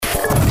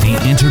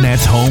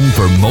Internet's home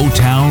for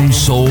Motown,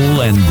 soul,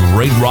 and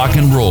great rock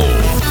and roll.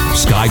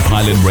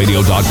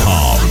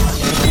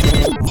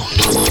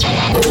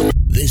 SkyPilotRadio.com.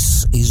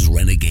 This is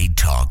Renegade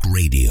Talk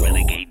Radio.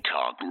 Renegade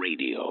Talk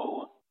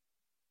Radio.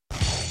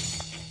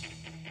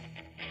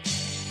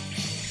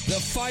 The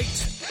fight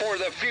for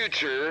the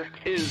future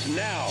is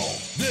now.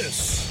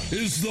 This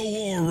is the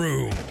War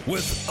Room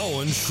with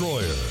Owen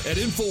Schroyer at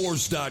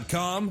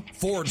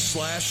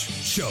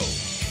Infowars.com/show.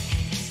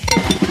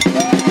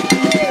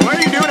 What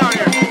are you doing out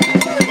here?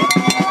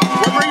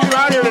 What brings you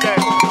out here today?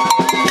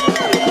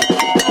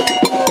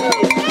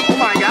 Oh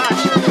my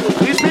gosh.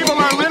 These people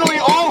are literally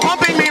all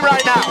humping me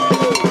right now.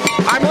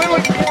 I'm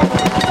literally...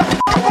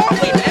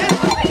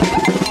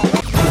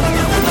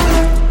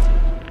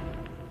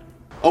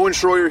 Owen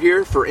Schroyer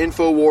here for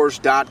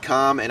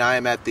Infowars.com, and I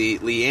am at the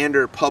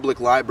Leander Public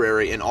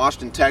Library in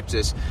Austin,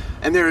 Texas.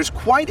 And there is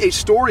quite a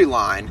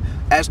storyline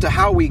as to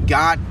how we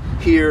got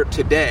here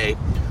today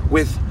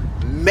with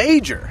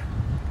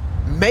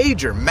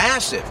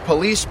massive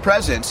police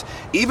presence.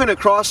 Even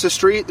across the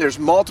street, there's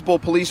multiple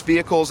police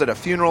vehicles at a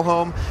funeral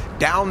home.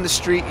 Down the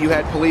street, you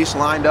had police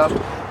lined up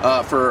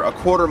for a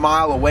quarter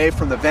mile away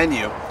from the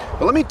venue.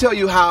 But let me tell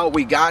you how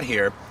we got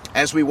here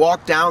as we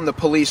walk down the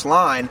police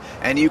line,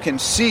 and you can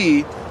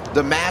see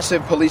the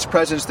massive police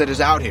presence that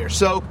is out here.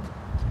 So,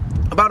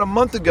 about a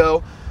month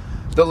ago,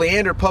 the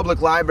Leander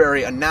Public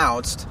Library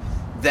announced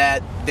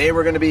that they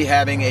were going to be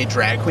having a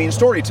drag queen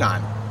story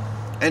time.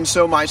 And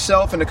so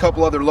myself and a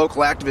couple other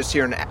local activists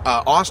here in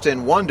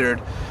Austin wondered,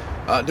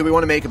 do we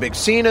want to make a big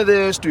scene of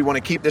this? Do we want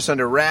to keep this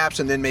under wraps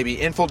and then maybe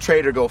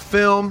infiltrate or go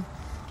film?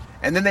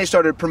 And then they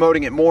started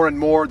promoting it more and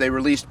more. They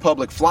released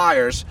public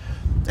flyers.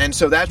 And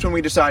so that's when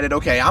we decided,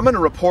 okay, I'm going to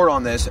report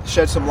on this,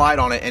 shed some light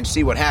on it, and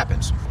see what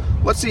happens.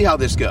 Let's see how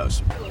this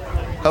goes.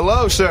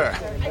 Hello, sir.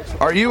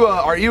 Are you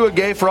a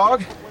gay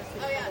frog?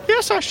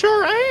 Yes, I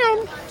sure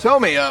am. Tell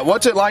me,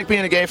 what's it like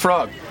being a gay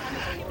frog?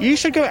 You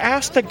should go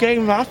ask the gay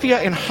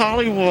mafia in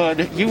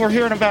Hollywood. You were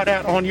hearing about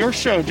that on your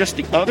show just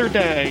the other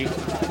day.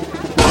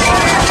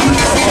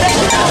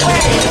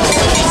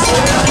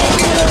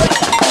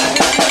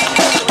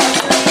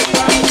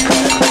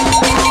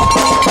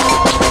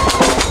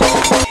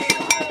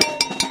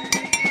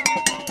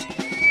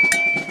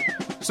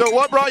 So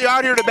what brought you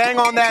out here to bang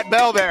on that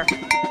bell there?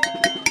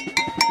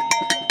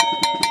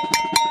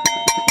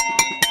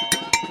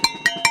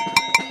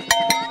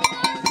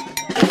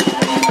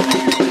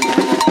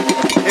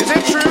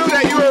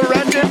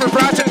 For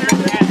prostitution?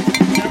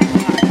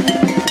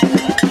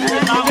 Is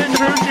it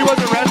true she was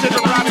arrested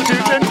for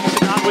prostitution?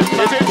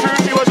 Is it true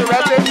she was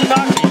arrested?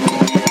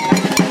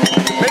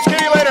 Miss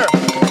Kitty later.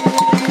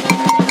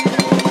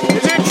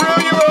 Is it true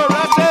you were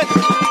arrested?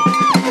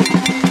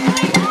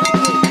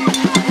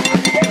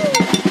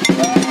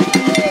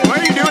 What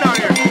are you doing out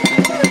here?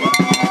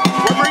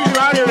 What brings you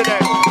out here today?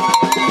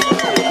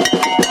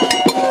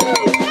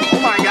 Oh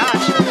my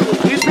gosh.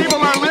 These people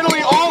are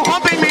literally all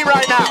humping me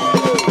right now.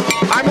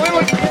 I'm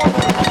literally...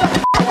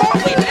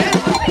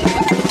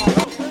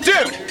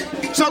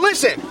 So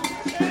listen,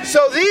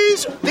 so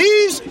these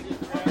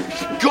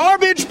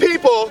garbage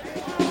people,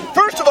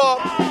 first of all,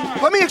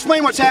 let me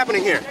explain what's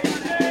happening here.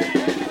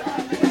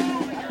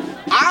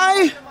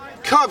 I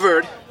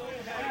covered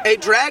a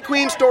drag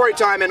queen story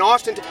time in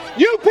Austin.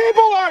 You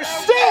people are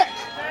sick!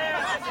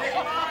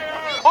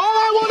 All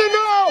I want to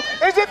know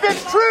is if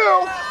it's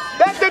true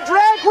that the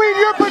drag queen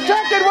you're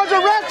protecting was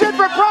arrested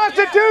for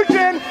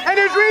prostitution and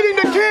is reading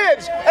to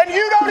kids, and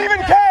you don't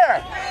even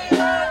care.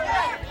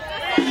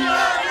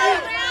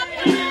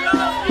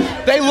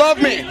 They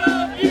love me.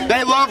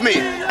 They love me.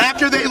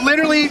 After they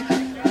literally...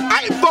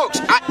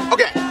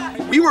 Okay,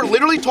 we were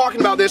literally talking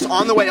about this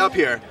on the way up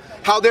here,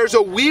 how there's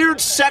a weird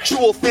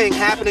sexual thing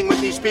happening with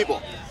these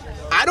people.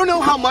 I don't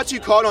know how much you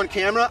caught on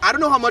camera. I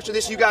don't know how much of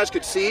this you guys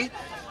could see.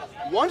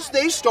 Once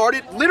they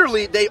started,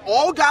 literally, they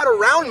all got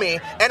around me,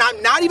 and I'm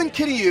not even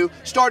kidding you,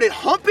 started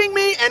humping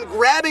me and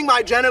grabbing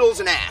my genitals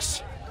and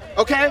ass.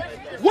 Okay?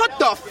 What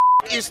the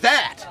is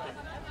that?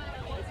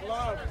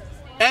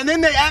 And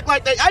then they act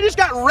like I just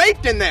got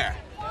raped in there.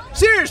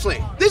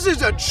 Seriously, this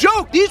is a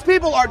joke. These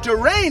people are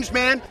deranged,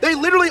 man. They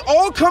literally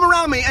all come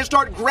around me and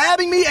start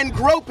grabbing me and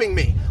groping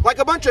me like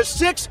a bunch of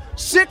sick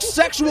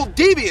sexual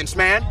deviants,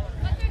 man.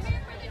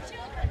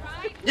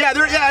 Yeah,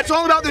 it's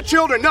all about the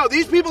children. No,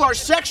 these people are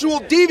sexual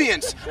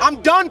deviants.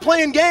 I'm done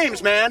playing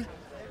games, man.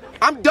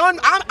 I'm done.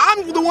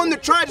 I'm the one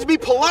that tries to be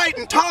polite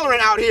and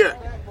tolerant out here.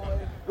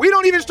 We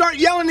don't even start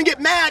yelling and get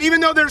mad,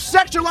 even though they're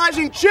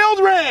sexualizing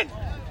children.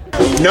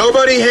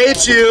 Nobody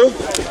hates you.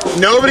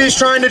 Nobody's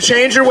trying to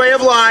change your way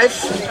of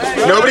life.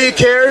 Nobody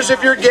cares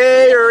if you're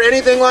gay or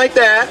anything like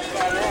that.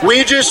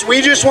 We just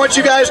want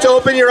you guys to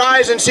open your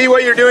eyes and see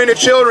what you're doing to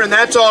children,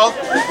 that's all.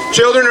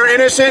 Children are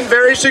innocent,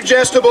 very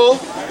suggestible,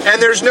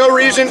 and there's no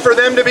reason for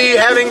them to be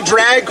having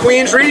drag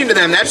queens reading to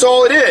them. That's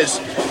all it is.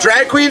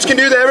 Drag queens can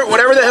do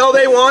whatever the hell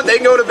they want. They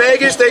can go to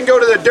Vegas, they can go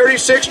to the Dirty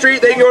Sixth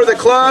Street, they can go to the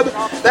club.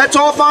 That's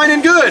all fine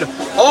and good.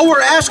 All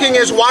we're asking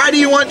is, why do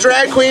you want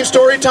drag queen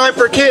story time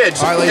for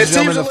kids? All right, ladies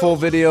and gentlemen, the full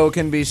video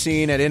can be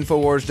seen at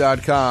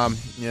Infowars.com.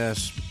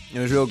 Yes. It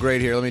was real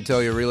great here. Let me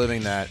tell you,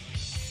 reliving that.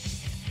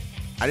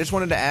 I just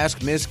wanted to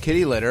ask Miss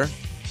Kitty Litter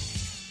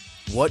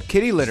what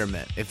kitty litter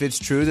meant. If it's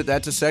true that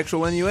that's a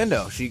sexual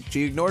innuendo. She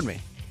ignored me.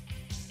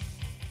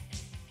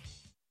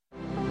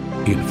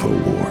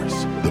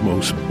 InfoWars, the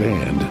most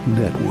banned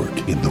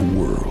network in the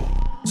world.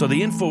 So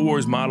the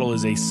InfoWars model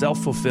is a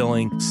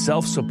self-fulfilling,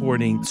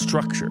 self-supporting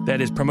structure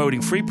that is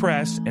promoting free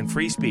press and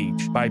free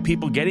speech by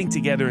people getting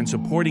together and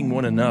supporting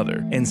one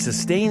another and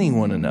sustaining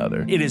one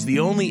another. It is the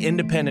only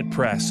independent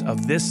press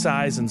of this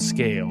size and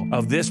scale,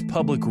 of this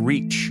public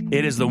reach.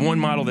 It is the one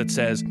model that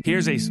says,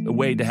 here's a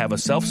way to have a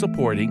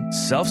self-supporting,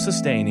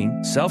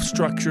 self-sustaining,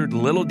 self-structured,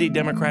 little d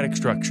democratic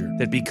structure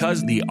that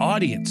because the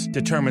audience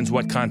determines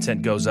what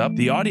content goes up,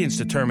 the audience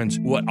determines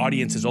what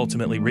audience is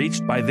ultimately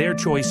reached by their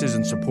choices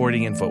in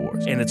supporting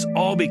InfoWars. And it's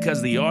all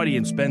because the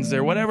audience spends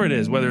their whatever it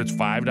is, whether it's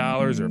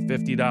 $5 or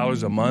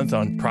 $50 a month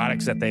on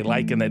products that they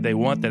like and that they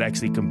want that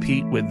actually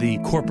compete with the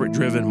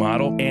corporate-driven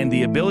model. And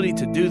the ability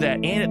to do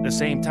that and at the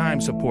same time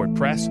support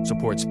press,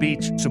 support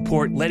speech,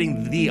 support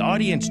letting the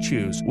audience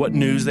choose what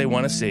news they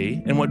want to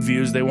see and what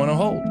views they want to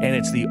hold. And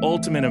it's the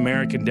ultimate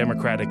American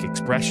democratic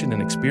expression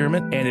and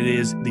experiment. And it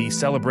is the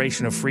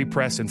celebration of free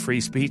press and free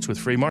speech with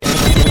free market.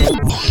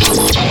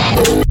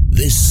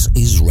 This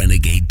is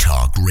Renegade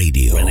Talk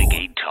Radio.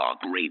 Renegade Talk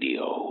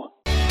Radio.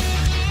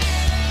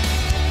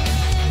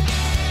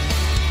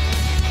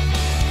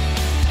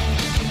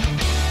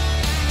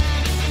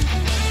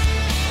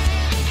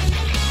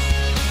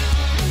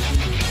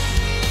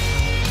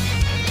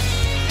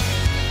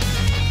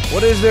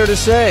 What is there to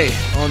say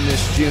on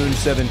this June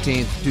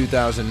 17th,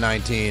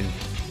 2019,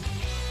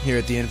 here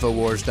at the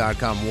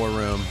Infowars.com War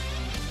Room,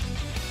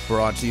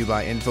 brought to you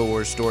by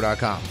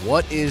InfoWarsStore.com.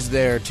 What is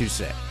there to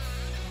say?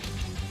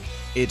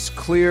 It's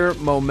clear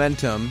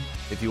momentum,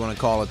 if you want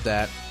to call it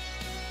that,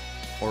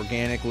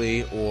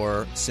 organically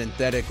or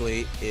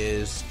synthetically,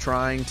 is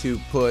trying to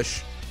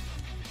push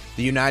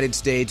the United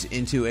States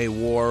into a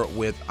war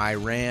with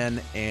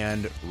Iran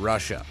and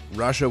Russia.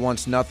 Russia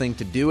wants nothing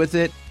to do with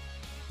it,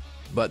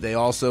 but they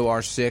also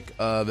are sick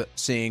of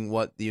seeing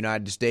what the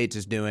United States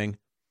is doing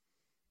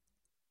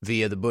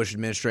via the Bush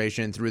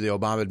administration, through the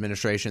Obama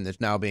administration,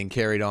 that's now being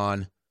carried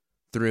on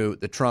through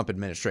the Trump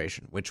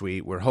administration, which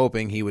we were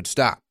hoping he would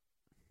stop.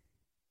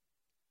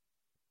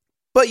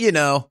 But, you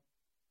know,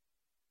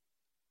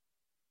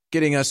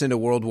 getting us into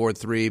World War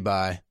III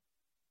by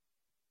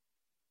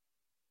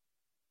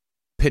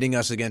pitting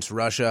us against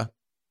Russia,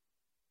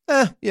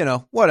 you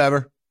know,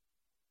 whatever.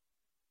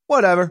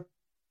 Whatever.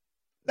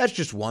 That's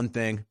just one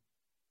thing.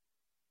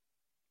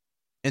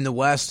 In the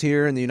West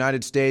here, in the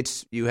United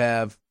States, you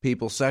have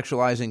people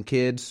sexualizing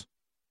kids.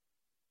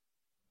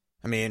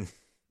 I mean,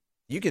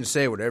 you can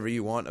say whatever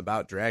you want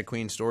about drag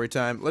queen story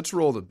time. Let's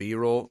roll the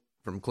B-roll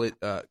from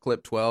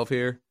clip 12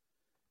 here.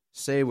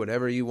 Say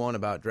whatever you want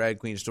about drag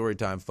queen story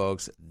time,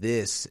 folks.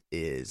 This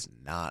is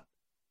not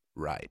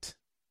right.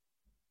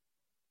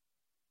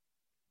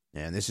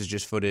 And this is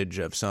just footage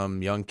of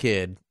some young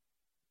kid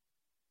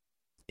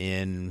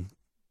in,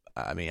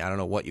 I mean, I don't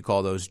know what you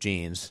call those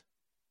jeans.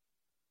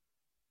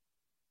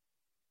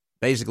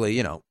 Basically,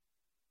 you know,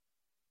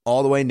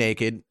 all the way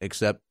naked,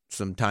 except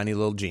some tiny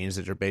little jeans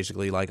that are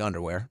basically like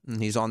underwear.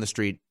 And he's on the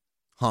street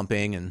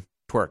humping and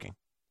twerking.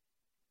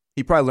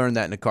 He probably learned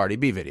that in a Cardi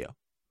B video.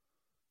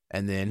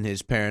 And then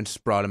his parents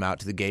brought him out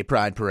to the gay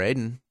pride parade,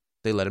 and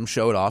they let him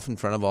show it off in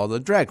front of all the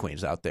drag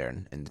queens out there,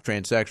 and the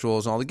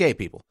transsexuals and all the gay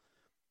people.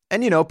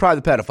 And, you know,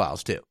 probably the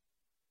pedophiles, too.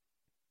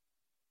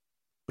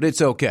 But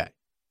it's okay,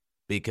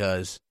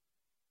 because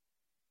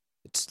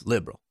it's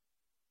liberal.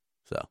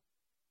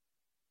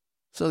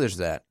 So there's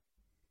that.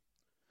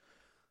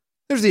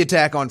 There's the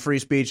attack on free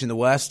speech in the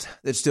West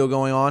that's still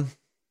going on.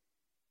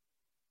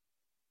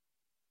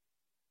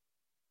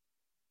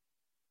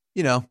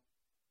 You know,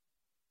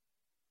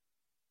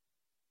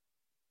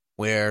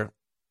 where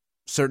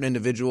certain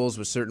individuals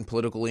with certain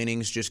political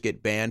leanings just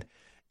get banned.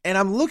 And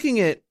I'm looking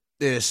at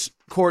this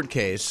court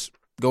case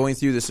going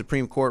through the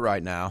Supreme Court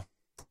right now.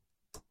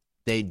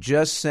 They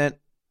just sent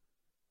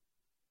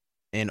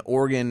an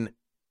Oregon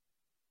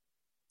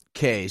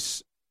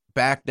case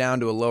back down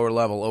to a lower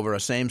level over a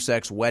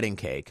same-sex wedding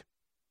cake.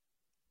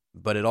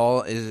 But it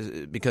all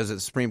is because of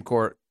the Supreme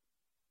Court.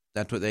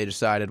 That's what they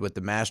decided with the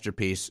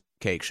Masterpiece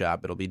Cake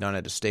Shop. It'll be done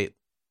at a state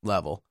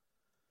level.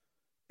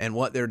 And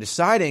what they're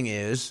deciding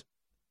is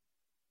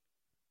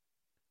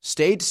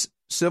states'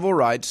 civil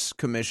rights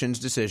commission's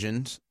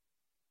decisions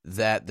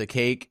that the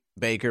cake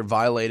baker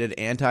violated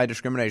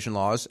anti-discrimination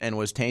laws and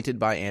was tainted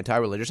by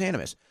anti-religious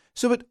animus.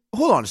 So, but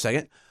hold on a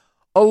second.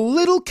 A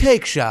little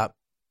cake shop,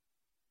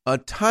 a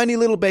tiny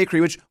little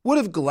bakery, which would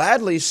have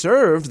gladly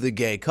served the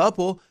gay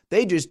couple.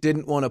 They just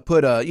didn't want to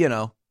put a, you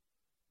know,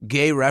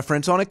 gay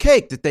reference on a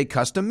cake that they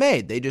custom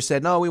made. They just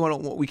said, no,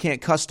 we can't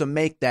custom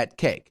make that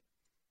cake.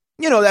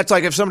 You know, that's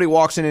like if somebody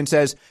walks in and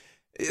says,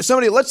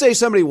 let's say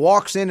somebody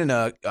walks in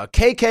a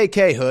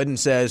KKK hood and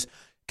says,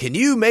 can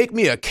you make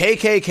me a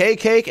KKK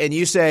cake? And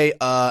you say,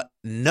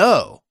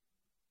 no.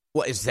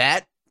 What is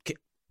that?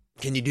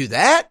 Can you do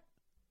that?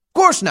 Of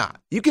course not.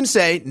 You can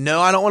say,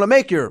 no, I don't want to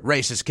make your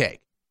racist cake.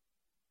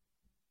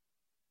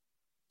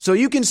 So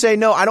you can say,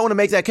 no, I don't want to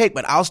make that cake,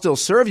 but I'll still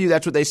serve you.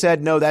 That's what they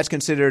said. No, that's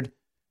considered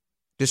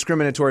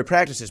discriminatory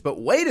practices. But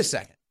wait a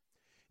second.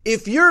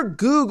 If you're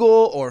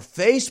Google or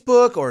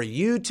Facebook or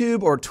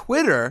YouTube or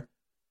Twitter,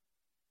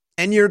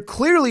 and you're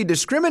clearly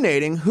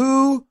discriminating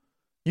who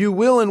you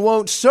will and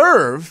won't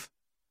serve,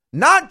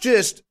 not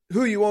just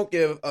who you won't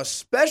give a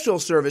special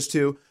service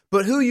to,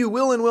 but who you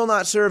will and will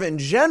not serve in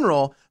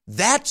general,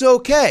 that's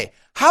okay.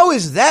 How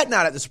is that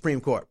not at the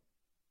Supreme Court?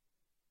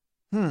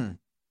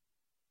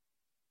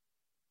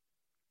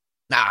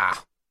 Nah.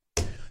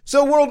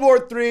 So World War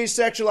III,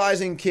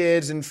 sexualizing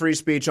kids and free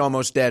speech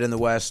almost dead in the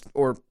West,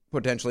 or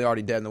potentially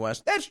already dead in the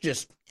West. That's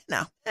just,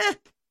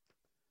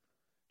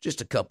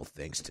 just a couple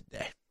things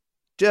today.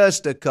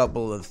 Just a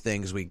couple of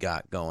things we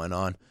got going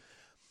on.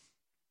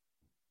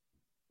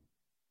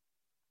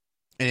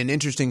 And an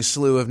interesting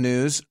slew of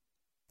news.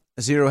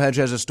 Zero Hedge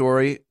has a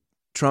story.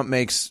 Trump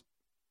makes,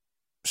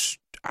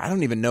 I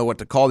don't even know what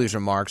to call these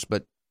remarks,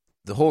 but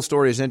the whole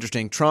story is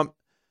interesting. Trump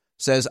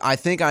says, I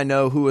think I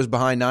know who was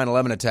behind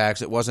 9/11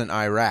 attacks. It wasn't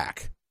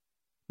Iraq.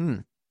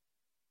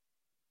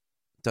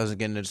 Doesn't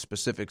get into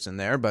specifics in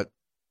there, but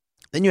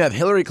then you have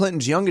Hillary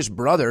Clinton's youngest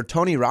brother,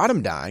 Tony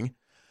Rodham, dying.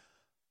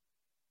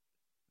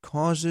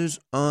 Causes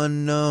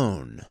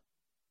unknown.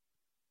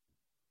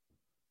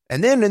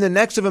 And then in the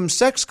next of them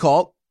sex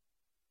cult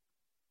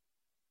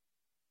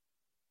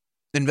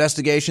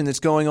investigation that's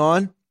going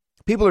on,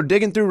 people are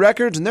digging through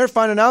records and they're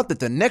finding out that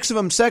the next of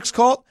them sex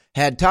cult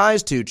had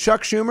ties to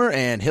Chuck Schumer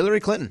and Hillary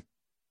Clinton.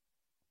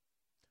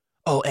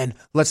 Oh, and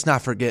let's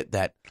not forget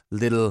that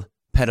little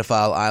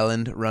pedophile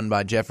island run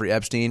by Jeffrey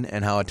Epstein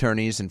and how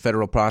attorneys and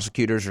federal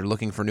prosecutors are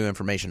looking for new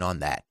information on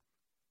that,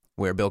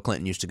 where Bill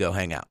Clinton used to go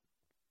hang out.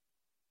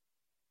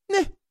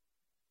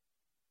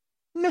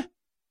 Nah.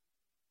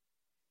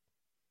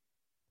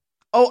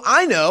 Oh,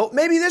 I know.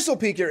 Maybe this will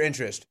pique your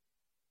interest.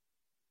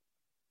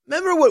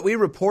 Remember what we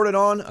reported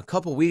on a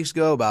couple weeks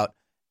ago about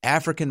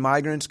African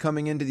migrants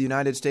coming into the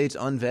United States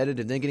unvetted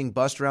and then getting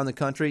bussed around the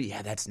country?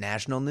 Yeah, that's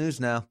national news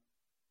now.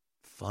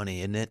 Funny,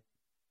 isn't it?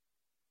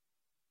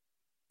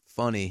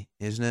 Funny,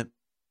 isn't it?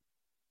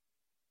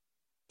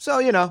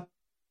 So,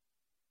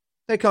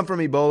 they come from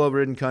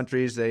Ebola-ridden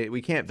countries.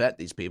 We can't vet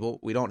these people.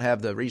 We don't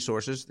have the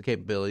resources, the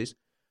capabilities.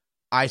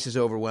 ICE is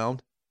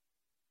overwhelmed.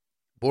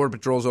 Border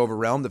Patrol's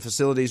overwhelmed. The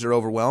facilities are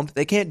overwhelmed.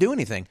 They can't do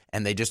anything,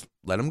 and they just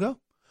let them go.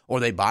 Or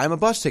they buy them a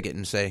bus ticket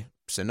and say,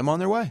 send them on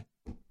their way.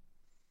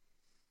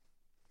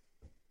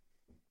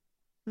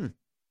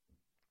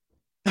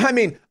 I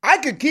mean, I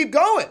could keep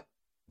going.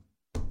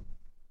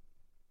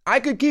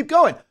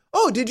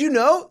 Oh, did you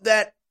know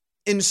that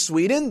in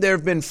Sweden there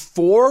have been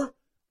 4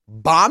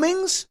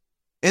 bombings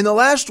in the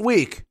last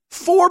week?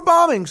 4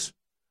 bombings.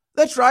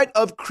 That's right,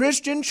 of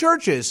Christian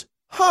churches.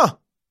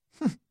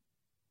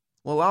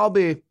 Well, I'll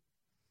be...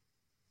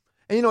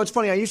 And it's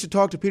funny, I used to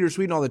talk to Peter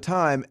Sweden all the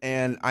time,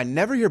 and I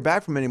never hear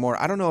back from him anymore.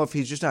 I don't know if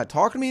he's just not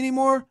talking to me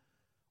anymore,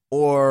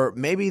 or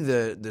maybe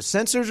the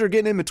censors are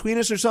getting in between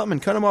us or something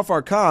and cut him off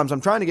our comms.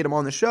 I'm trying to get him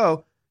on the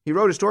show. He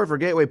wrote a story for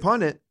Gateway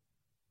Pundit.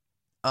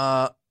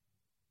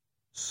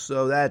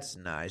 So that's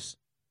nice.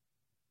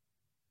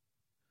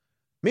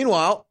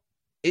 Meanwhile,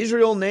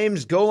 Israel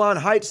names Golan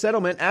Heights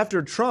settlement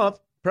after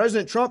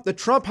President Trump, the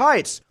Trump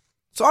Heights.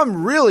 So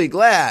I'm really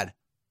glad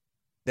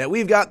that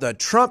we've got the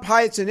Trump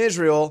Heights in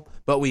Israel,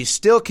 but we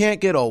still can't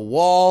get a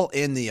wall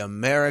in the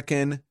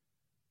American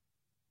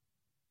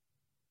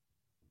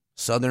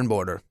southern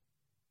border.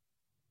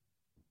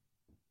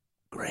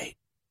 Great.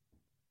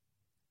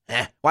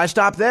 Why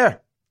stop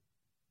there?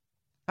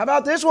 How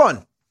about this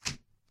one?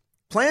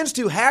 Plans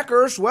to hack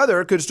Earth's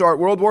weather could start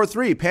World War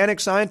III. Panic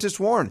scientists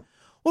warn.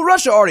 Well,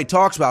 Russia already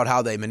talks about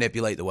how they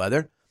manipulate the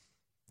weather.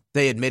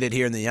 They admit it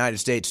here in the United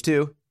States,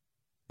 too.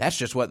 That's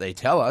just what they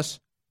tell us.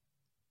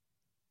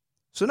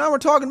 So now we're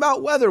talking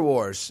about weather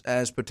wars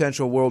as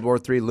potential World War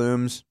III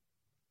looms.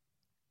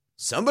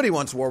 Somebody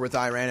wants war with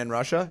Iran and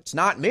Russia. It's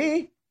not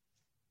me.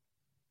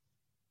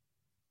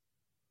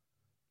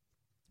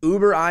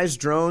 Uber eyes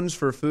drones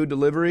for food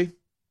delivery.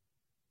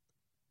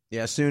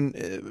 Yeah,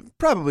 soon,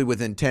 probably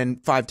within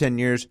 5-10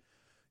 years,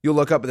 you'll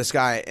look up at the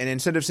sky, and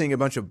instead of seeing a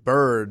bunch of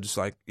birds,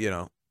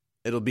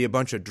 it'll be a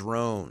bunch of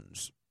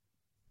drones.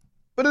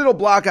 But it'll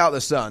block out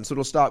the sun, so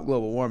it'll stop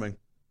global warming.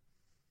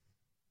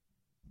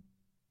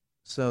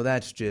 So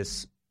that's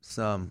just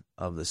some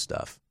of the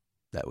stuff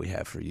that we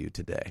have for you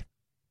today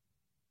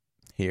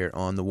here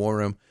on The War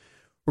Room.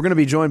 We're going to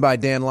be joined by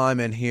Dan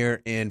Lyman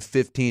here in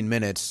 15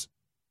 minutes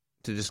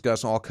to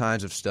discuss all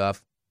kinds of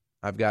stuff.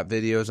 I've got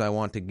videos I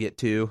want to get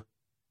to.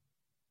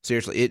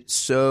 Seriously, it's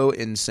so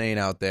insane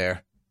out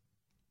there.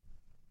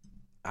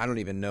 I don't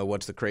even know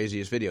what's the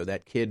craziest video.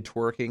 That kid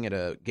twerking at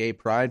a gay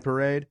pride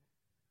parade.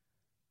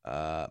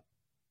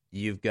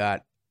 You've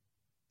got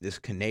this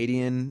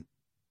Canadian,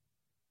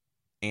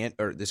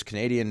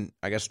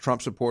 I guess,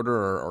 Trump supporter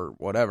or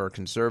whatever,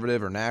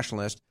 conservative or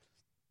nationalist,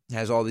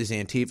 has all these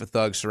Antifa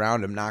thugs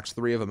surround him, knocks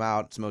 3 of them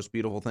out. It's the most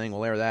beautiful thing.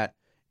 We'll air that.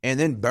 And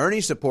then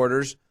Bernie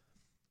supporters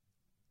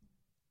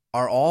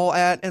are all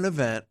at an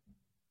event,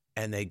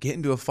 and they get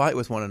into a fight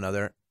with one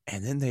another,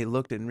 And then they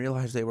looked and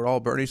realized they were all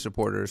Bernie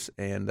supporters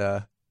and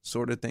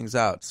sorted things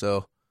out.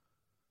 So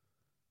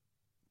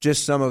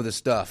just some of the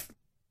stuff.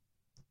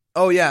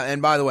 Oh, yeah,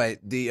 and by the way,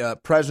 the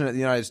president of the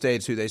United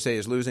States, who they say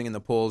is losing in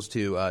the polls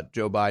to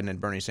Joe Biden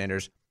and Bernie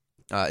Sanders,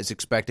 is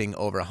expecting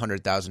over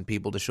 100,000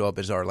 people to show up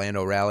at his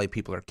Orlando rally.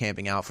 People are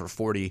camping out for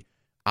 40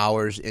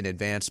 hours in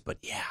advance. But,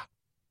 yeah,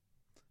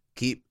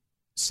 keep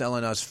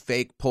selling us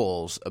fake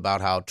polls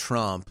about how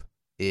Trump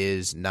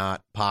is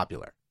not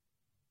popular.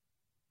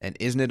 And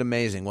isn't it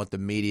amazing what the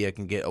media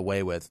can get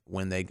away with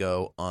when they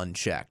go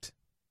unchecked?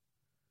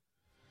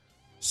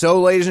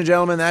 So, ladies and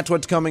gentlemen, that's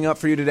what's coming up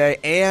for you today.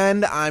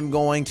 And I'm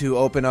going to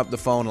open up the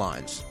phone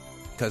lines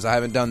because I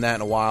haven't done that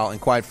in a while.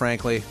 And quite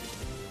frankly,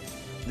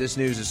 this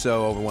news is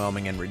so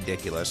overwhelming and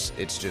ridiculous.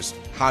 It's just,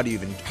 how do you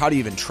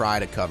even try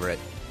to cover it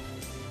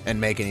and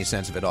make any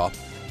sense of it all?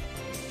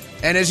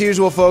 And as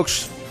usual,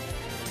 folks,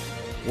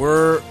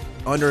 we're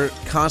under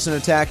constant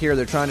attack here.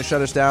 They're trying to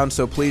shut us down.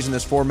 So please, in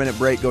this 4-minute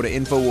break, go to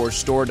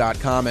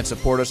InfoWarsStore.com and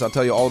support us. I'll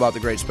tell you all about the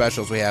great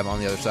specials we have on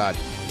the other side.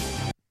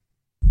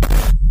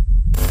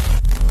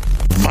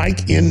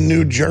 Mike in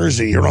New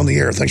Jersey. You're on the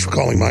air. Thanks for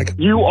calling, Mike.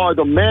 You are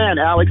the man,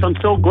 Alex. I'm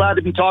so glad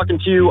to be talking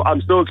to you.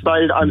 I'm so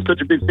excited. I'm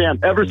such a big fan.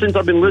 Ever since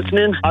I've been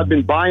listening, I've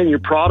been buying your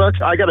products.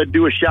 I got to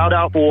do a shout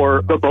out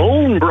for the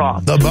bone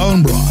broth. The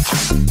bone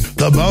broth.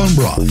 The bone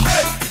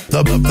broth.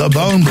 The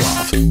bone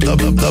broth.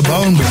 The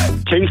bone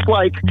broth.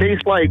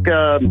 Tastes like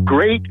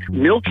great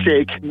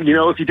milkshake, you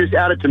know, if you just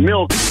add it to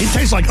milk. It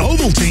tastes like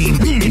Ovaltine.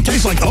 It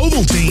tastes like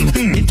Ovaltine.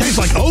 It tastes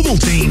like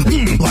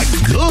Ovaltine. Like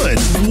good.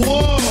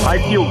 Whoa.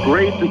 I feel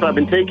great since I've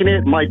been taking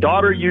it. My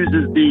daughter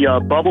uses the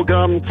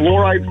bubblegum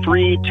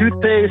fluoride-free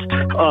toothpaste.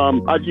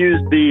 I've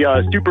used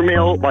the Super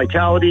Male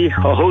Vitality,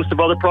 a host of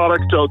other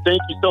products. So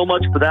thank you so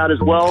much for that as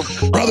well.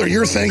 Brother,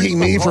 you're thanking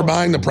me for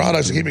buying the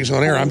products and keeping us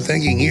on air. I'm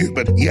thanking you.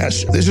 But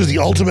yes, this is the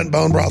ultimate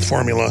bone broth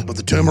formula with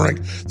the turmeric,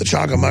 the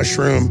chaga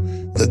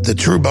mushroom, the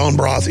true bone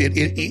broth. It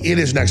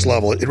is next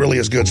level. It really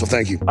is good. So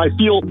thank you. I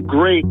feel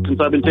great since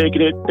I've been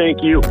taking it.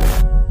 Thank you.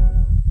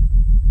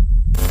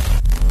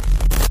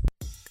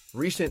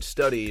 Recent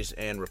studies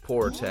and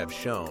reports have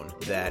shown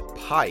that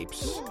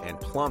pipes and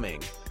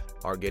plumbing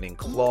are getting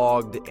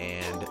clogged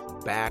and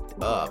backed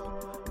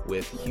up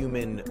with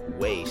human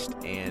waste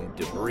and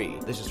debris.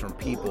 This is from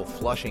people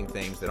flushing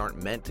things that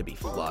aren't meant to be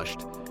flushed,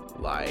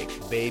 like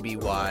baby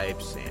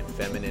wipes and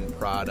feminine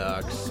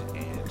products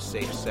and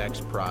safe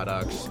sex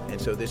products. And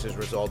so this is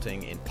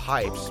resulting in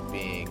pipes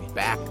being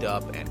backed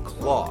up and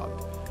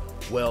clogged.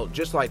 Well,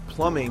 just like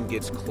plumbing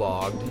gets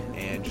clogged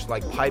and just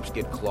like pipes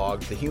get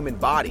clogged, the human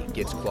body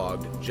gets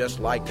clogged just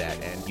like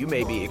that. And you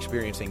may be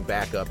experiencing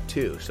backup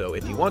too. So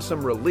if you want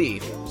some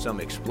relief, some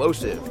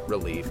explosive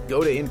relief,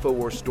 go to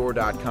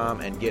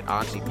InfoWarsStore.com and get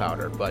Oxy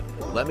Powder. But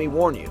let me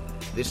warn you,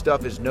 this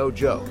stuff is no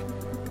joke.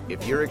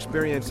 If you're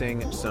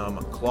experiencing some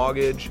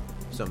cloggage,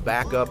 some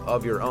backup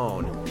of your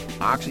own,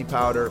 Oxy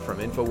Powder from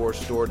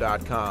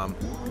InfoWarsStore.com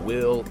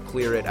will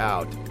clear it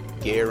out,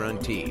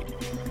 guaranteed.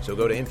 So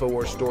go to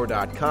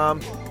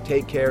InfoWarsStore.com,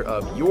 take care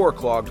of your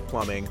clogged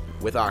plumbing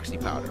with Oxy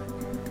Powder.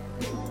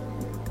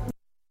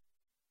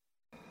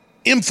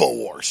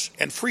 InfoWars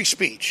and free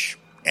speech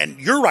and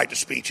your right to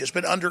speech has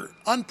been under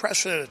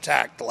unprecedented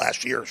attack the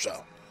last year or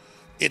so.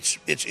 It's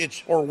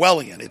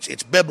Orwellian,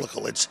 it's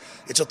biblical, it's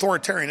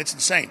authoritarian, it's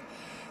insane.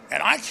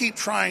 And I keep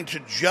trying to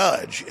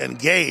judge and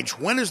gauge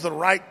when is the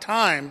right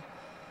time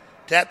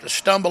to have to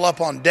stumble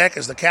up on deck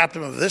as the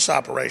captain of this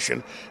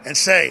operation and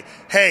say,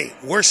 hey,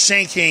 we're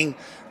sinking.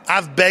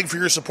 I've begged for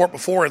your support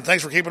before, and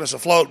thanks for keeping us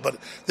afloat, but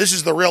this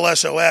is the real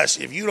SOS.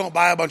 If you don't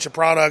buy a bunch of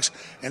products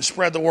and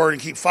spread the word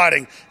and keep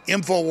fighting,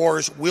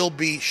 InfoWars will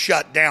be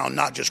shut down,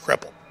 not just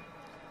crippled.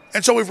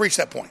 And so we've reached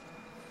that point.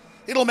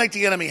 It'll make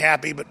the enemy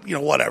happy, but, you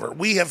know, whatever.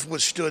 We have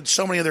withstood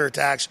so many of their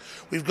attacks.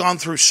 We've gone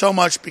through so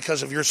much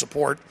because of your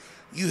support.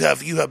 You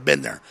have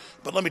been there.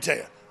 But let me tell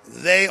you,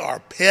 they are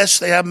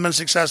pissed they haven't been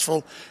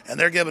successful, and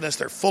they're giving us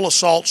their full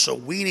assault. So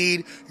we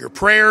need your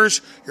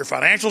prayers, your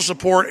financial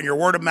support, and your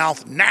word of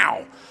mouth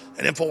now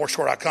at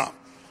InfoWarsStore.com.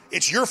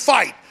 It's your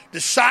fight.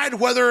 Decide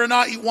whether or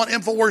not you want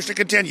InfoWars to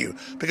continue,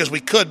 because we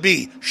could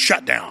be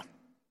shut down.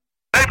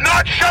 They've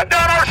not shut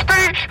down our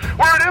speech.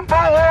 We're at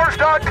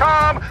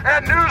InfoWars.com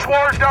and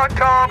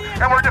NewsWars.com,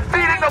 and we're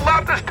defeating the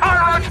leftist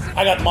tyrants.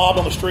 I got mobbed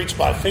on the streets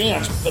by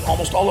fans, but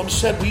almost all of them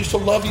said, we used to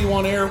love you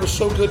on air. It was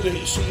so good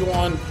to see you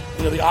on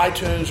the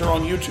iTunes or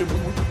on YouTube.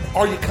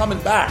 Are you coming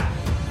back?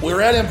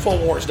 We're at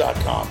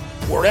InfoWars.com.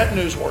 We're at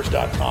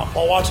NewsWars.com.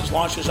 Paul Watts has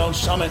launched his own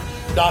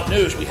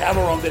Summit.news. We have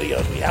our own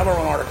videos. We have our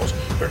own articles.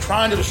 They're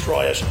trying to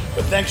destroy us,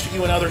 but thanks to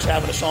you and others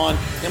having us on,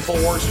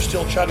 InfoWars is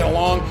still chugging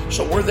along.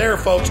 So we're there,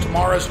 folks.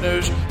 Tomorrow's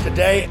news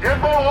today.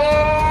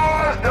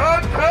 InfoWars.com,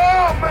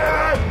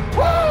 man!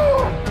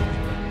 Woo!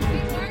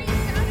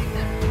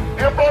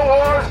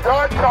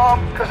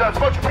 InfoWars.com, because there's a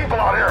bunch of people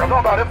out here. I know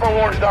about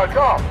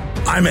InfoWars.com.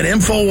 I'm at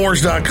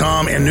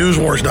Infowars.com and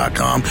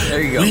Newswars.com.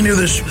 There you go. We knew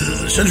this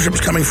censorship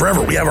was coming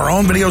forever. We have our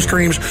own video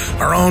streams,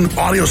 our own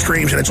audio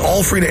streams, and it's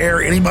all free to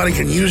air. Anybody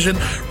can use it,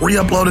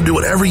 re-upload it, do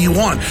whatever you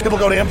want. People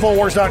go to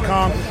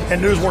Infowars.com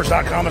and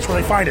Newswars.com. That's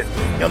where they find it.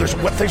 There's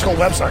things called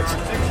websites.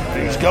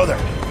 You just go there.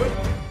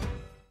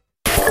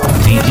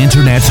 The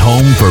Internet's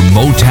home for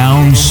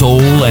Motown,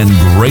 soul, and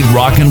great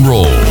rock and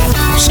roll.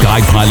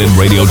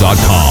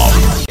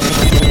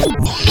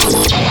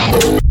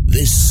 SkyPilotRadio.com.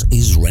 This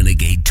is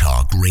Renegade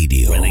Talk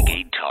Radio.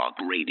 Renegade Talk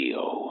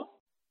Radio.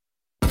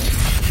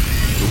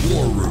 The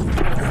War Room.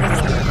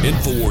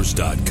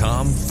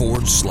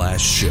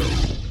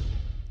 Infowars.com/show.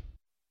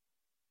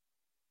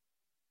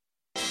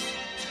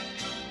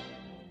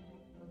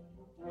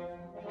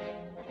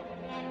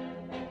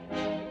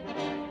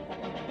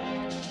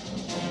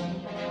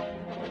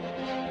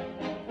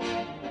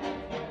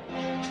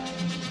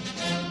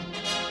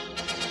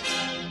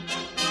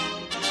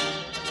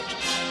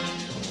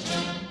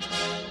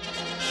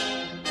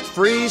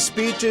 Free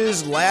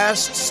speech's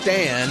last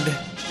stand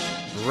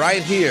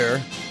right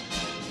here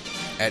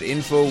at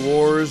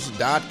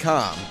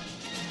Infowars.com.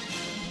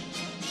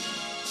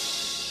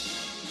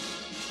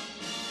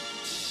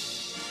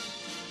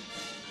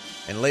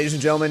 And ladies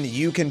and gentlemen,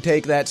 you can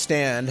take that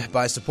stand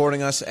by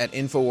supporting us at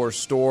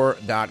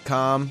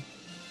InfoWarsStore.com.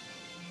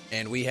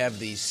 And we have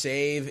the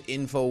Save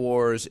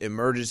Infowars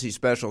emergency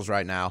specials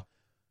right now.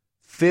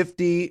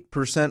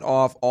 50%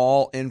 off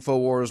all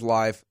Infowars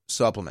Life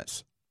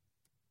supplements.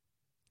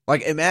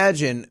 Like,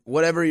 imagine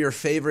whatever your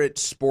favorite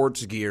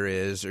sports gear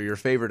is, or your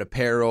favorite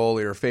apparel,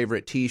 or your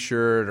favorite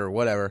t-shirt, or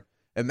whatever.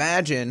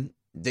 Imagine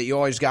that you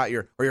always got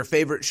your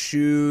favorite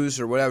shoes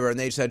or whatever, and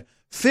they said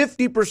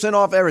 50%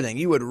 off everything.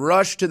 You would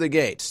rush to the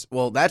gates.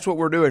 Well, that's what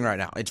we're doing right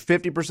now. It's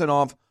 50%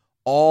 off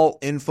all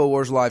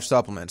Infowars Life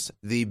supplements.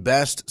 The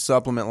best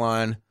supplement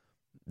line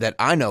that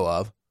I know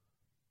of.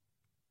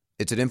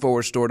 It's at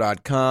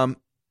InfoWarsStore.com.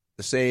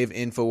 The Save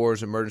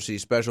Infowars Emergency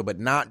Special, but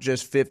not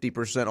just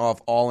 50%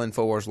 off all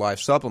Infowars Life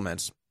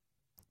supplements,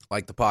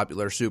 like the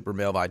popular Super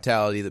Male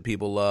Vitality that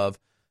people love,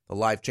 the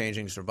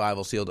life-changing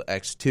Survival Shield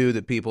X2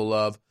 that people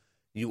love.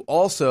 You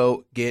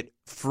also get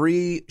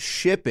free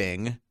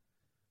shipping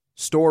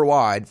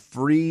store-wide,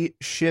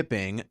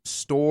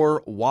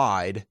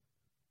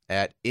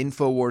 at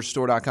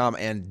InfoWarsStore.com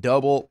and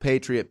double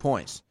Patriot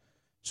points.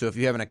 So if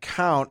you have an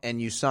account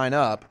and you sign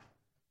up,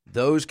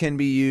 those can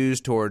be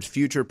used towards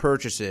future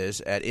purchases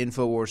at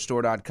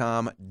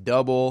InfoWarsStore.com.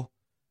 Double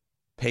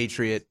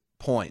Patriot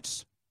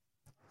points.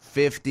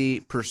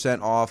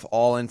 50% off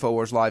all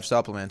Infowars Life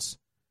supplements.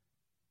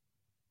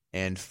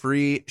 And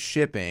free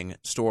shipping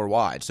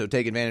store-wide. So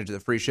take advantage of the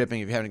free shipping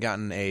if you haven't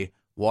gotten a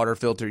water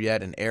filter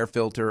yet, an air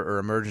filter, or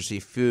emergency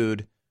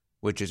food,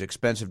 which is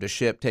expensive to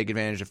ship. Take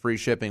advantage of free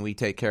shipping. We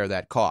take care of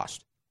that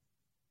cost.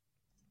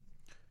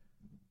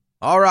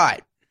 All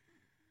right.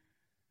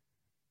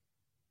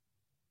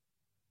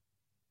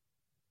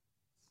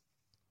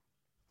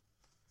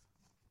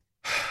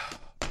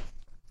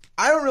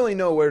 I don't really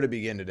know where to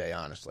begin today,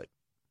 honestly.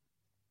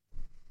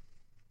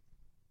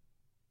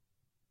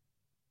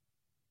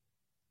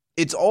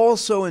 It's all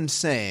so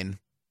insane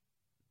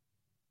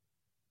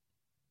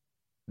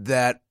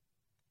that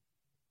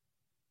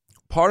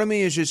part of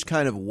me is just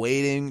kind of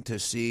waiting to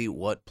see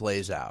what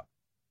plays out.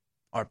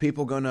 Are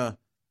people going to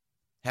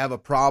have a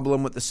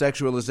problem with the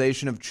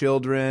sexualization of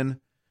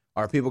children?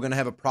 Are people going to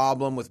have a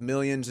problem with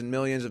millions and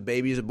millions of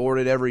babies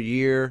aborted every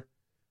year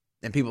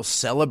and people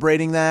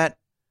celebrating that?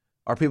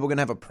 Are people going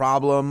to have a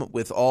problem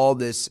with all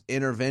this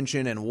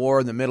intervention and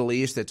war in the Middle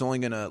East that's only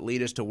going to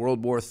lead us to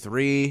World War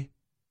III,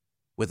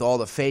 with all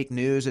the fake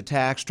news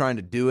attacks trying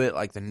to do it,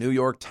 like the New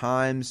York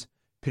Times,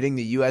 pitting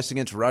the U.S.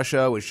 against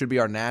Russia, which should be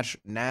our natural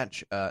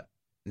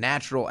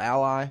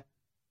ally?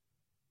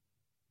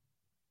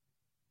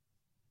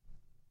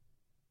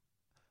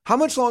 How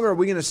much longer are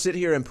we going to sit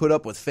here and put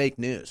up with fake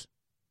news?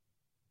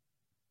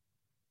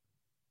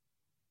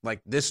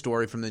 Like this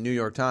story from the New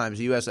York Times,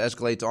 U.S.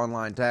 escalates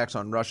online attacks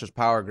on Russia's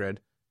power grid.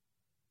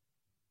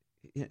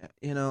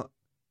 You know,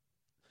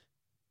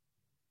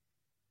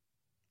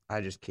 I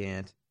just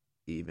can't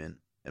even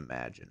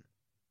imagine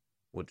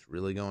what's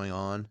really going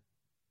on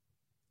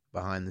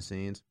behind the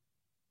scenes.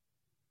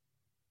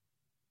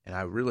 And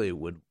I really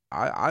would,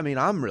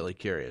 I'm really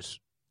curious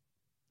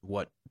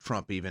what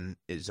Trump even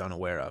is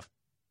unaware of.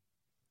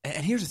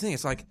 And here's the thing,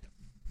 it's like,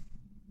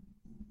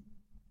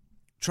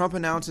 Trump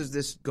announces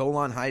this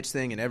Golan Heights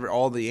thing, and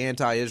all the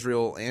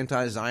anti-Israel,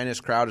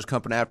 anti-Zionist crowd is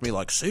coming after me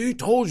like, see,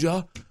 told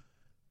ya.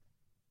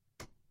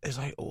 It's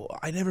like, oh,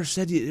 I never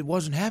said it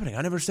wasn't happening.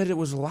 I never said it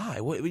was a lie.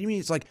 What do you mean?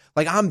 It's like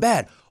I'm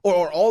bad.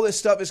 Or all this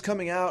stuff is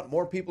coming out.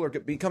 More people are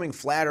becoming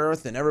flat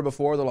earth than ever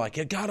before. They're like,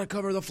 you got to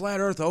cover the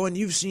flat earth. Oh, and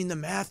you've seen the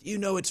math. You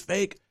know it's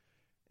fake.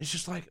 It's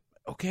just like,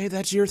 okay,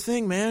 that's your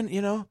thing, man.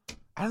 You know,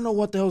 I don't know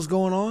what the hell's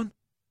going on.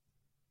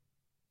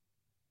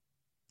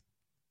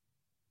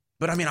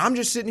 But, I mean, I'm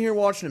just sitting here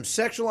watching him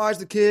sexualize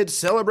the kids,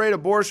 celebrate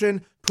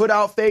abortion, put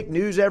out fake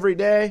news every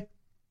day,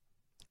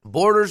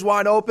 borders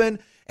wide open,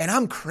 and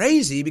I'm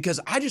crazy because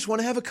I just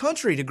want to have a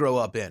country to grow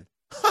up in.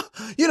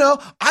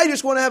 I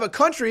just want to have a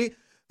country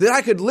that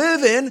I could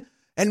live in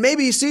and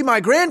maybe see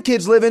my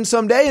grandkids live in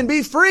someday and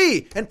be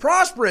free and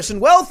prosperous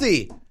and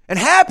wealthy and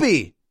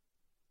happy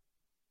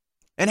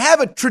and have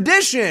a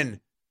tradition.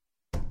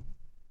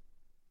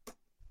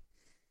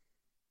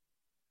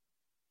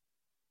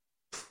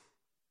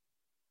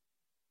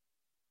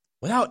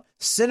 Without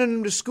sending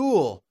them to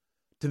school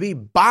to be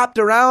bopped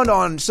around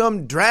on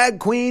some drag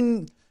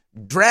queen,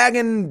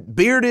 dragon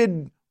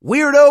bearded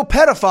weirdo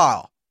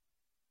pedophile.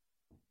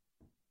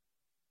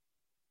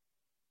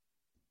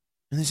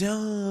 And they say,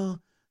 oh,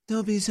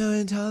 don't be so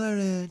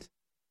intolerant.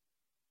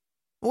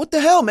 What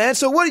the hell, man?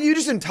 So what, you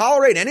just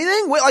intolerate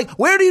anything?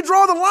 Where do you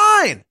draw the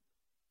line?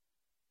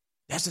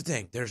 That's the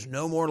thing. There's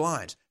no more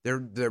lines.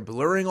 They're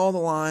blurring all the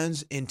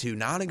lines into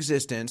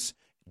non-existence,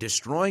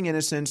 destroying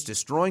innocence,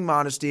 destroying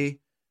modesty.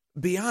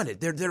 Beyond it,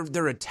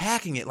 they're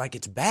attacking it like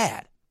it's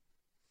bad.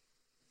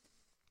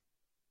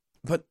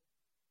 But,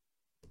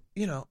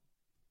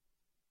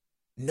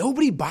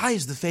 nobody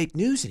buys the fake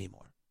news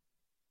anymore.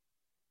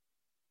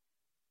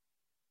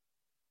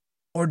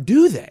 Or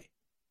do they?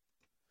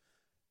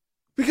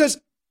 Because,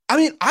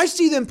 I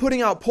see them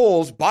putting out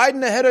polls,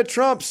 Biden ahead of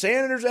Trump,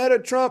 Sanders ahead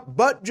of Trump,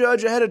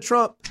 Buttigieg ahead of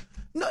Trump.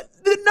 None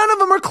of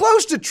them are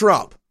close to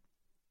Trump.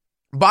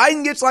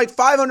 Biden gets like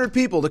 500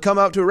 people to come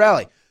out to a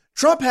rally.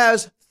 Trump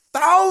has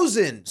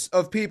thousands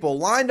of people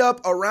lined up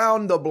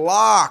around the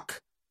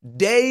block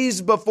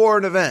days before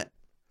an event.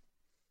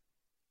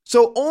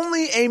 So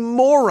only a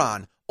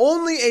moron,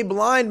 only a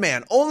blind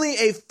man, only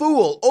a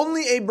fool,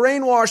 only a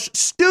brainwashed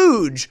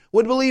stooge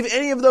would believe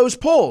any of those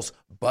polls.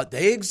 But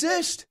they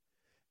exist.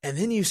 And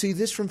then you see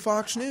this from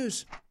Fox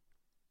News.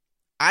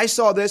 I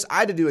saw this. I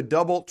had to do a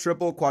double,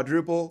 triple,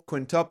 quadruple,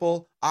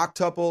 quintuple,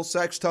 octuple,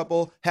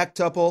 sextuple,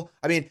 hectuple.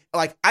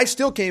 I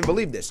still can't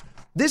believe this.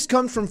 This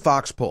comes from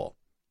Fox Poll.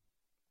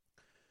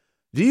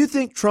 Do you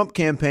think Trump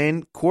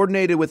campaign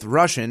coordinated with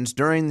Russians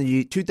during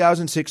the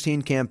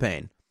 2016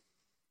 campaign?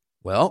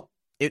 Well,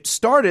 it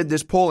started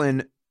this poll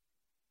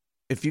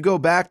if you go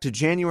back to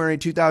January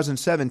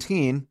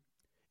 2017,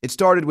 it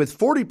started with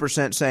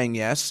 40% saying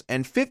yes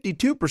and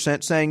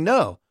 52% saying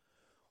no.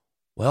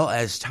 Well,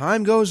 as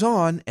time goes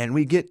on and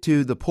we get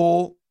to the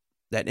poll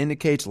that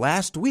indicates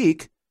last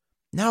week,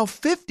 now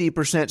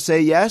 50%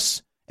 say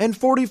yes and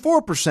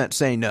 44%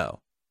 say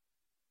no.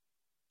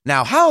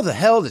 Now, how the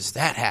hell does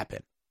that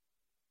happen?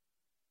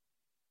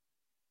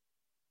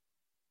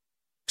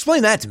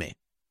 Explain that to me.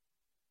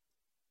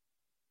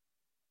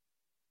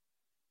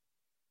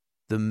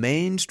 The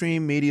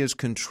mainstream media's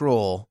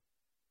control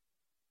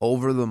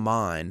over the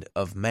mind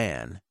of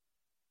man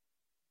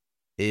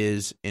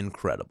is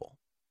incredible.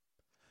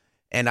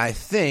 And I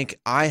think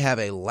I have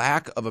a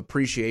lack of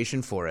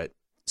appreciation for it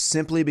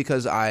simply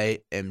because I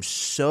am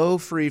so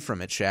free from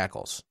its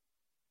shackles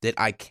that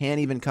I can't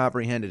even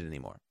comprehend it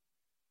anymore.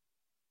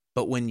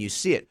 But when you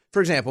see it, for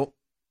example,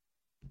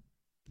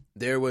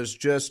 there was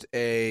just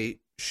a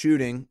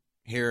shooting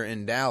here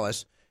in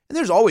Dallas, and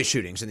there's always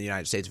shootings in the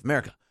United States of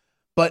America,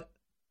 but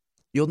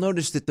you'll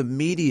notice that the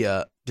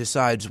media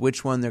decides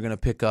which one they're going to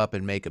pick up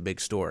and make a big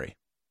story.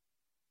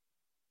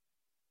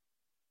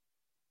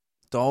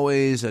 It's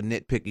always a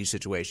nitpicky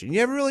situation. You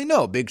never really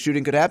know. Big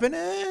shooting could happen.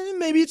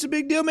 Maybe it's a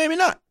big deal, maybe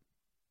not.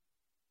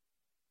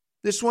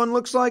 This one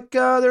looks like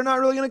they're not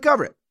really going to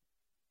cover it.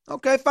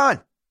 Okay,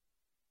 fine.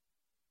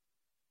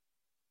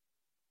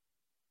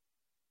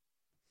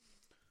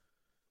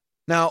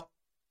 Now,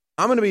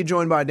 I'm going to be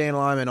joined by Dan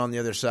Lyman on the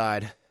other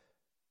side.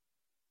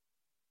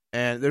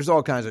 And there's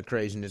all kinds of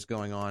craziness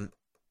going on.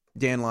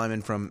 Dan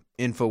Lyman from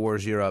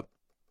InfoWars Europe.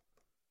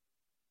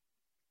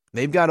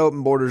 They've got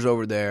open borders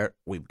over there.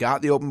 We've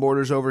got the open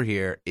borders over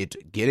here. It's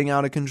getting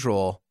out of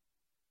control.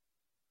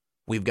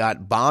 We've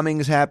got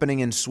bombings happening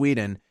in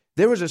Sweden.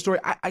 There was a story.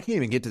 I can't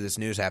even get to this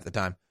news half the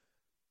time.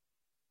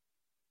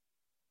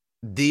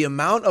 The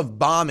amount of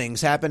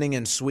bombings happening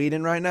in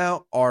Sweden right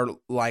now are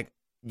like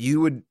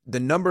the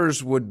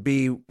numbers would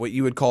be what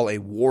you would call a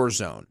war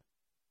zone.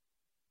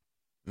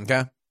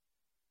 Okay?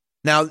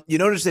 Now, you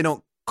notice they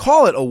don't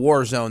call it a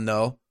war zone,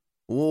 though.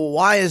 Well,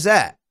 why is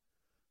that?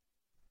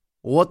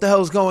 What the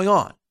hell is going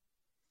on?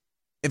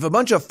 If a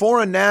bunch of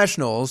foreign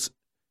nationals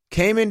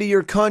came into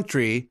your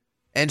country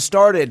and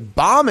started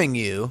bombing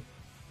you,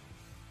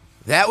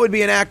 that would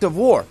be an act of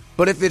war.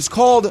 But if it's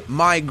called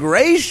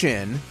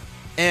migration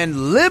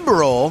and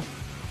liberal,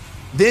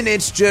 then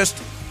it's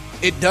just,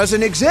 it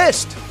doesn't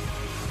exist.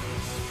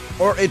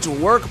 Or it's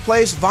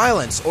workplace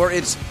violence, or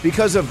it's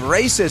because of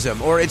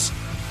racism, or it's,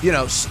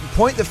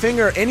 point the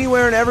finger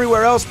anywhere and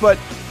everywhere else, but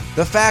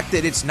the fact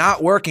that it's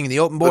not working, the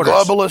open borders.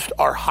 The globalists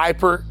are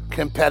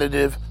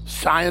hyper-competitive,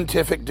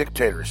 scientific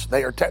dictators.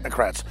 They are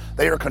technocrats.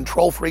 They are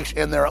control freaks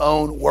in their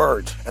own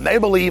words. And they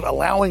believe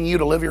allowing you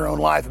to live your own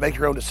life and make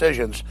your own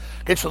decisions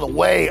gets in the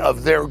way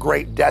of their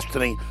great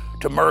destiny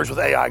to merge with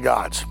AI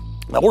gods.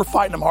 Now, we're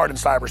fighting them hard in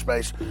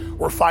cyberspace.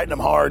 We're fighting them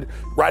hard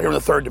right here in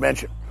the third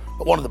dimension.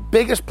 But one of the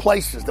biggest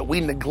places that we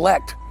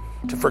neglect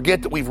to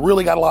forget that we've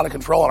really got a lot of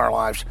control in our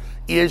lives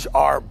is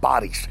our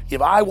bodies.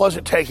 If I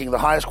wasn't taking the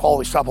highest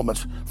quality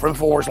supplements from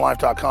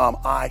InfoWarsLife.com,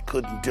 I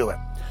couldn't do it.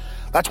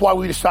 That's why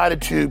we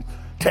decided to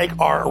take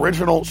our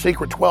original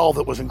Secret 12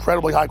 that was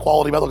incredibly high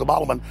quality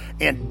methylcobalamin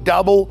and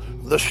double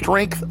the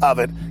strength of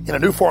it in a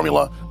new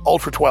formula,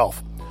 Ultra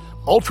 12.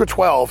 Ultra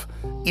 12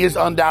 is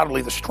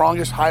undoubtedly the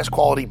strongest, highest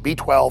quality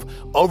B12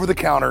 over the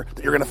counter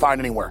that you're going to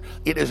find anywhere.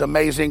 It is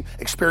amazing.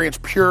 Experience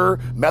pure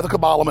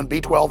methylcobalamin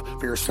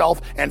B12 for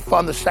yourself and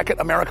fund the second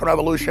American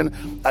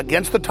Revolution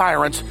against the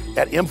tyrants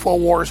at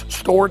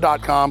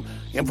InfoWarsStore.com,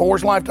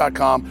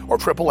 InfoWarsLife.com, or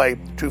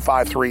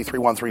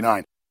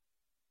 888-253-3139.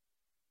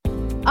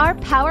 Our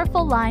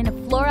powerful line of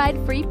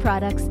fluoride-free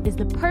products is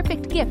the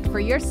perfect gift for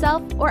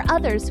yourself or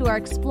others who are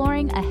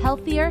exploring a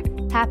healthier,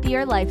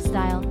 happier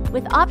lifestyle.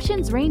 With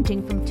options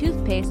ranging from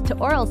toothpaste to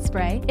oral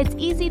spray, it's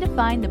easy to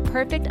find the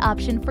perfect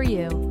option for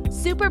you.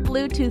 Super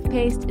Blue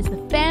Toothpaste is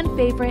the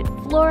fan-favorite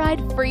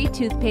fluoride-free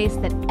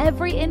toothpaste that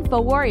every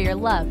InfoWarrior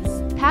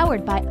loves.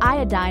 Powered by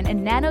iodine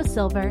and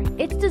nanosilver,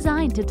 it's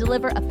designed to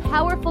deliver a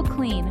powerful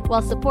clean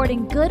while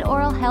supporting good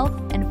oral health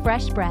and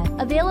fresh breath.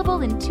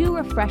 Available in 2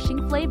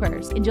 refreshing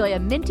flavors. Enjoy a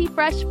minty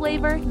fresh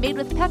flavor made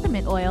with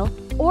peppermint oil,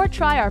 or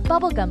try our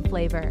bubblegum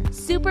flavor.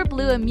 Super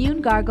Blue Immune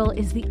Gargle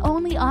is the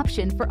only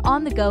option for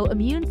on-the-go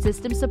immune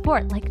system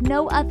support like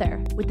no other.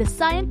 With the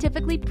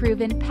scientifically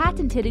proven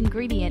patented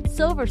ingredient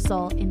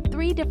Silversol in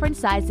 3 different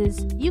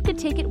sizes, you can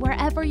take it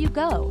wherever you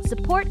go.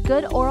 Support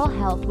good oral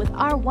health with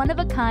our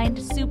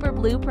one-of-a-kind Super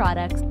Blue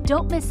products.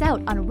 Don't miss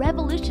out on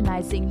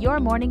revolutionizing your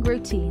morning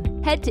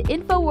routine. Head to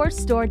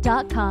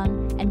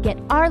InfoWarsStore.com and get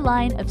our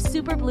line of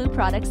Super Blue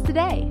products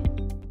today.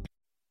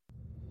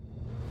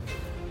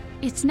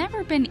 It's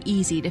never been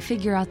easy to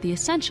figure out the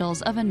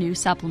essentials of a new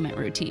supplement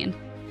routine.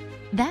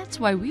 That's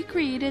why we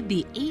created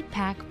the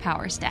 8-Pack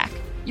Power Stack,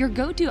 your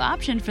go-to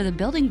option for the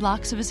building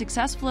blocks of a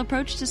successful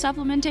approach to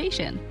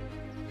supplementation.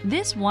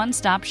 This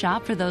one-stop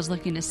shop for those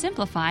looking to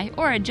simplify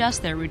or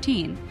adjust their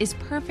routine is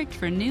perfect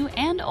for new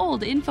and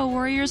old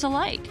InfoWarriors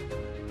alike.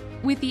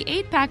 With the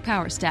 8-Pack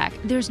Power Stack,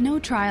 there's no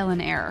trial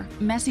and error,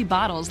 messy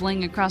bottles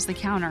laying across the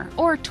counter,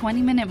 or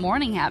 20-minute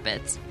morning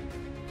habits.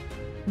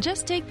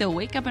 Just take the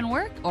Wake Up and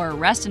Work or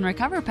Rest and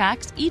Recover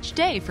packs each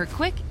day for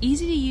quick,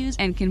 easy-to-use,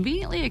 and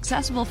conveniently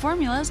accessible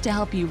formulas to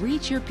help you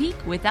reach your peak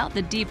without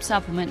the deep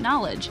supplement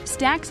knowledge,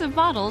 stacks of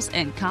bottles,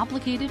 and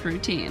complicated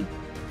routine.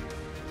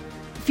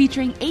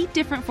 Featuring 8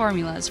 different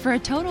formulas for a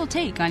total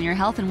take on your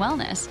health and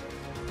wellness.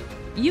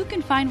 You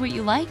can find what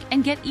you like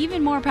and get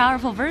even more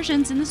powerful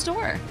versions in the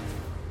store.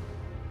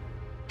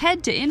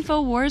 Head to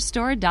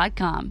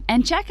InfoWarsStore.com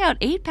and check out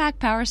 8-Pack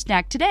Power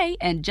Stack today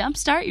and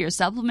jumpstart your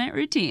supplement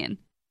routine.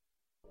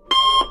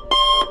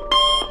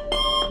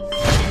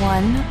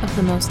 One of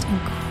the most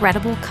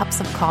incredible cups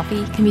of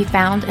coffee can be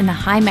found in the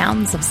high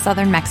mountains of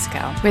southern Mexico,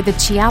 where the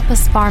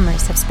Chiapas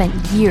farmers have spent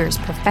years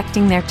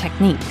perfecting their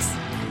techniques.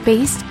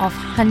 Based off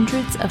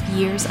hundreds of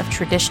years of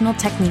traditional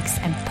techniques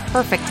and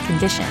perfect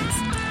conditions,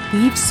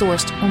 we've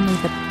sourced only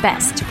the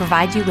best to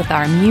provide you with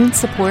our immune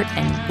support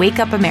and Wake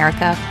Up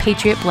America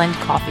Patriot Blend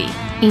coffee.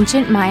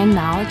 Ancient Mayan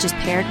knowledge is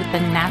paired with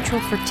the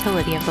natural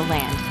fertility of the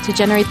land to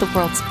generate the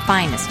world's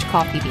finest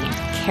coffee bean,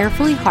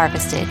 carefully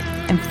harvested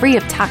and free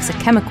of toxic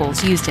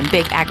chemicals used in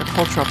big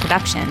agricultural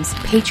productions.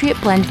 Patriot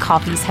Blend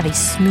coffees have a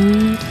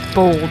smooth,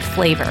 bold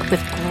flavor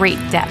with great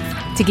depth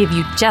to give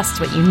you just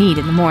what you need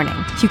in the morning.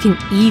 You can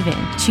even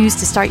choose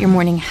to start your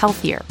morning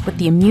healthier with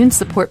the Immune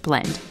Support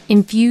Blend,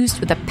 infused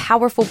with a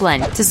powerful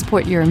blend to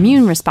support your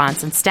immune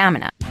response and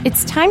stamina.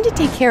 It's time to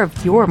take care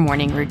of your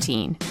morning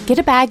routine. Get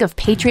a bag of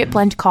Patriot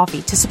Blend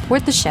coffee to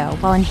support the show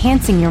while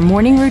enhancing your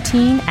morning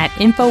routine at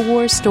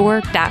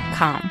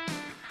InfoWarsStore.com.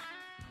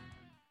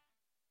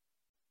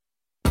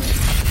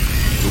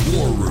 The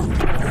War Room.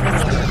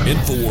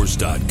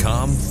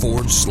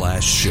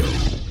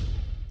 Infowars.com/show.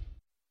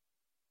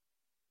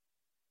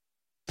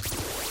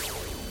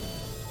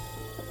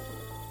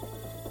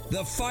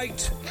 The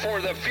fight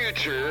for the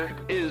future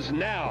is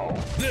now.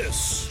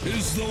 This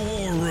is the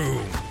War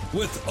Room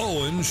with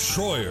Owen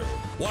Schroyer.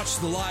 Watch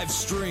the live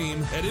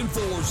stream at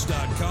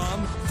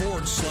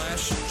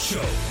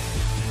Infowars.com/show.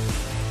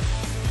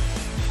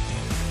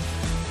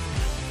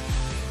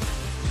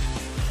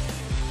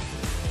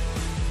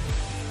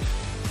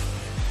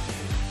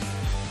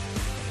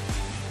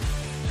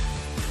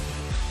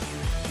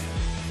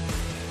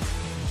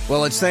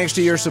 Well, it's thanks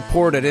to your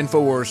support at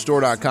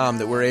InfoWarsStore.com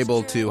that we're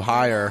able to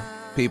hire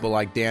people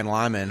like Dan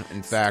Lyman.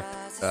 In fact,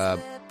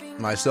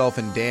 myself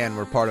and Dan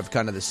were part of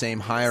kind of the same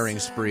hiring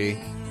spree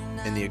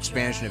in the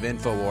expansion of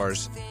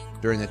InfoWars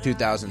during the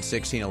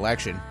 2016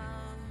 election.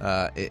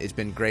 It's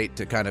been great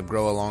to kind of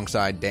grow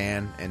alongside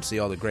Dan and see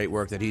all the great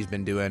work that he's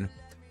been doing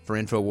for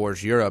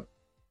InfoWars Europe.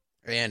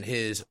 And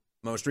his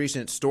most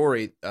recent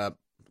story,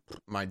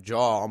 my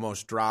jaw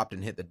almost dropped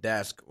and hit the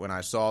desk when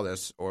I saw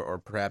this, or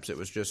perhaps it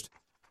was just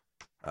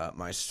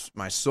my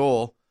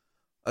soul.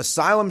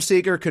 Asylum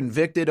seeker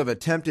convicted of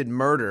attempted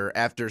murder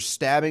after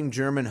stabbing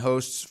German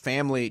host's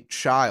family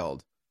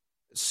child.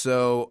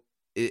 So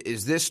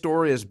is this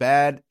story as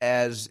bad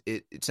as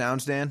it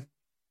sounds, Dan?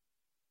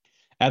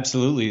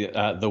 Absolutely.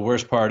 The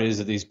worst part is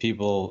that these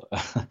people,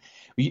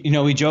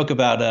 we joke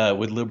about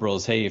with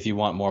liberals, hey, if you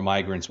want more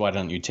migrants, why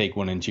don't you take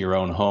one into your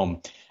own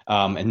home?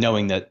 And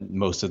knowing that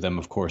most of them,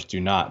 of course, do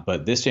not.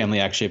 But this family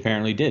actually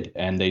apparently did.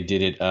 And they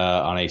did it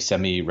on a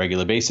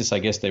semi-regular basis. I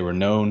guess they were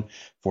known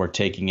for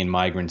taking in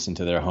migrants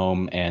into their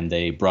home. And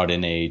they brought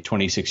in a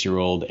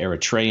 26-year-old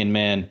Eritrean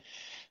man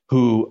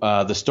who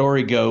the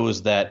story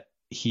goes that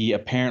he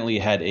apparently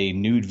had a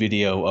nude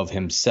video of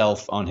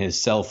himself on his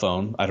cell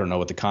phone. I don't know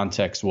what the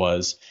context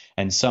was.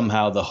 And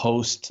somehow the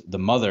host, the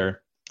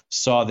mother,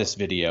 saw this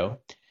video.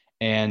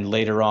 And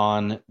later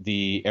on,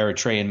 the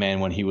Eritrean man,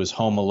 when he was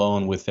home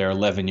alone with their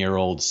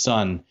 11-year-old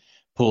son,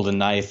 pulled a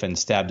knife and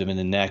stabbed him in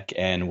the neck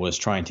and was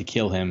trying to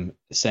kill him,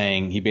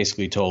 saying he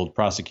basically told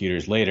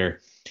prosecutors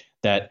later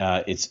that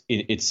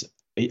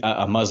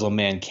a Muslim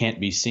man can't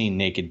be seen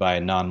naked by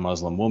a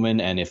non-Muslim woman.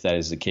 And if that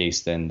is the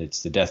case, then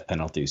it's the death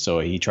penalty. So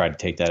he tried to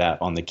take that out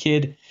on the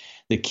kid.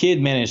 The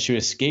kid managed to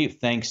escape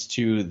thanks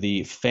to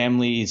the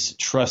family's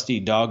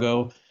trusty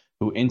doggo,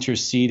 who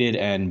interceded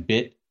and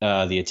bit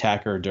the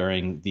attacker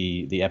during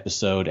the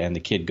episode, and the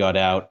kid got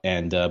out.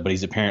 But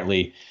he's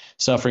apparently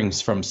suffering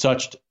from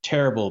such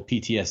terrible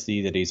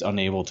PTSD that he's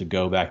unable to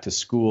go back to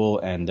school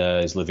and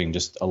is living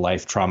just a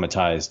life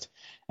traumatized.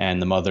 And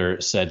the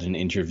mother said in an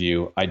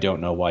interview, "I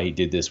don't know why he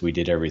did this. We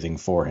did everything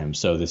for him."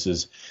 So this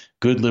is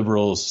good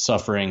liberals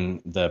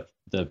suffering the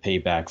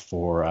payback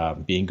for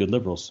being good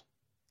liberals.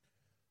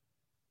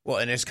 Well,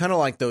 and it's kind of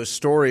like those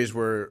stories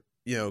where,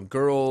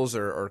 girls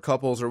or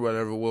couples or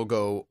whatever will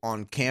go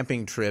on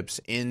camping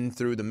trips in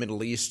through the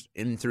Middle East,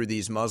 in through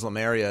these Muslim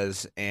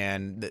areas,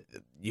 and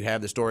you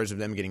have the stories of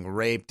them getting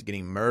raped,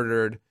 getting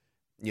murdered.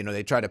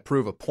 They try to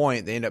prove a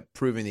point. They end up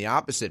proving the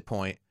opposite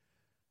point.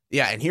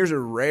 Yeah, and here's a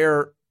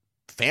rare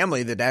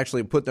family that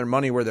actually put their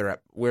money where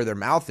their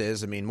mouth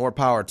is. I mean, more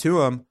power to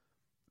them.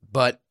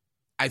 But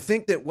I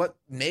think that what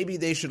maybe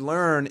they should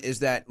learn is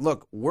that,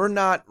 look, we're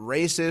not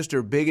racist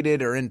or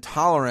bigoted or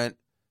intolerant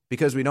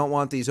because we don't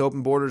want these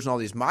open borders and all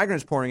these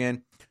migrants pouring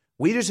in.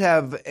 We just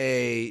have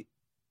a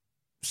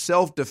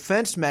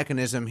self-defense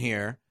mechanism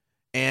here,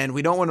 and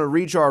we don't want to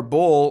reach our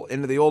bowl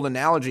into the old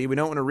analogy. We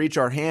don't want to reach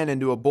our hand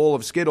into a bowl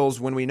of Skittles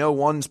when we know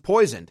one's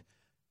poisoned.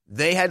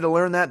 They had to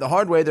learn that the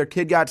hard way. Their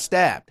kid got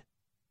stabbed.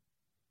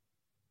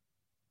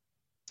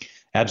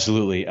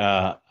 Absolutely.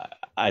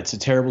 It's a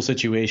terrible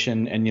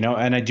situation. And,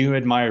 and I do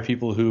admire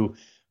people who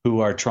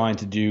are trying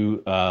to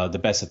do the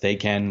best that they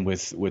can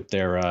with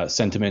their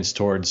sentiments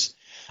towards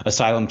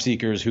asylum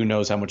seekers. Who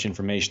knows how much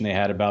information they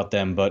had about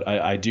them. But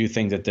I do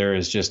think that there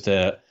is just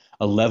a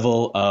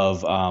level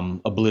of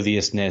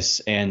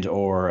obliviousness and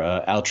or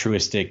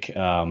altruistic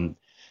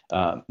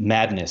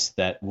madness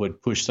that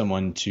would push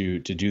someone to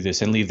do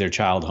this and leave their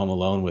child home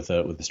alone with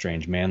a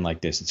strange man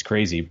like this. It's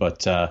crazy.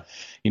 But,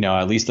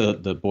 at least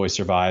the boy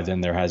survived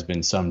and there has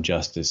been some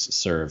justice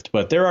served.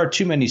 But there are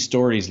too many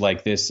stories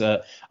like this.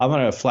 I'm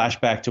going to flash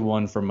back to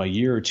one from a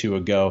year or two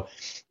ago.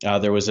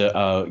 There was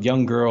a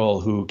young girl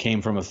who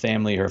came from a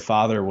family. Her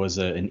father was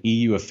an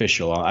EU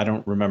official. I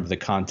don't remember the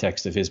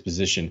context of his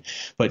position,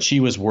 but she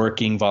was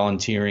working,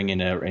 volunteering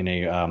in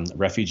a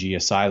refugee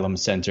asylum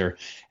center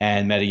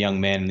and met a young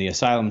man in the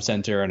asylum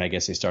center. And I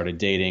guess they started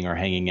dating or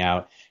hanging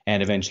out.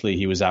 And eventually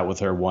he was out with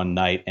her one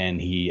night and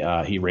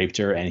he raped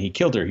her and he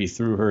killed her. He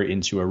threw her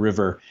into a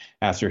river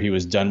after he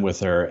was done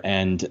with her.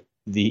 And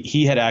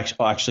he had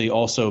actually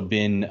also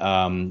been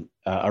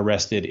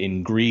arrested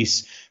in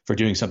Greece for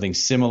doing something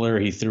similar.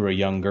 He threw a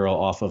young girl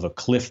off of a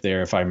cliff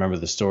there, if I remember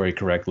the story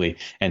correctly,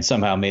 and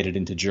somehow made it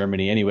into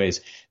Germany.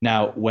 Anyways,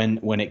 now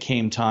when it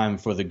came time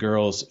for the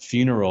girl's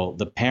funeral,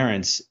 the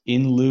parents,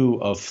 in lieu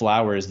of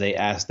flowers, they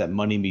asked that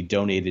money be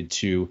donated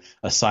to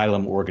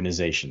asylum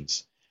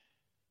organizations.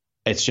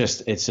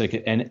 It's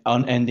like an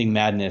unending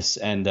madness.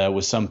 And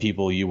with some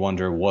people, you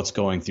wonder what's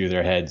going through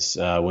their heads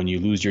when you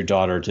lose your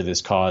daughter to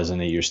this cause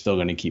and that you're still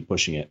going to keep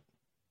pushing it.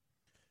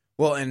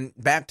 Well, and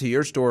back to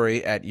your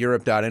story at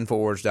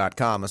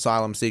Europe.infowars.com,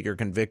 asylum seeker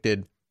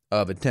convicted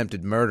of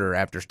attempted murder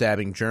after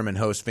stabbing German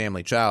host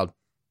family child.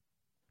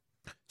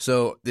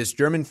 So this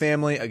German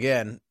family,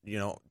 again,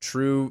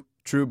 true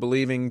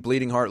believing,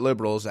 bleeding heart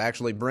liberals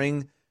actually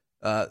bring,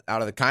 out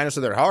of the kindness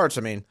of their hearts,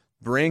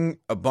 bring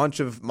a bunch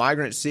of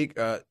migrants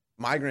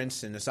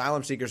and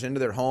asylum seekers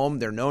into their home.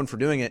 They're known for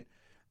doing it.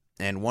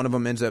 And one of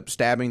them ends up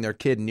stabbing their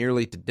kid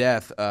nearly to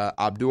death.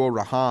 Abdul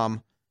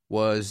Raham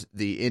was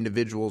the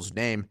individual's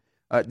name.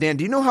 Dan,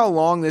 do you know how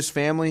long this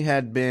family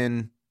had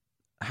been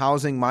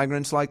housing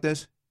migrants like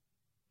this?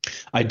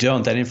 I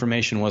don't. That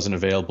information wasn't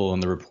available in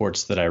the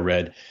reports that I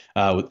read.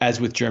 As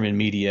with German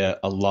media,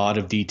 a lot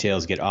of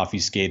details get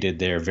obfuscated.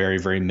 They're very,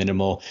 very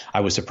minimal.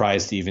 I was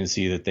surprised to even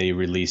see that they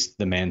released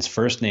the man's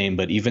first name,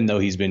 but even though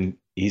he's been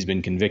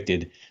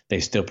convicted, they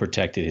still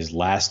protected his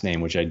last name,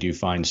 which I do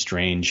find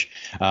strange.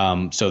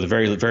 So the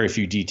very, very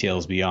few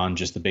details beyond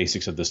just the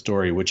basics of the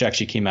story, which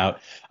actually came out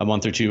a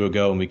month or two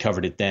ago, and we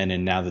covered it then.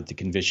 And now that the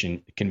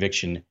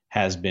conviction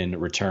has been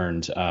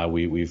returned,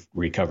 we've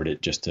recovered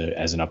it just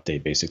as an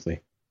update, basically.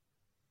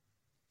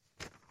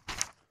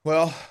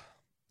 Well,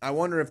 I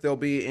wonder if there'll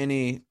be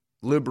any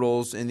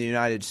liberals in the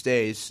United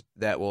States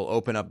that will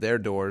open up their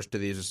doors to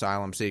these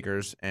asylum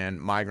seekers and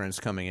migrants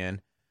coming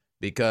in,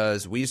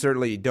 because we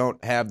certainly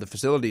don't have the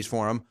facilities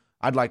for them.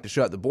 I'd like to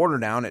shut the border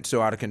down. It's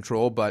so out of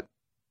control, but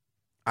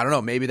I don't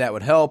know. Maybe that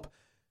would help.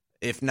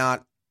 If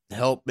not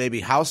help, maybe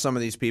house some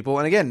of these people.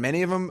 And again,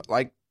 many of them,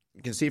 like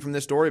you can see from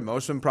this story,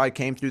 most of them probably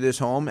came through this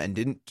home and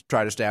didn't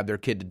try to stab their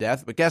kid to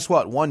death. But guess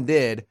what? One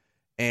did.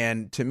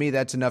 And to me,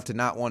 that's enough to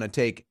not want to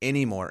take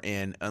any more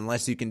in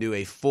unless you can do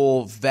a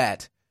full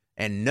vet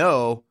and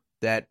know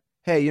that,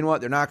 hey, you know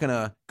what? They're not going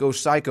to go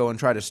psycho and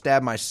try to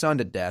stab my son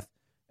to death.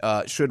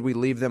 Should we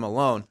leave them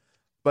alone?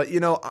 But, you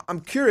know,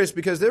 I'm curious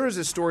because there was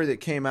a story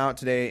that came out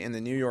today in the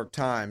New York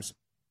Times,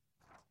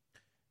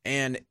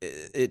 and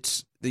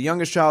it's the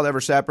youngest child ever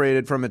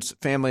separated from its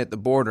family at the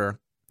border,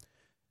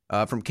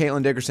 from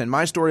Caitlin Dickerson.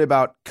 My story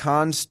about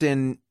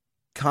Konstantin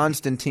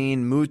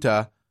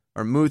Mutu,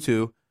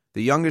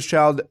 the youngest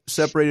child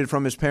separated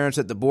from his parents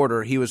at the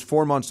border. He was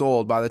 4 months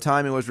old. By the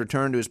time he was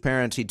returned to his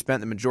parents, he'd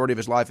spent the majority of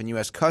his life in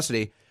U.S.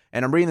 custody.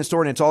 And I'm reading the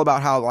story, and it's all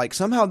about how, like,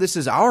 somehow this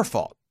is our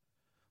fault.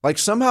 Like,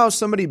 somehow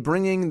somebody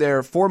bringing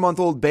their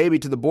 4-month-old baby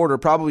to the border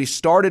probably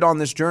started on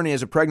this journey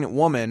as a pregnant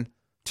woman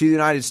to the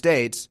United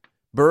States,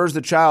 births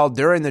the child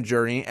during the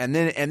journey, and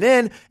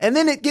then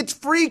it gets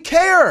free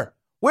care.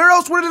 Where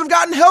else would it have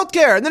gotten health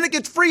care? And then it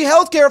gets free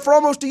health care for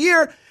almost a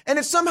year, and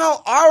it's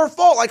somehow our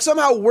fault. Like,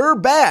 somehow we're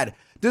bad.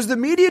 Does the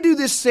media do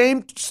this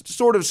same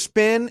sort of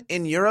spin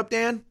in Europe,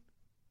 Dan?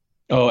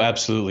 Oh,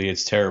 absolutely.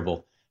 It's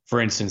terrible.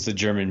 For instance, the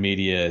German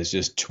media is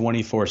just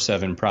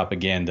 24/7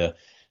 propaganda,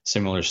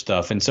 similar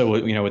stuff. And so,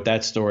 you know, with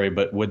that story,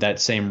 but would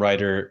that same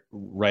writer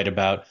write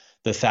about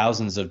the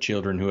thousands of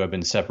children who have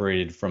been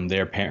separated from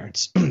their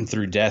parents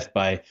through death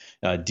by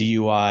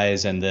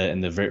DUIs and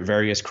the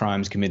various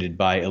crimes committed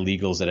by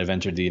illegals that have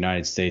entered the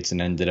United States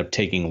and ended up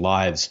taking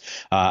lives?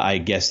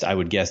 I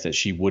would guess that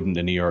she wouldn't.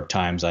 The New York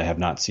Times, I have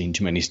not seen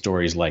too many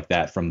stories like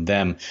that from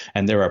them.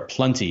 And there are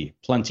plenty,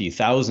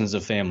 thousands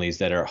of families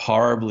that are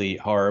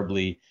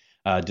horribly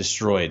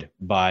destroyed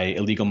by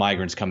illegal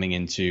migrants coming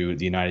into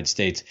the United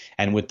States.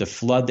 And with the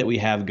flood that we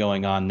have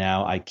going on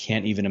now, I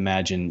can't even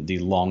imagine the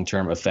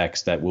long-term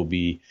effects that will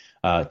be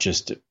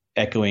just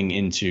echoing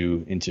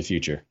into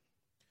future.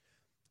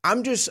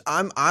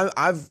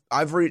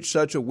 I've reached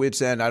such a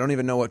wit's end. I don't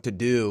even know what to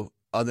do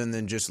other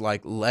than just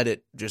like let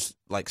it just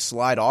like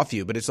slide off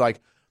you. But it's like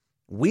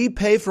we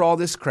pay for all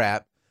this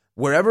crap.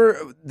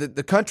 Wherever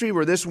the country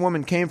where this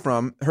woman came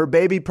from, her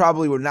baby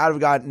probably would not have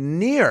gotten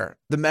near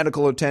the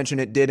medical attention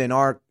it did in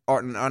our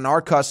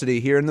custody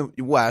here in the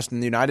West,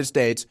 in the United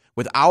States,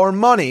 with our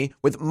money,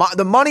 with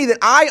the money that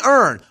I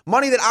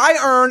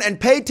earn and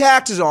pay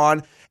taxes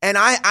on, and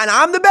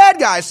I'm the bad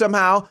guy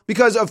somehow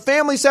because of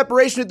family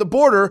separation at the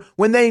border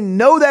when they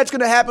know that's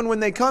going to happen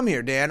when they come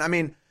here. Dan, I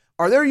mean,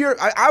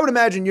 I would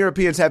imagine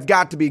Europeans have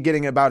got to be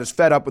getting about as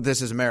fed up with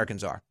this as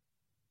Americans are.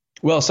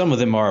 Well, some of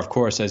them are, of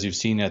course, as you've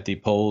seen at the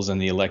polls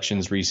and the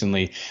elections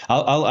recently.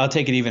 I'll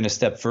take it even a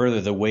step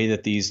further, the way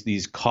that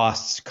these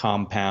costs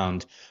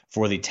compound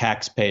for the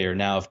taxpayer.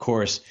 Now, of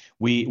course,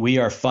 we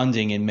are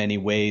funding in many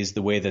ways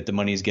the way that the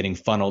money is getting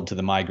funneled to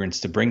the migrants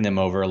to bring them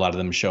over. A lot of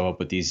them show up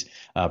with these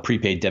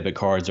prepaid debit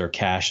cards or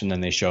cash, and then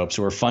they show up.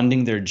 So we're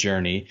funding their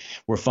journey.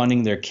 We're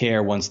funding their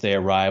care once they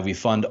arrive. We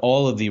fund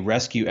all of the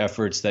rescue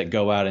efforts that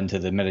go out into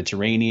the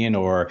Mediterranean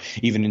or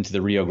even into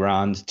the Rio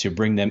Grande to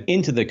bring them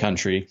into the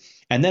country.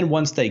 And then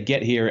once they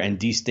get here and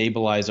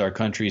destabilize our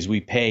countries, we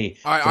pay.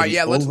 All right,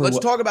 yeah. Let's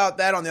talk about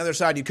that on the other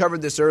side. You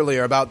covered this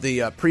earlier about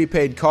the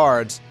prepaid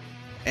cards,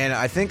 and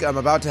I think I'm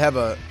about to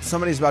have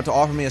somebody's about to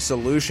offer me a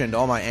solution to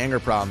all my anger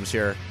problems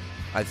here.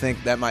 I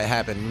think that might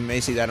happen. We may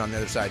see that on the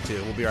other side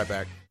too. We'll be right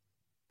back.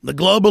 The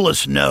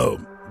globalists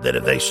know that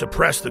if they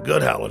suppress the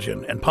good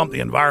halogen and pump the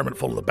environment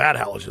full of the bad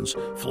halogens,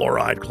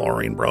 fluoride,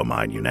 chlorine,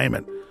 bromide, you name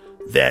it,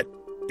 that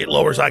it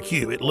lowers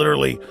IQ. It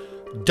literally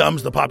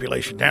dumbs the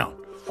population down.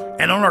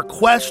 And on our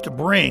quest to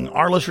bring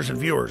our listeners and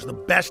viewers the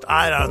best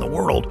iodine in the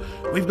world,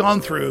 we've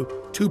gone through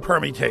two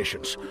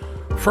permutations.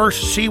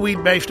 First,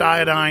 seaweed-based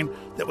iodine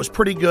that was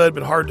pretty good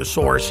but hard to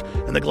source,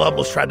 and the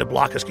globalists tried to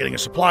block us getting a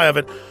supply of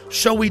it.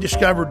 So we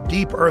discovered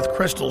deep earth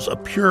crystals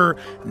of pure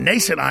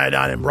nascent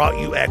iodine and brought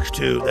you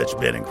X2 that's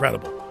been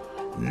incredible.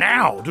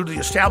 Now, due to the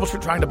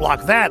establishment trying to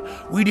block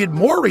that, we did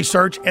more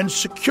research and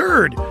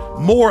secured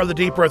more of the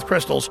deep earth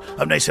crystals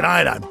of nascent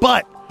iodine.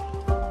 But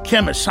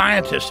chemists,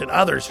 scientists, and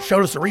others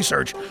showed us the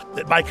research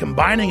that by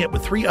combining it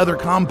with 3 other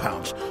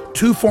compounds,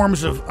 2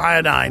 forms of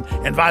iodine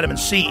and vitamin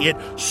C, it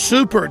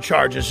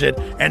supercharges it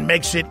and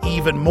makes it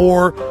even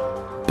more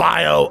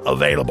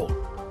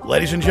bioavailable.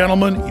 Ladies and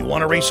gentlemen, you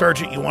want to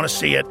research it, you want to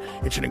see it.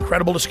 It's an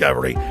incredible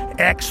discovery.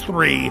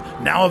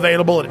 X3, now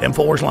available at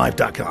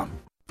InfoWarsLife.com.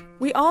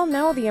 We all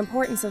know the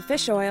importance of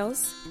fish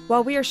oils.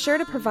 While we are sure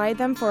to provide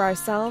them for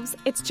ourselves,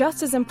 it's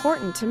just as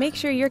important to make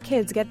sure your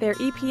kids get their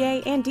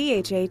EPA and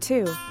DHA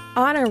too.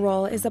 Honor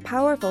Roll is a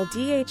powerful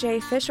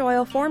DHA fish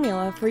oil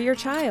formula for your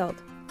child.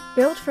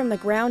 Built from the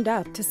ground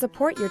up to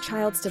support your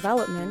child's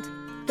development,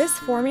 this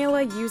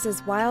formula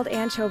uses wild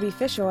anchovy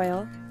fish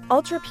oil,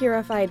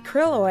 ultra-purified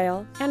krill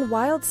oil, and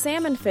wild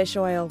salmon fish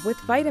oil with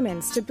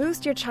vitamins to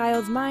boost your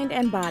child's mind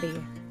and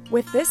body.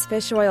 With this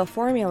fish oil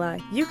formula,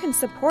 you can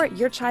support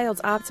your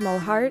child's optimal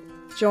heart,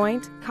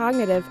 joint,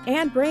 cognitive,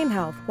 and brain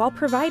health while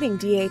providing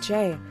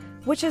DHA,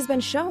 which has been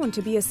shown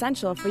to be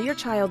essential for your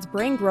child's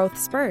brain growth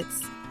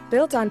spurts.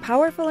 Built on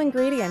powerful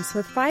ingredients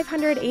with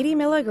 580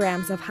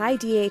 milligrams of high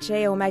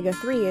DHA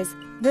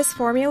omega-3s, this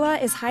formula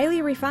is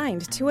highly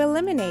refined to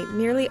eliminate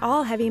nearly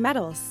all heavy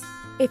metals.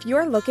 If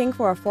you're looking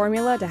for a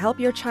formula to help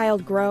your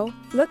child grow,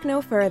 look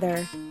no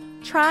further.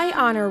 Try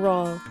Honor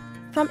Roll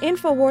from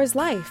InfoWars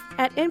Life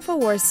at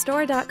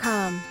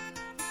InfoWarsStore.com.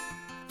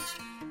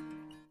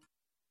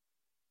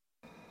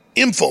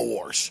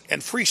 InfoWars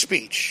and free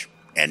speech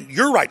and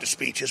your right to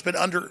speech has been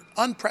under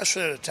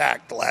unprecedented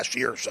attack the last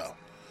year or so.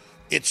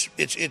 It's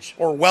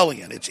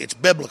Orwellian, it's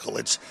biblical,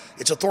 it's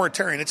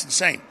authoritarian, it's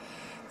insane.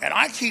 And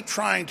I keep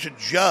trying to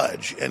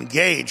judge and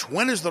gauge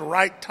when is the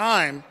right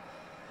time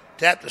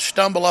to have to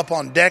stumble up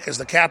on deck as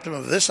the captain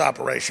of this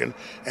operation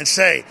and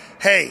say,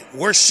 hey,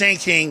 we're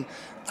sinking.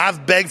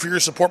 I've begged for your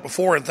support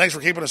before, and thanks for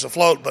keeping us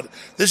afloat, but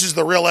this is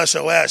the real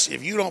SOS.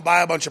 If you don't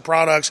buy a bunch of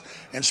products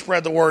and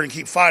spread the word and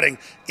keep fighting,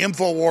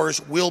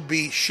 InfoWars will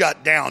be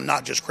shut down,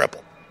 not just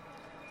crippled.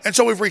 And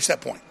so we've reached that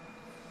point.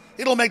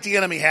 It'll make the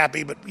enemy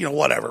happy, but,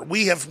 whatever.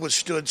 We have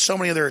withstood so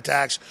many of their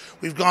attacks.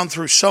 We've gone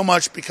through so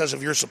much because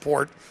of your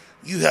support.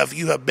 You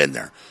have been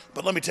there.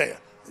 But let me tell you,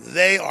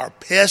 they are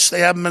pissed they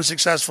haven't been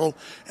successful,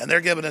 and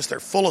they're giving us their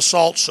full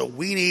assault, so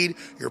we need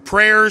your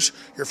prayers,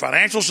 your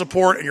financial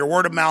support, and your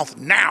word of mouth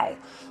now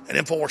at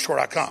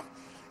InfoWarsStore.com.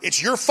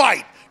 It's your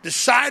fight.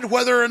 Decide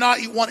whether or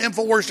not you want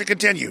InfoWars to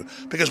continue,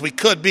 because we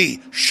could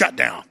be shut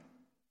down.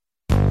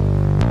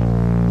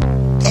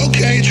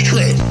 Okay, it's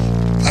true.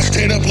 I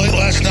stayed up late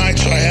last night,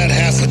 so I had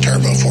half a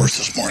Turbo Force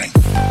this morning.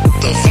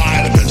 The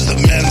vitamins, the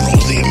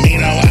minerals, the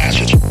amino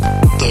acids.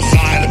 The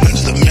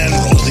vitamins, the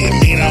minerals, the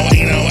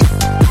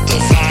the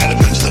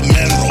vitamins, the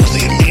minerals,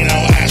 the amino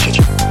acids.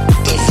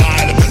 The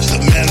vitamins, the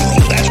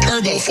minerals. That's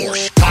Turbo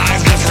Force.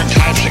 5 different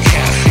types of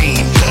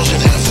caffeine.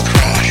 Doesn't have a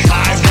crash.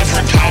 5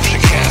 different types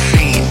of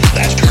caffeine.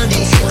 That's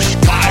Turbo Force.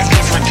 5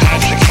 different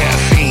types of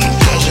caffeine.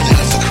 Doesn't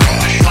have a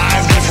crash.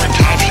 5 different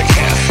types of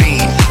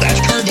caffeine.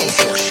 That's Turbo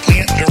Force.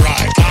 Plant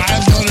derived.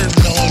 500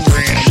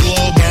 milligrams.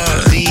 Slow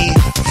burn. The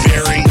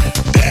very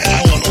best.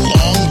 I want a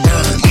long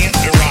burn. Plant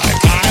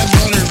derived.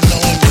 500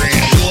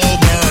 milligrams. Slow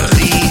burn.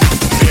 The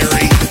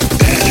very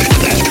best.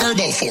 That's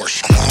Turbo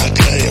Force. I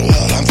tell you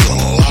what, I'm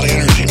feeling a lot of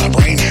energy. My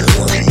brain's sure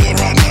working good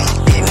right now.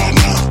 Good right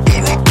now.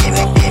 Good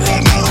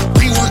right now.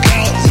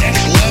 Pre-workout,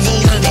 next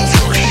level. Turbo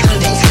Force.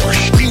 Turbo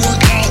Force.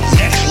 Pre-workout,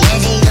 next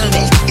level.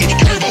 Turbo. It's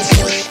Turbo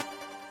Force.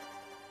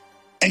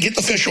 And get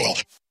the fish oil.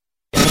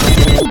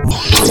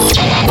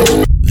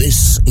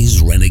 This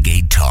is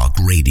Renegade Talk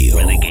Radio.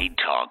 Renegade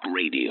Talk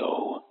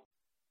Radio.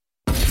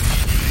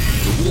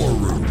 The War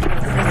Room.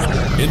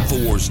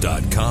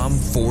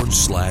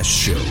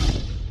 InfoWars.com/show.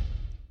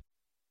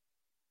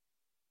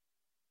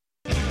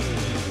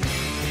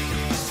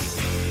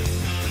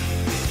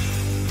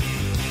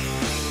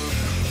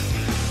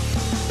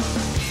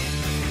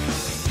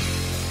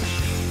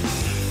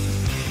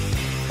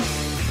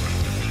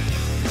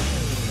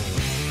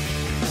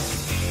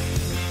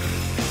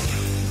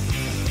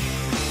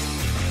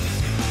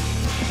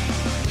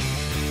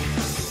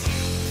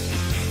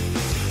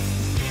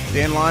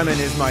 Dan Lyman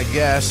is my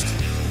guest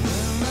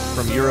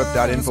from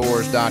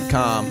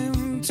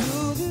Europe.Infowars.com.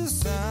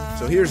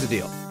 So here's the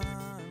deal.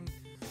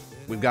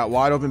 We've got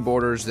wide open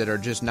borders that are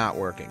just not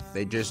working.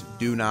 They just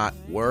do not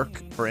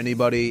work for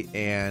anybody,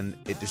 and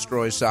it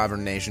destroys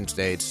sovereign nation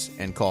states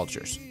and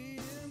cultures.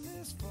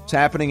 It's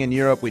happening in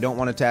Europe. We don't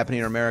want it to happen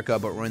here in America,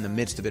 but we're in the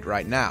midst of it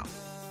right now.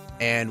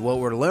 And what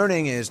we're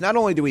learning is not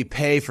only do we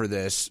pay for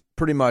this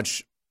pretty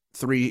much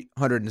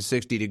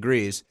 360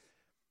 degrees,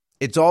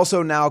 it's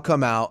also now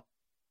come out.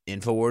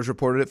 InfoWars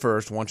reported it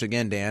first. Once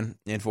again, Dan,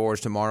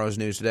 InfoWars tomorrow's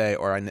news today,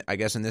 or I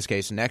guess in this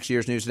case, next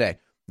year's news today.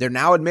 They're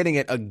now admitting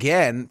it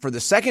again for the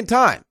second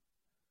time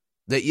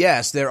that,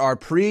 yes, there are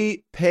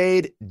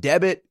prepaid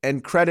debit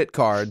and credit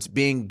cards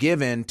being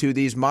given to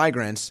these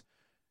migrants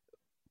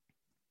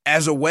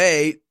as a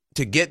way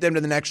to get them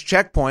to the next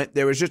checkpoint.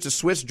 There was just a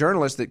Swiss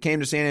journalist that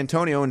came to San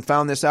Antonio and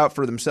found this out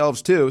for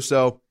themselves, too.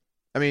 So,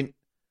 I mean,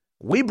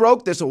 we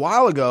broke this a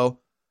while ago.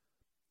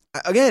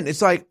 Again,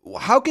 it's like,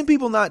 how can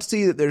people not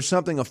see that there's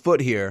something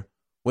afoot here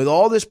with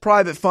all this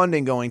private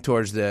funding going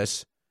towards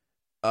this?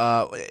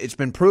 It's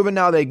been proven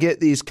now they get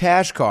these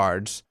cash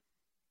cards,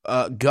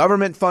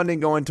 government funding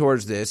going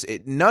towards this.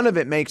 None of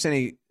it makes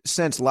any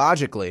sense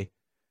logically.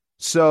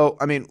 So,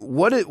 I mean,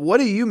 what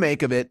do you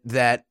make of it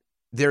that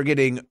they're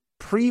getting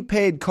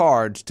prepaid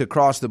cards to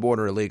cross the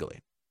border illegally?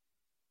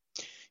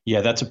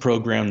 Yeah, that's a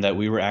program that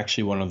we were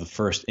actually one of the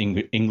first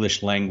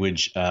English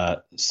language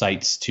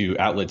outlets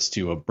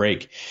to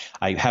break.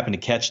 I happened to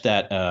catch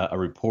that a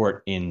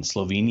report in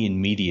Slovenian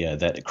media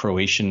that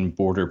Croatian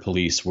border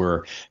police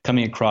were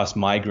coming across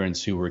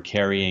migrants who were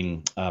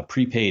carrying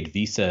prepaid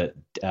Visa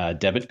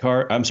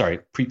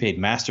prepaid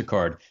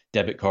MasterCard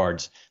debit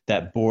cards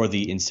that bore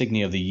the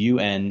insignia of the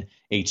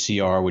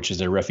UNHCR, which is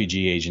a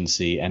refugee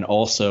agency, and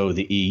also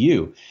the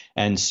EU.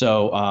 And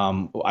so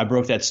I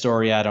broke that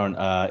story out on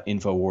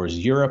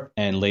InfoWars Europe,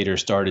 and later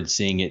started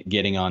seeing it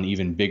getting on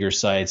even bigger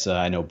sites.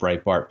 I know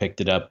Breitbart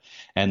picked it up,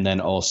 and then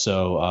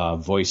also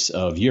Voice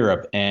of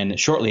Europe. And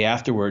shortly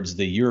afterwards,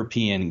 the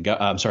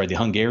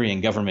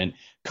Hungarian government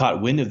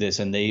caught wind of this,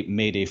 and they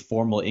made a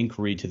formal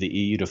inquiry to the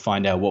EU to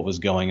find out what was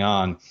going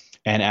on.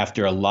 And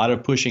after a lot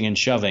of pushing and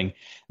shoving,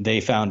 they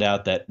found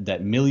out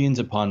that millions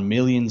upon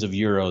millions of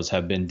euros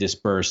have been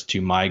dispersed to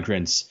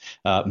migrants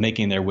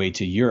making their way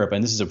to Europe.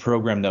 And this is a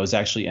program that was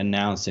actually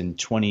announced in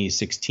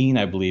 2016,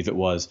 I believe it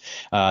was,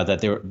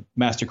 that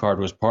MasterCard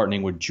was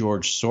partnering with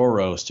George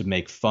Soros to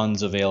make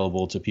funds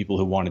available to people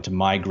who wanted to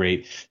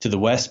migrate to the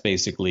West,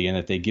 basically, and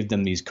that they give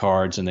them these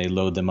cards and they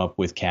load them up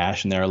with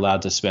cash and they're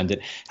allowed to spend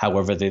it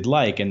however they'd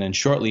like. And then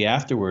shortly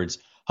afterwards,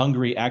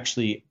 Hungary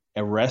actually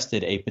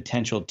arrested a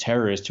potential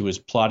terrorist who was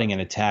plotting an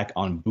attack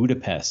on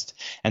Budapest.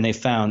 And they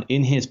found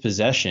in his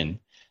possession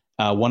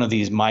one of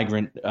these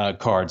migrant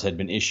cards had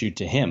been issued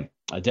to him,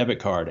 a debit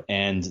card.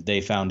 And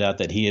they found out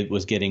that he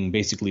was getting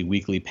basically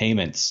weekly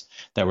payments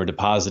that were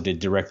deposited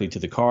directly to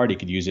the card. He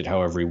could use it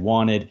however he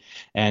wanted.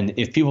 And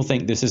if people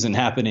think this isn't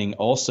happening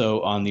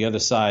also on the other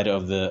side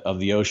of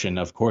the ocean,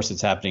 of course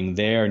it's happening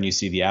there. And you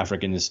see the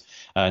Africans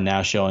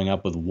now showing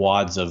up with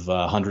wads of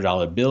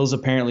 $100 bills,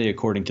 apparently,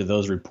 according to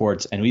those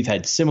reports. And we've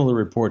had similar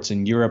reports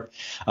in Europe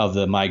of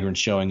the migrants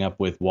showing up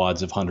with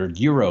wads of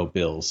 €100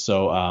 bills.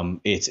 So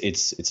it's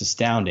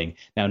astounding.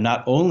 Now,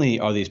 not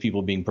only are these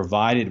people being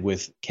provided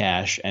with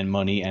cash and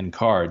money and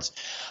cards,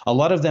 a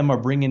lot of them are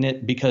bringing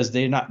it because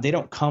they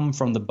don't come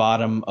from the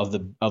bottom of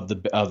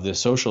the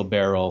social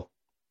barrel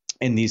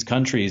in these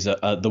countries.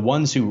 The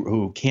ones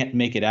who can't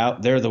make it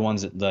out, they're the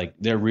ones that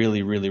they're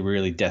really, really,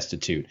 really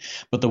destitute.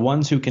 But the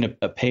ones who can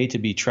pay to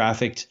be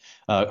trafficked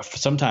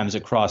sometimes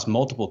across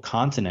multiple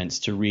continents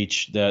to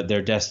reach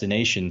their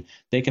destination,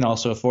 they can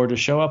also afford to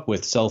show up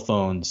with cell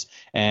phones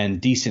and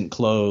decent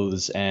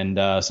clothes and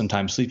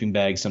sometimes sleeping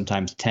bags,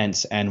 sometimes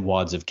tents and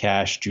wads of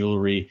cash,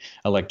 jewelry,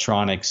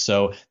 electronics.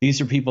 So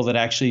these are people that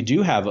actually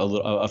do have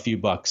a few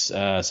bucks.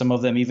 Some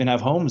of them even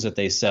have homes that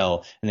they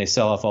sell, and they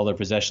sell off all their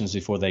possessions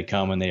before they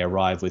come and they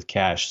arrive with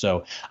cash.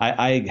 So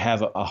I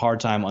have a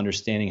hard time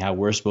understanding how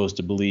we're supposed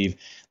to believe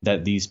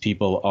that these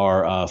people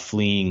are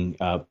fleeing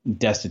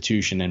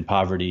destitution and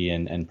poverty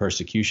and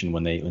persecution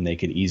when they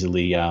could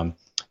easily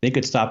they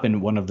could stop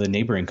in one of the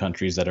neighboring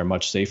countries that are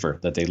much safer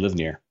that they live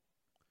near.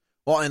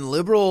 Well, and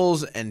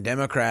liberals and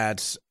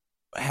Democrats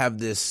have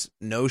this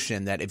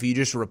notion that if you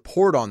just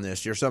report on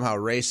this, you're somehow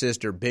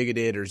racist or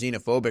bigoted or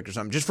xenophobic or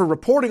something, just for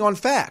reporting on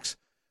facts.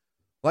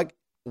 Like,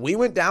 we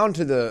went down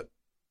to the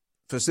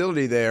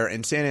facility there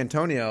in San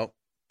Antonio,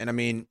 and I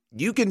mean,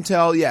 you can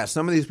tell, yeah,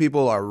 some of these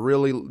people are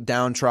really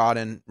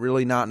downtrodden,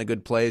 really not in a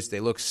good place. They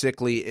look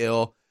sickly,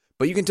 ill.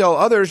 But you can tell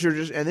others,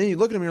 and then you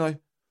look at them and you're like,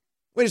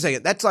 wait a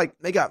second, that's like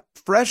they got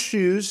fresh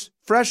shoes,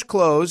 fresh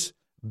clothes,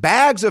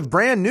 bags of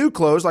brand new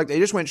clothes, like they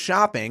just went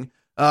shopping,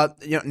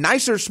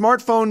 nicer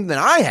smartphone than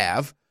I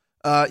have,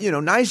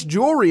 nice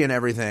jewelry and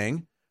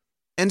everything.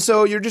 And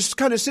so you're just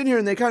kind of sitting here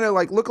and they kind of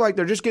like look like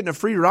they're just getting a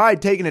free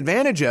ride, taking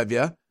advantage of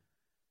you.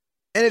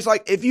 And it's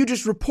like, if you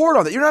just report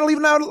on it, you're not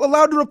even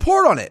allowed to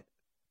report on it.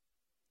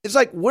 It's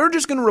like, we're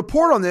just going to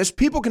report on this.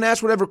 People can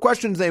ask whatever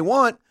questions they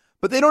want,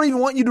 but they don't even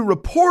want you to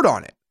report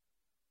on it.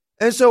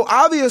 And so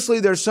obviously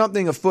there's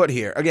something afoot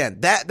here. Again,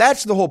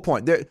 that's the whole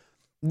point.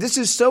 This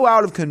is so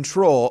out of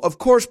control. Of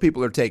course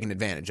people are taking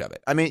advantage of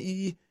it. I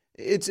mean,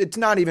 it's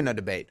not even a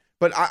debate.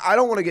 But I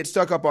don't want to get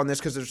stuck up on this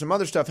because there's some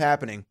other stuff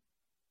happening.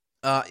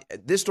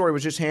 This story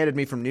was just handed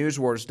me from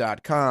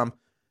newswars.com.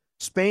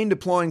 Spain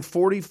deploying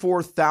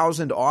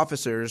 44,000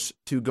 officers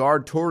to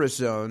guard tourist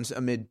zones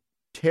amid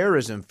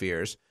terrorism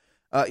fears.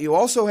 You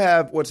also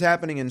have what's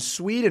happening in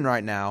Sweden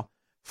right now.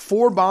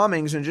 4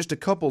 bombings in just a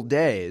couple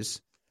days.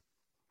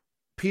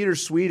 Peter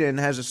Sweden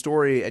has a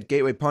story at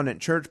Gateway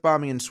Pundit, church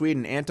bombing in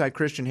Sweden,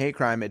 anti-Christian hate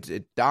crime. It's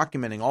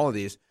documenting all of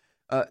these.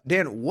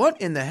 Dan, what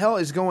in the hell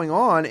is going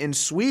on in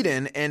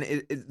Sweden?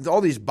 And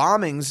all these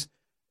bombings,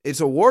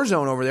 it's a war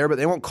zone over there, but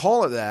they won't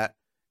call it that.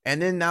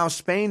 And then now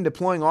Spain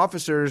deploying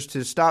officers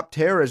to stop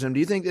terrorism. Do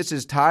you think this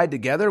is tied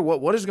together?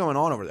 What is going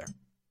on over there?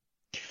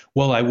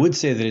 Well, I would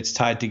say that it's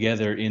tied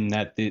together in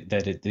that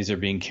these are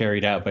being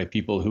carried out by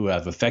people who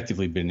have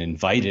effectively been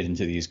invited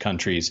into these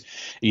countries,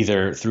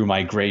 either through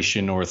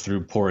migration or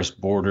through porous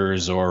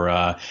borders,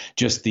 or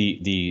just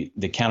the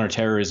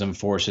counterterrorism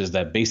forces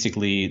that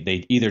basically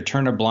they either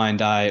turn a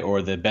blind eye,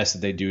 or the best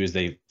that they do is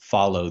they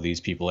follow these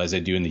people, as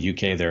they do in the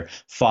UK. They're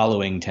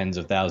following tens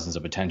of thousands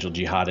of potential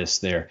jihadists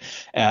there.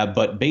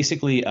 But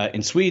basically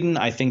in Sweden,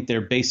 I think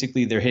they're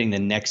hitting the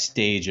next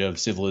stage of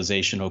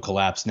civilizational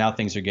collapse. Now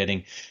things are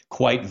getting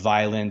quite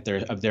violent.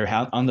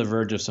 They're on the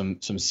verge of some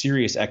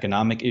serious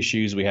economic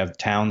issues. We have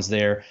towns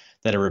there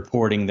that are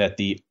reporting that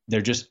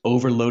they're just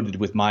overloaded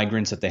with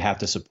migrants that they have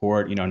to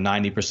support.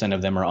 90%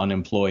 of them are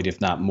unemployed,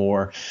 if not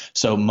more.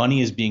 So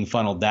money is being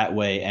funneled that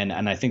way. And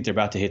I think they're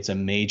about to hit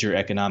some major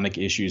economic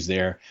issues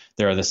there.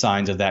 There are the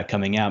signs of that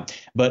coming out.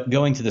 But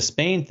going to the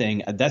Spain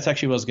thing, that's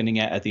actually what I was getting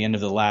at the end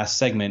of the last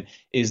segment,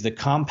 is the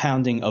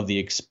compounding of the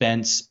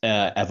expense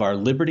of our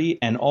liberty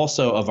and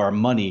also of our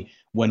money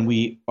when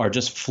we are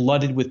just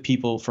flooded with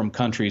people from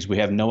countries we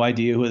have no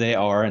idea who they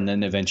are, and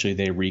then eventually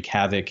they wreak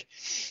havoc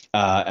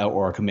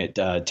or commit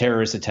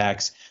terrorist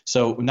attacks.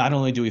 So not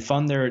only do we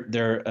fund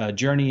their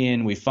journey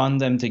in, we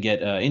fund them to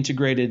get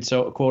integrated,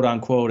 so quote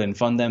unquote, and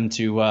fund them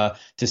to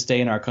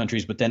stay in our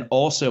countries, but then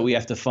also we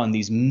have to fund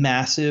these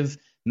massive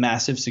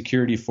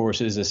security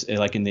forces,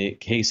 like in the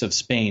case of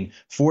Spain,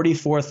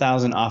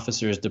 44,000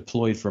 officers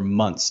deployed for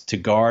months to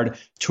guard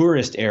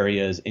tourist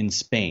areas in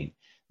Spain.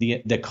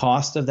 The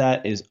cost of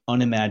that is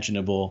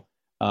unimaginable,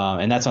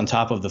 and that's on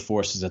top of the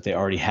forces that they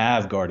already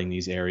have guarding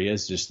these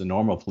areas, just the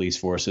normal police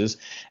forces.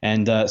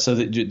 And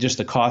so just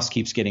the cost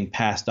keeps getting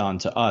passed on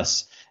to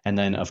us. And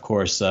then, of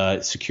course,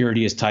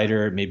 security is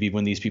tighter. Maybe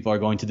when these people are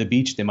going to the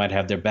beach, they might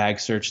have their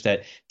bags searched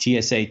at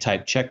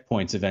TSA-type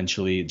checkpoints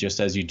eventually, just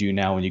as you do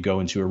now when you go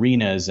into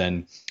arenas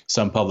and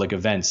some public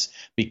events,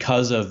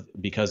 because of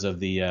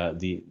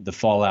the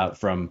fallout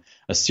from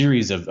a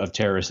series of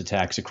terrorist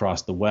attacks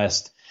across the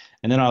West.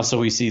 And then also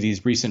we see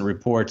these recent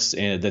reports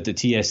that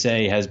the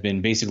TSA has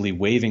been basically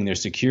waiving their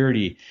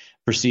security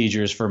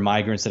procedures for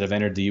migrants that have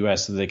entered the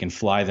U.S. so they can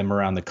fly them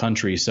around the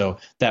country. So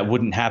that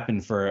wouldn't happen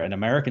for an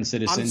American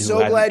citizen. I'm so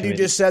glad you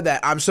just said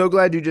that. I'm so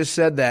glad you just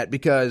said that,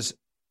 because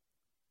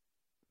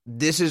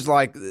this is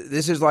like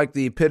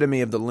the epitome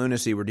of the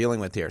lunacy we're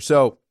dealing with here.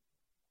 So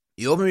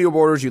you open your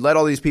borders, you let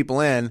all these people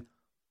in.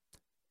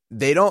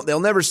 They'll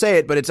never say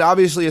it, but it's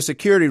obviously a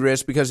security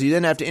risk because you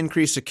then have to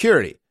increase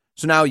security.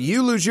 So now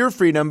you lose your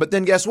freedom, but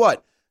then guess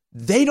what?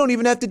 They don't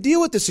even have to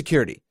deal with the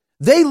security.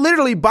 They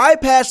literally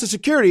bypass the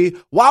security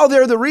while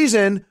they're the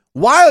reason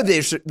why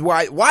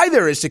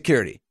there is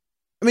security.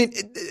 I mean,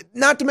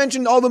 not to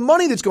mention all the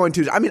money that's going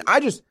to. I mean, I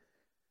just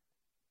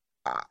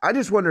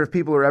wonder if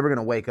people are ever going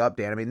to wake up,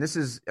 Dan.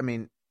 I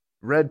mean,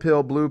 red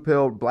pill, blue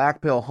pill,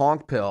 black pill,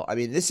 honk pill. I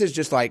mean, this is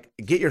just like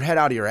get your head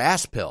out of your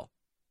ass pill.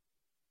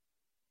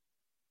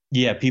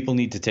 Yeah, people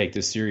need to take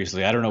this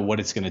seriously. I don't know what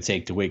it's going to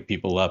take to wake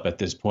people up at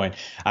this point.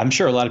 I'm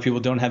sure a lot of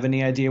people don't have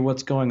any idea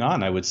what's going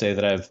on. I would say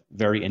that I have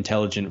very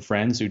intelligent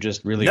friends who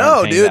just really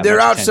aren't paying that they're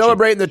much out attention.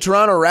 celebrating the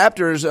Toronto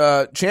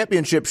Raptors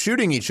championship,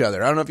 shooting each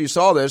other. I don't know if you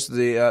saw this.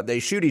 They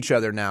shoot each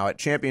other now at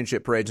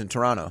championship parades in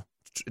Toronto.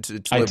 It's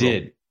I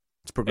did.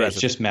 It's progressive.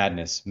 It's just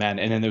madness, man.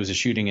 And then there was a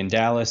shooting in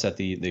Dallas at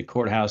the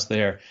courthouse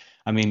there.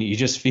 I mean, you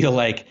just feel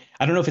like,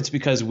 I don't know if it's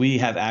because we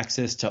have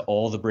access to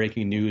all the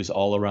breaking news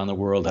all around the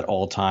world at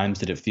all times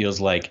that it feels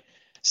like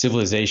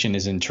civilization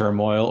is in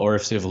turmoil, or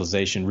if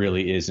civilization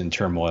really is in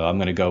turmoil. I'm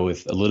going to go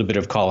with a little bit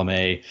of column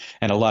A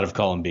and a lot of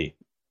column B.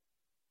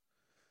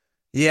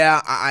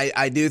 Yeah,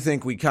 I do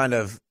think we kind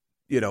of,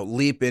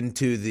 leap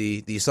into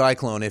the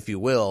cyclone, if you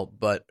will.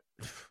 But,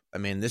 I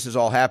mean, this is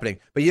all happening.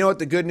 But you know what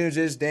the good news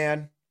is,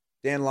 Dan?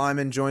 Dan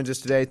Lyman joins us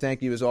today.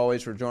 Thank you, as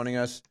always, for joining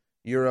us.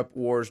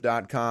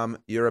 EuropeWars.com,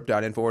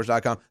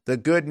 Europe.Infowars.com. The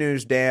good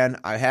news, Dan,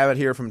 I have it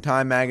here from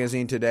Time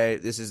Magazine today.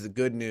 This is the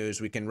good news.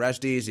 We can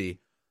rest easy.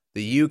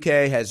 The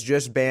UK has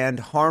just banned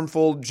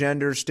harmful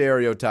gender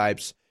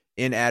stereotypes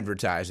in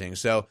advertising.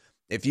 So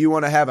if you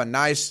want to have a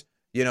nice,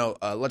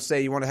 let's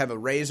say you want to have a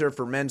razor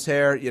for men's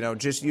hair,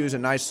 just use a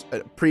nice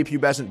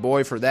prepubescent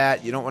boy for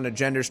that. You don't want a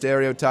gender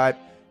stereotype.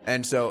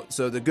 And so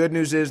the good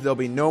news is there'll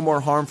be no more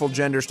harmful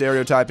gender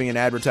stereotyping in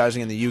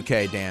advertising in the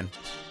UK, Dan.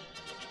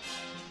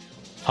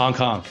 Honk,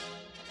 honk.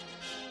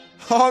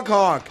 Honk,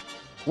 honk.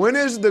 When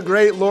is the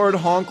great Lord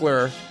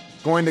Honkler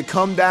going to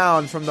come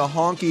down from the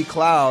honky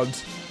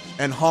clouds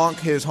and honk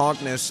his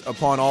honkness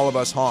upon all of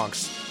us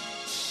honks?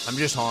 I'm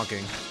just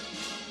honking.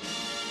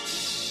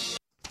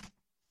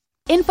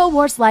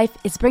 InfoWars Life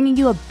is bringing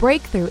you a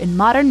breakthrough in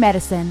modern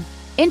medicine.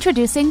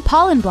 Introducing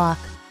Pollen Block.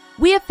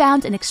 We have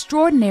found an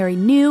extraordinary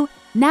new,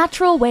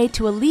 natural way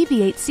to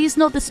alleviate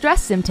seasonal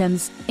distress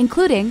symptoms,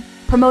 including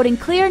promoting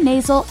clear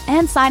nasal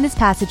and sinus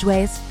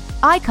passageways,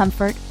 eye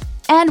comfort,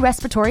 and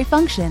respiratory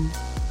function.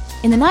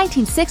 In the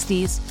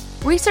 1960s,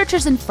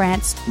 researchers in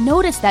France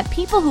noticed that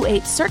people who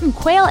ate certain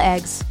quail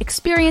eggs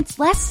experienced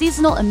less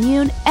seasonal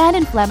immune and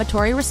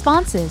inflammatory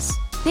responses.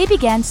 They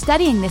began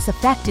studying this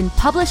effect in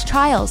published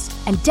trials,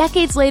 and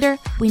decades later,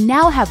 we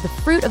now have the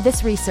fruit of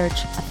this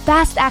research, a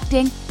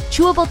fast-acting,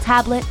 chewable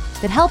tablet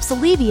that helps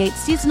alleviate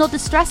seasonal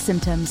distress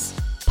symptoms.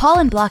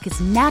 Pollen Block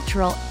is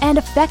natural and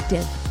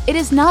effective. It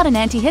is not an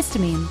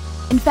antihistamine.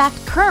 In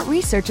fact, current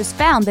research has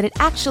found that it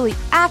actually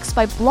acts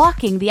by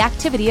blocking the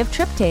activity of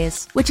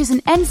tryptase, which is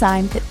an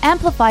enzyme that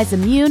amplifies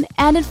immune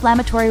and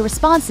inflammatory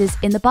responses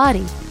in the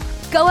body.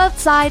 Go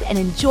outside and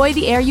enjoy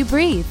the air you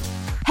breathe.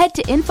 Head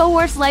to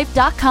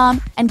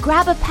InfoWarsLife.com and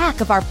grab a pack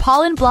of our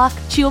Pollen Block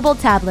chewable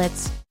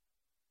tablets.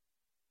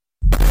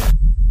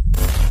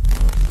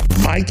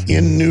 Mike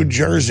in New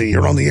Jersey.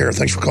 You're on the air.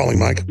 Thanks for calling,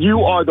 Mike.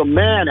 You are the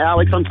man,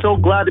 Alex. I'm so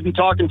glad to be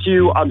talking to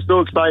you. I'm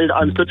so excited.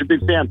 I'm such a big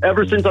fan.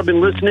 Ever since I've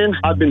been listening,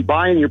 I've been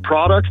buying your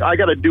products. I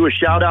got to do a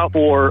shout out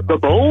for the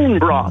bone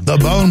broth. The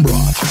bone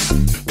broth.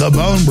 The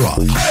bone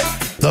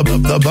broth. The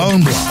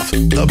bone broth.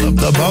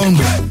 The bone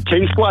broth.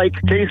 Tastes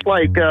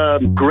like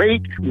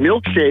great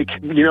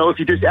milkshake. You know, if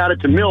you just add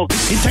it to milk.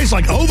 It tastes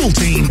like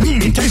Ovaltine.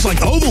 It tastes like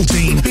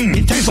Ovaltine.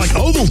 It tastes like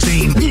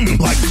Ovaltine.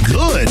 Like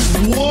good.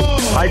 Whoa.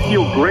 I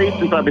feel great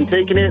since I've been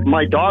taking it.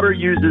 My daughter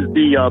uses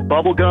the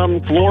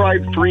bubblegum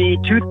fluoride-free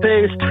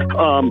toothpaste.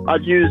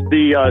 I've used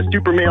the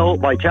Super Male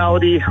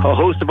Vitality, a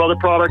host of other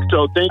products.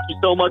 So thank you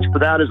so much for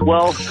that as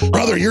well.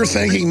 Brother, you're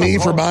thanking me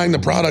for buying the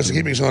products and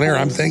keeping us on air.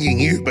 I'm thanking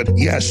you. But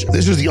yes,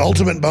 this is the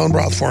ultimate bone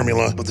broth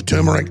formula with the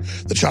turmeric,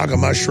 the chaga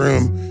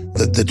mushroom,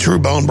 the true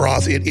bone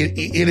broth. It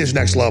is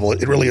next level.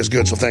 It really is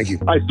good. So thank you.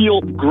 I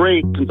feel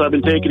great since I've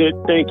been taking it.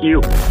 Thank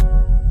you.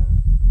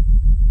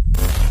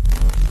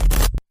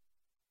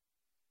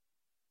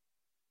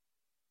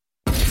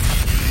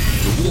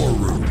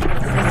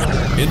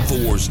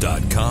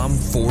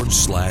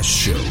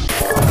 Infowars.com/show.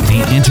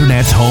 The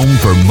internet's home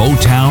for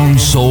Motown,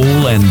 soul,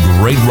 and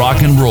great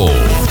rock and roll.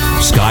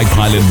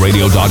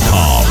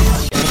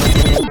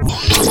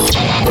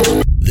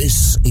 SkyPilotRadio.com.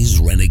 This is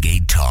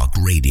Renegade Talk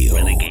Radio.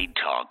 Renegade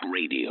Talk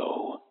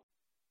Radio.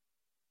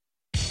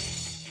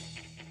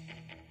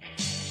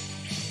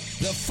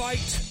 The fight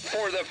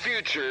for the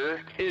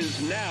future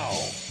is now.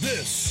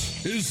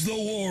 This is the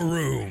War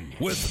Room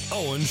with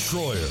Owen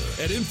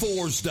Schroyer at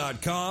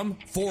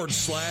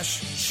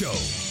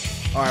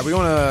Infowars.com/show. All right, we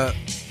want to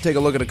take a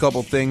look at a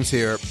couple things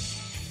here.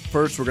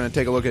 First, we're going to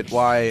take a look at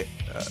why,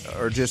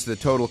 or just the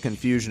total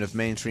confusion of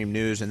mainstream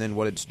news and then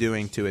what it's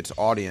doing to its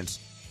audience.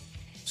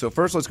 So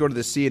first, let's go to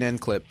the CNN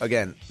clip.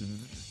 Again,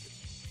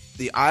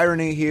 the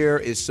irony here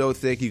is so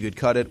thick you could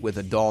cut it with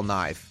a dull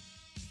knife.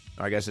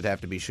 I guess it'd have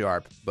to be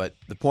sharp. But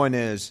the point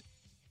is,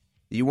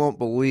 you won't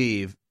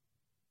believe.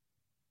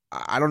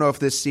 I don't know if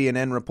this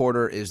CNN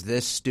reporter is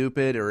this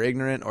stupid or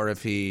ignorant or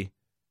if he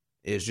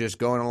is just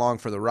going along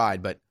for the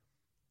ride. But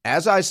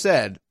as I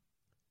said,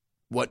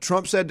 what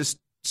Trump said to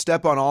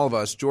step on all of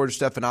us, George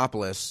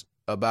Stephanopoulos,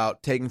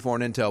 about taking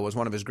foreign intel was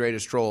one of his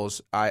greatest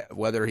trolls,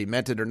 whether he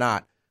meant it or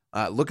not.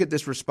 Look at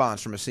this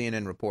response from a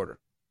CNN reporter.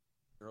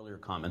 Earlier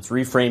comments,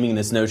 reframing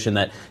this notion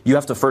that you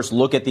have to first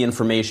look at the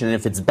information, and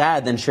if it's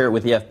bad, then share it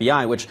with the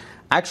FBI, which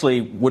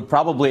actually would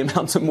probably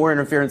amount to more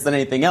interference than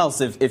anything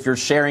else if you're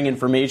sharing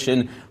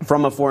information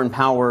from a foreign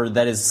power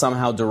that is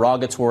somehow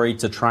derogatory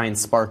to try and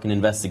spark an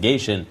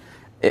investigation.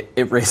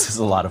 It raises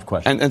a lot of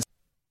questions.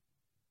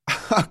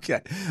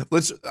 Okay,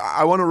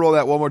 I want to roll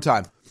that one more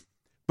time.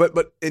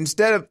 But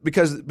instead of,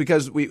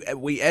 because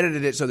we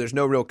edited it so there's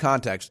no real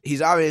context,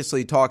 he's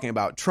obviously talking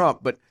about Trump,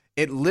 but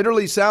it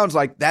literally sounds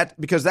like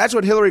that because that's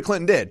what Hillary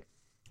Clinton did.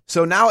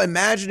 So now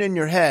imagine in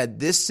your head,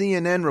 this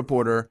CNN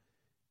reporter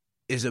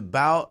is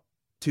about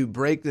to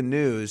break the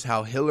news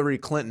how Hillary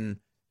Clinton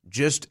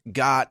just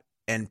got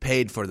and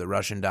paid for the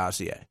Russian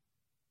dossier.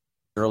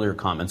 Earlier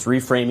comments,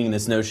 reframing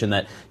this notion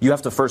that you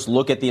have to first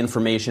look at the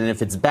information, and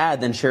if it's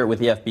bad, then share it with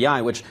the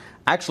FBI, which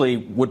actually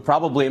would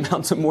probably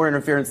amount to more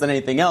interference than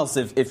anything else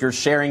if you're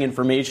sharing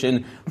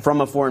information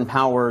from a foreign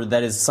power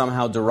that is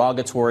somehow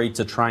derogatory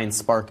to try and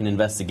spark an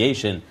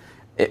investigation.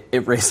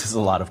 It raises a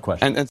lot of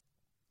questions. And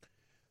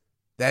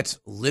that's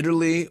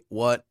literally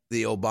what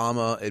the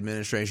Obama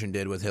administration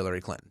did with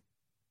Hillary Clinton.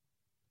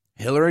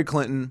 Hillary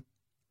Clinton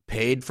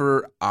paid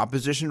for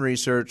opposition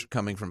research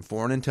coming from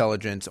foreign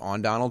intelligence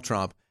on Donald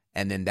Trump,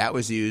 and then that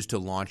was used to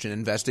launch an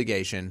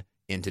investigation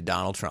into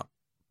Donald Trump.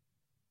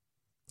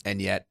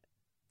 And yet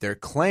they're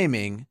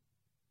claiming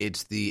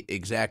it's the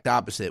exact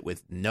opposite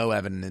with no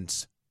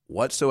evidence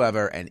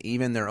whatsoever, and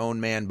even their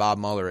own man, Bob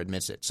Mueller,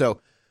 admits it.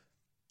 So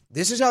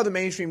this is how the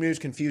mainstream news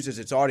confuses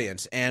its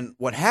audience. And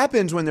what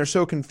happens when they're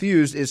so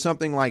confused is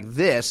something like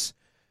this.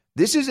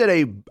 This is at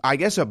a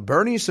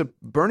Bernie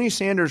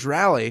Sanders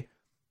rally,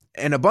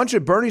 and a bunch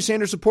of Bernie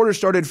Sanders supporters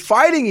started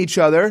fighting each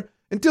other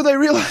until they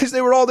realized they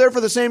were all there for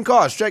the same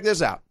cause. Check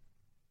this out.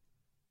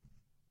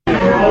 So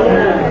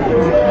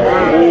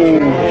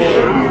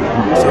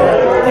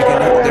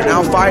they're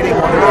now fighting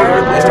one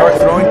another. They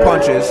start throwing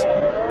punches.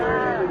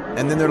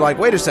 And then they're like,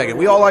 wait a second,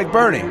 we all like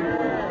Bernie.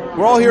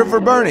 We're all here for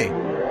Bernie.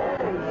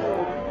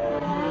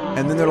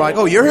 And then they're like,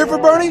 oh, you're here for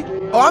Bernie?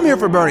 Oh, I'm here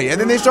for Bernie. And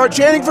then they start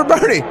chanting for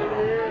Bernie.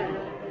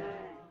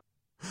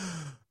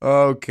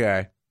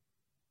 Okay.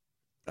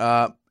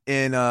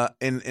 In a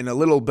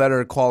little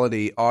better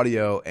quality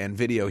audio and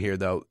video here,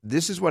 though,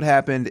 this is what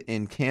happened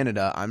in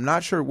Canada. I'm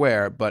not sure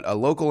where, but a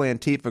local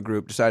Antifa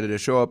group decided to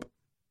show up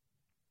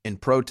in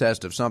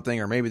protest of something,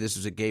 or maybe this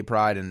was a gay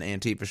pride and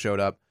Antifa showed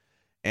up.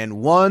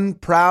 And one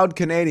proud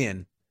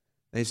Canadian,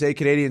 they say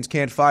Canadians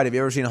can't fight. Have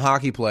you ever seen a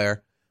hockey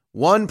player?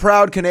 One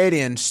proud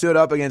Canadian stood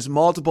up against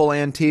multiple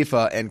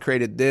Antifa and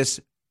created this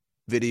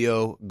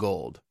video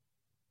gold.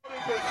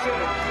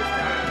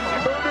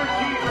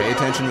 Pay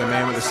attention to the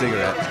man with the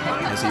cigarette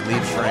as he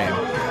leaves frame.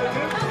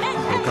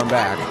 He'll come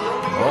back.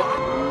 Oh.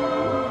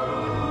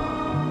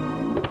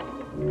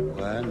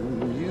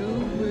 When you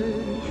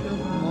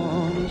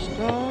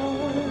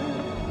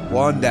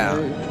 1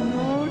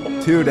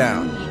 down. 2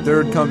 down.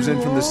 Third comes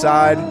in from the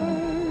side,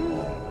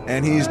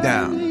 and he's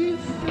down.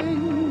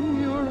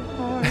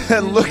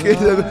 And look at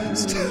him.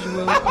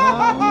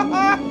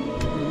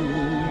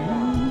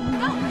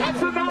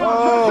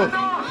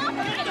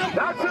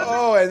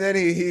 Oh, and then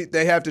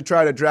they have to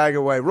try to drag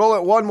away. Roll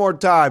it one more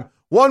time.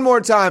 One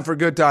more time for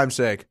good time's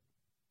sake.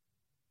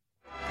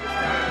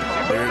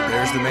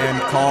 There's the man,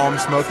 calm,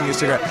 smoking a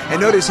cigarette.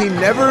 And notice he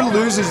never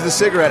loses the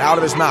cigarette out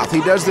of his mouth. He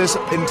does this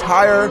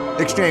entire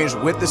exchange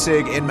with the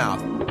cig in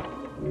mouth.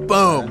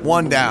 Boom,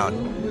 1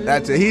 down.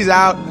 That's it. He's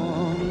out.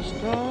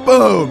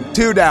 Boom,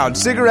 2 down.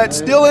 Cigarette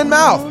still in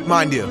mouth,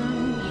 mind you.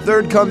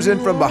 Third comes in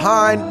from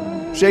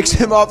behind, shakes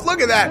him off.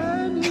 Look at that.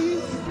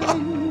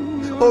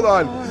 Hold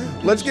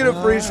on. Let's get a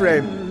freeze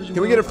frame.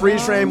 Can we get a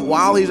freeze frame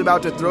while he's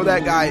about to throw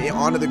that guy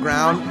onto the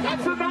ground?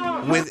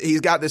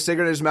 He's got the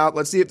cigarette in his mouth.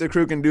 Let's see if the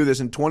crew can do this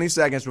in 20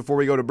 seconds before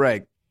we go to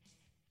break.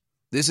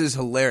 This is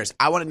hilarious.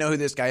 I want to know who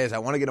this guy is. I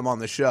want to get him on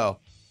the show.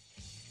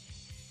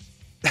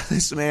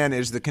 This man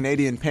is the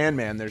Canadian Pan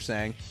Man, they're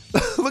saying.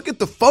 Look at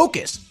the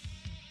focus.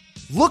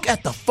 Look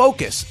at the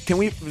focus.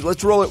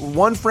 Let's roll it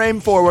 1 frame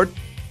forward.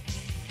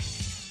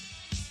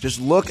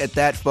 Just look at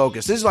that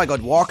focus. This is like a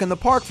walk in the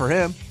park for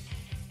him.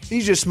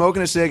 He's just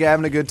smoking a cig,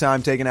 having a good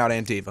time, taking out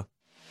Antifa.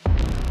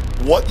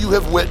 What you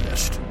have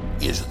witnessed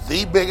is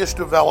the biggest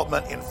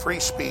development in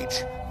free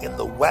speech in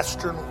the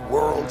Western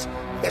world's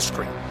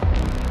history.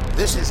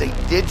 This is a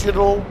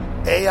digital,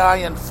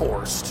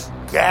 AI-enforced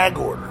gag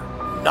order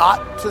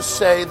not to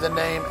say the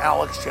name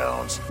Alex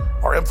Jones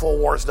or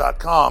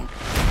Infowars.com.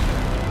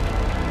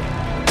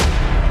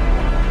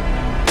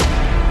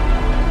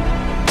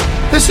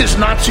 This is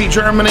Nazi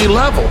Germany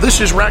level.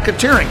 This is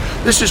racketeering.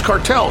 This is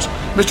cartels.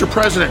 Mr.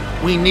 President,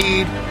 we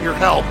need your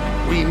help.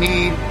 We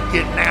need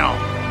it now.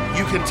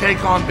 You can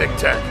take on big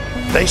tech.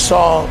 They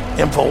saw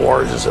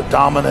Infowars as a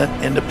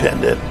dominant,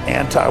 independent,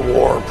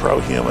 anti-war,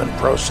 pro-human,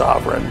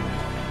 pro-sovereign,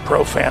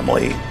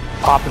 pro-family,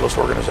 populist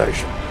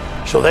organization.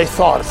 So they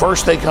thought,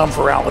 first they come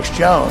for Alex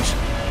Jones.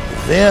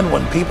 Then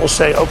when people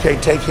say, okay,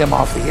 take him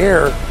off the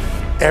air,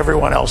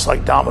 everyone else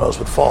like dominoes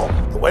would fall.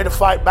 The way to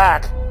fight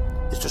back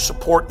is to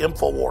support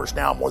Infowars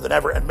now more than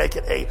ever and make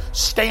it a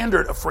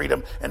standard of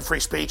freedom and free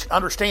speech.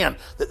 Understand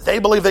that they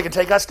believe they can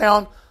take us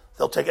down,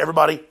 they'll take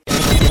everybody.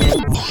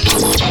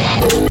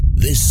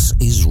 This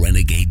is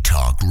Renegade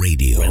Talk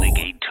Radio.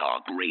 Renegade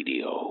Talk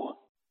Radio.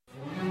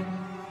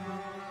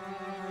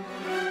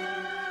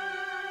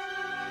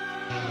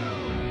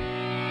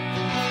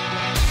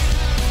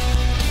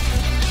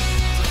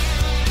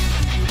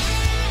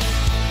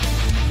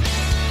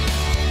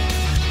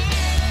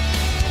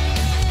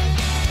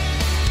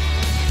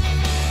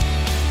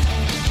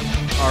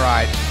 All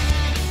right,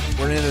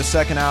 we're into the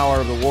second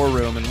hour of the War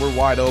Room, and we're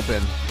wide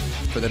open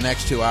for the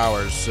next 2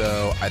 hours,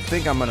 so I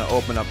think I'm going to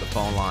open up the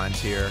phone lines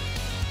here.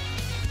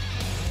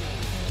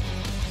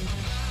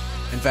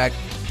 In fact,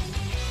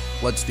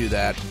 let's do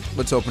that.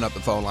 Let's open up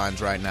the phone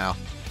lines right now.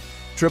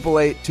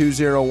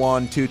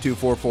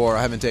 888-201-2244.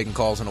 I haven't taken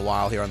calls in a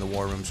while here on the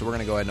War Room, so we're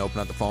going to go ahead and open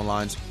up the phone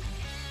lines.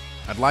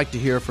 I'd like to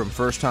hear from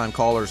first-time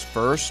callers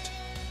first.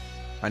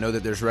 I know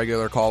that there's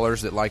regular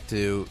callers that like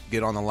to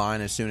get on the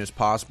line as soon as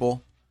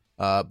possible.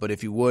 But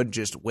if you would,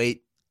 just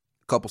wait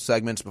a couple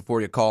segments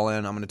before you call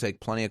in. I'm going to take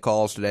plenty of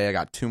calls today. I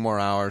got 2 more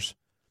hours,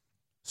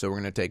 so we're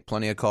going to take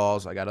plenty of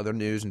calls. I got other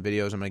news and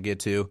videos I'm going to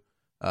get to.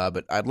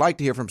 But I'd like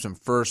to hear from some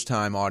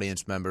first-time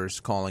audience members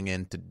calling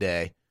in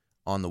today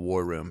on the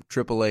War Room.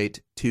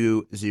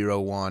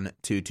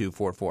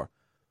 888-201-2244.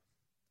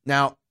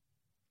 Now,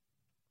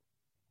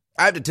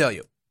 I have to tell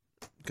you,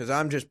 because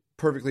I'm just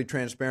perfectly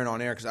transparent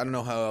on air because I don't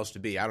know how else to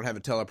be. I don't have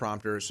a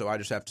teleprompter, so I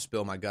just have to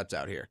spill my guts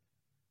out here.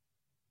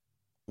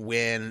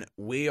 When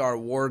we are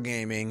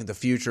wargaming the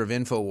future of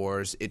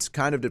InfoWars, it's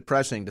kind of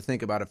depressing to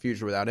think about a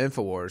future without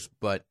InfoWars,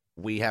 but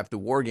we have to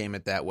wargame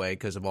it that way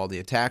because of all the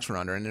attacks we're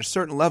under. And at a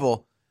certain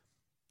level,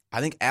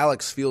 I think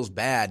Alex feels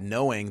bad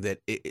knowing that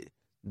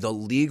the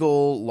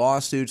legal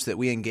lawsuits that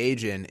we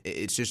engage in,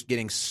 it's just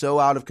getting so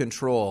out of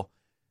control.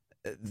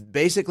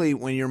 Basically,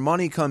 when your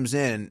money comes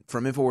in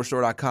from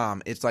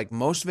InfoWarsStore.com, it's like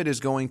most of it is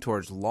going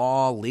towards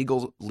law,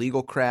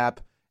 legal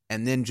crap,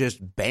 and then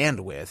just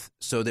bandwidth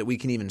so that we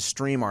can even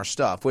stream our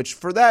stuff, which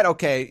for that,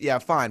 okay, yeah,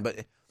 fine.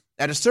 But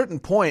at a certain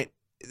point,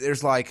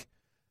 there's like,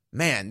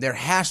 man, there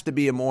has to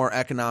be a more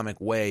economic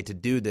way to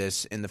do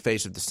this in the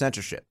face of the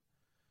censorship.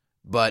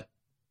 But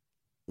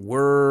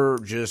we're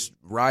just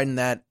riding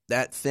that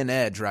thin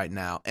edge right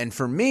now. And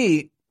for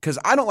me, because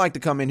I don't like to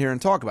come in here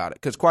and talk about it,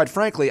 because quite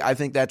frankly, I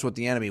think that's what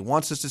the enemy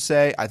wants us to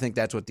say. I think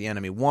that's what the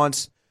enemy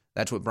wants.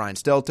 That's what Brian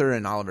Stelter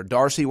and Oliver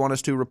Darcy want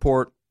us to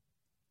report.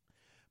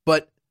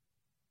 But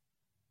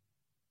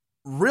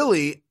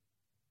really,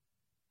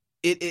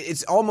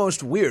 it's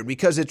almost weird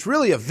because it's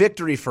really a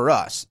victory for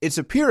us. It's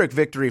a Pyrrhic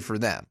victory for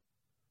them.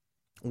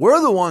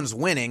 We're the ones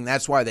winning.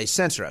 That's why they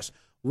censor us.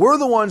 We're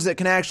the ones that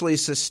can actually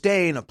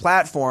sustain a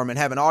platform and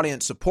have an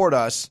audience support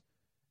us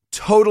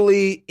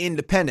totally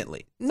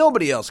independently.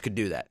 Nobody else could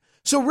do that.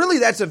 So really,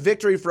 that's a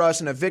victory for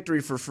us and a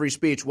victory for free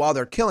speech while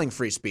they're killing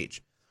free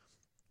speech.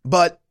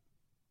 But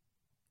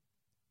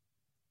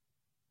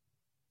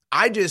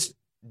I just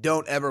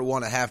don't ever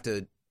want to have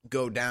to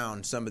go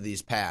down some of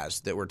these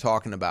paths that we're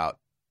talking about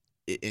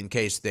in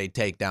case they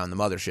take down the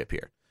mothership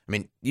here. I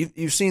mean,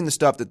 you've seen the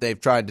stuff that they've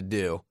tried to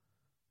do,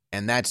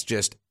 and that's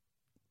just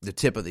the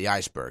tip of the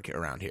iceberg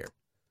around here.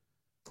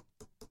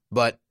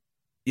 But,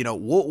 you know,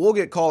 we'll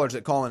get callers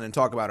that call in and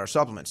talk about our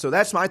supplements. So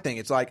that's my thing.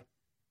 It's like,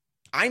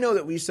 I know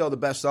that we sell the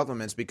best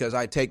supplements because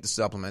I take the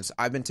supplements.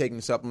 I've been taking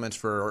supplements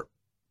for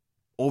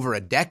over a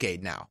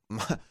decade now.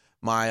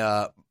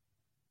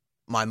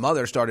 My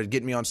mother started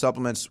getting me on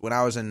supplements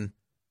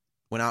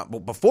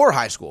before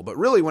high school, but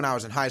really when I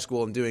was in high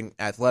school and doing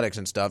athletics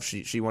and stuff,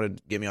 she wanted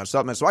to get me on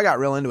supplements. So I got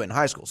real into it in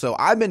high school. So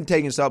I've been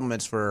taking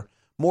supplements for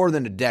more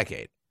than a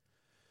decade.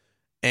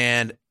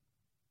 And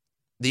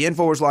the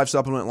InfoWars Life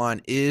supplement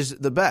line is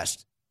the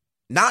best,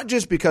 not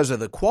just because of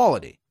the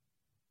quality.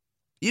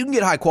 You can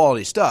get high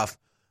quality stuff,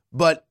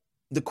 but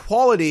the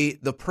quality,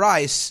 the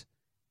price,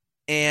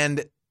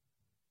 and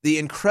the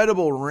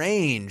incredible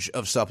range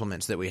of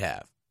supplements that we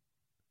have.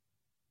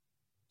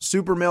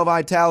 Super Male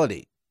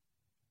Vitality,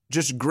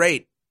 just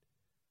great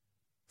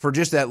for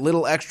just that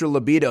little extra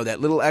libido, that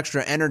little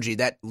extra energy,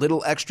 that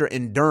little extra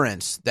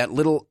endurance, that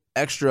little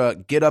extra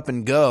get up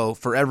and go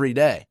for every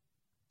day.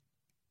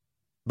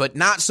 But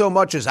not so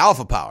much as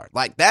Alpha Power.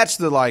 Like, that's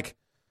the,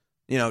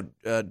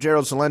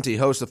 Gerald Celente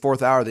hosts the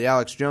 4th hour of the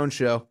Alex Jones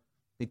Show.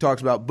 He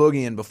talks about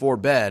boogieing before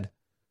bed.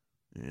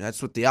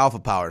 That's what the Alpha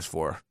Power is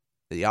for,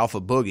 the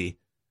Alpha Boogie.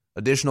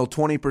 Additional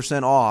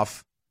 20%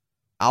 off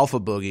Alpha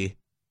Boogie,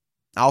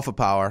 Alpha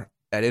Power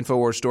at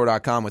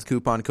InfoWarsStore.com with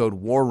coupon code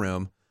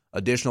WARROOM.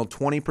 Additional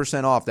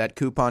 20% off. That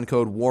coupon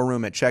code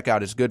WARROOM at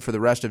checkout is good for the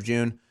rest of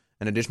June.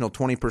 An additional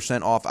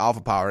 20% off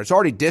Alpha Power. It's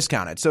already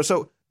discounted.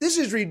 So this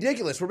is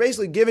ridiculous. We're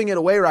basically giving it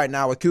away right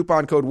now with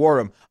coupon code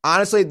WARROOM.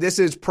 Honestly, this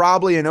is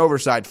probably an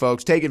oversight,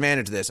 folks. Take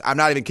advantage of this. I'm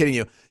not even kidding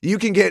you. You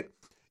can get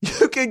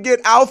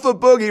Alpha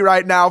Boogie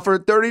right now for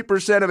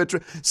 30% of it.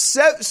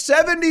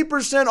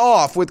 70%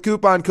 off with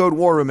coupon code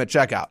WARROOM at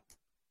checkout.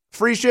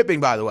 Free shipping,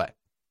 by the way.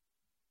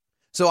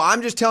 So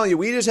I'm just telling you,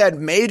 we just had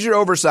major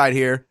oversight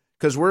here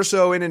because we're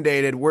so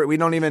inundated. We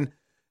don't even...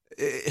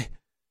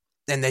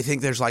 And they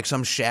think there's like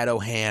some shadow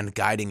hand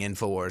guiding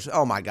InfoWars.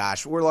 Oh my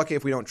gosh, we're lucky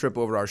if we don't trip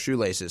over our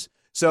shoelaces.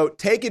 So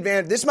take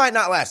advantage. This might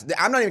not last.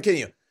 I'm not even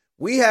kidding you.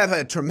 We have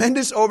a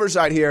tremendous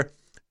oversight here.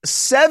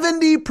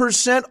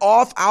 70%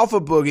 off Alpha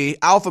Boogie,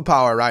 Alpha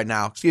Power right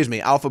now. Excuse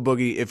me, Alpha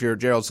Boogie if you're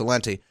Gerald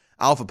Celente.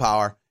 Alpha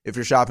Power if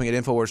you're shopping at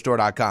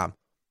InfoWarsStore.com.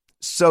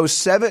 So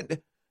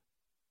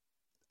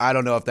I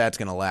don't know if that's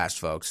going to last,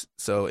 folks.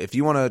 So if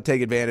you want to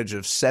take advantage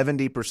of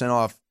 70%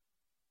 off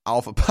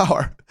Alpha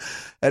Power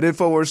at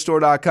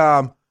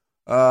InfoWarsStore.com,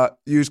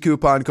 use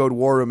coupon code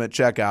WARROOM at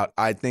checkout.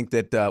 I think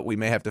that we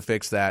may have to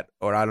fix that,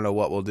 or I don't know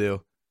what we'll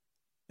do,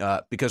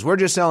 because we're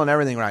just selling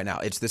everything right now.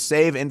 It's the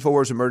Save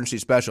InfoWars Emergency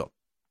Special.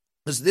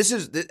 This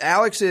is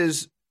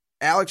Alex's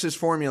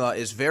formula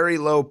is very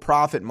low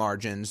profit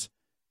margins,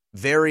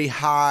 very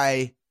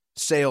high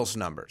sales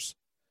numbers.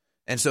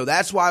 And so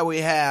that's why we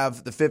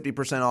have the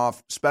 50%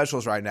 off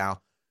specials right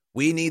now.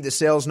 We need the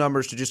sales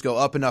numbers to just go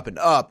up and up and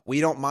up. We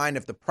don't mind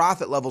if the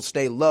profit levels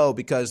stay low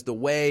because the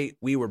way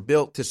we were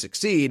built to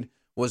succeed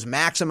was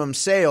maximum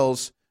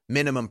sales,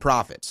 minimum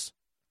profits.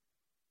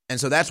 And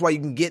so that's why you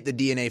can get the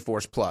DNA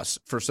Force Plus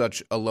for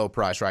such a low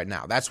price right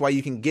now. That's why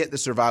you can get the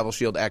Survival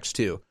Shield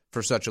X2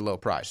 for such a low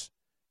price.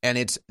 And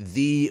it's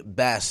the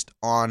best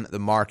on the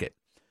market.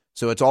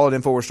 So it's all at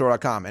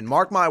InfoWarsStore.com. And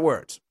mark my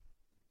words,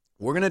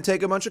 we're going to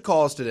take a bunch of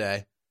calls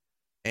today,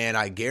 and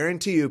I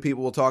guarantee you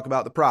people will talk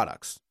about the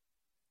products.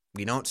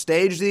 We don't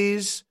stage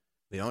these.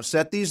 We don't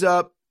set these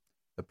up.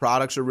 The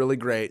products are really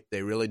great.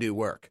 They really do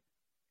work.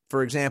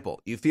 For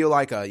example, you feel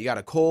like you got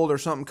a cold or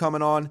something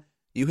coming on.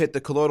 You hit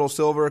the colloidal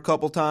silver a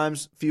couple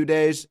times, a few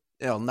days,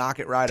 it'll knock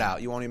it right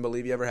out. You won't even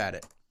believe you ever had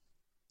it.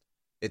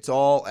 It's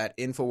all at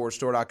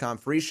InfoWarsStore.com.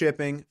 Free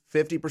shipping,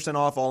 50%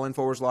 off all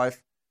InfoWars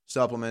Life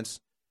supplements,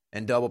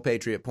 and double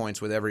Patriot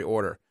points with every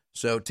order.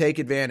 So take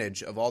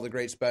advantage of all the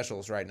great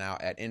specials right now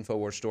at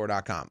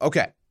InfoWarsStore.com.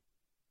 Okay.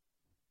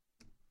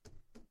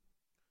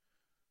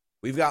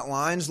 We've got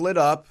lines lit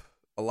up,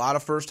 a lot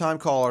of first-time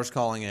callers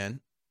calling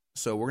in,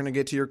 so we're going to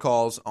get to your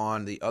calls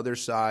on the other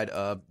side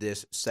of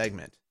this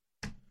segment.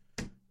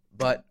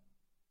 But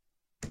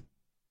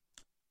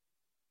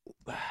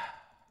I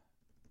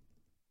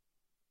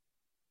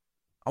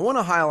want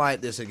to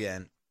highlight this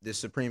again, this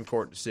Supreme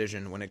Court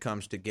decision when it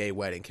comes to gay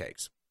wedding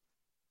cakes.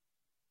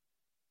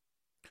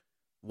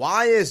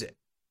 Why is it?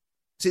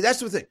 See, that's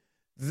the thing.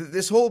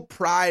 This whole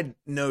pride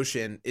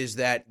notion is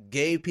that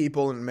gay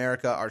people in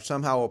America are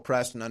somehow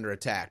oppressed and under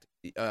attack.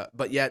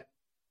 But yet,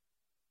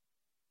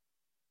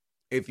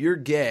 if you're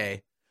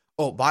gay,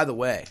 oh, by the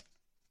way,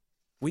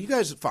 will you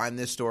guys find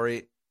this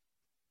story?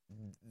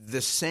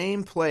 The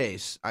same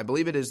place, I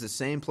believe it is the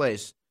same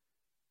place,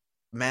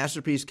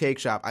 Masterpiece Cake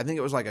Shop. I think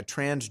it was like a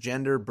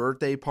transgender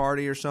birthday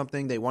party or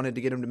something. They wanted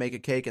to get him to make a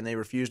cake and they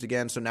refused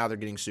again, so now they're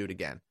getting sued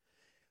again.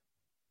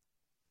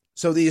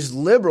 So these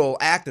liberal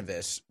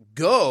activists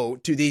go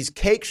to these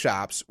cake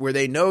shops where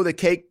they know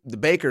the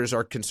bakers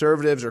are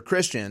conservatives or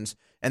Christians,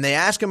 and they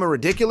ask him a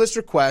ridiculous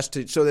request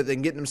so that they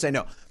can get them to say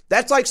no.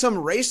 That's like some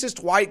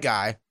racist white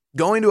guy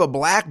going to a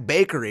black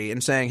bakery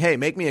and saying, hey,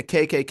 make me a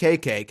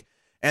KKK cake.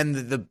 And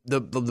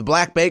the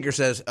black baker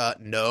says,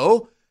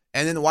 no.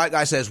 And then the white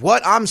guy says,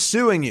 what? I'm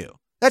suing you.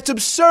 That's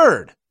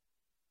absurd.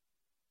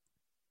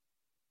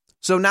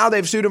 So now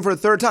they've sued him for a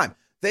third time.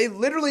 They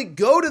literally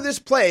go to this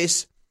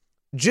place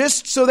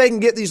just so they can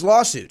get these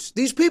lawsuits.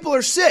 These people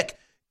are sick.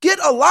 Get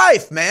a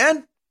life,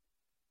 man.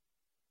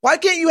 Why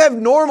can't you have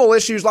normal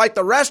issues like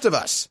the rest of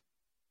us?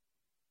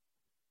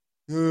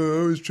 I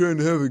was trying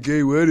to have a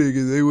gay wedding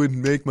and they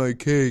wouldn't make my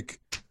cake.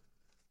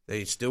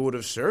 They still would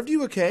have served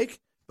you a cake.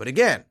 But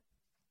again,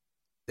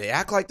 they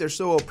act like they're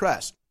so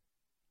oppressed.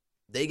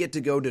 They get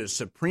to go to the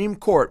Supreme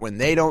Court when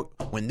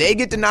they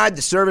get denied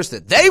the service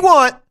that they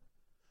want.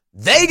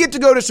 They get to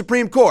go to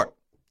Supreme Court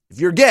if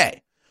you're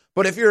gay.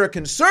 But if you're a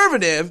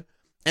conservative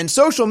and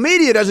social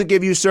media doesn't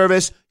give you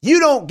service, you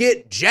don't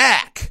get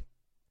jack.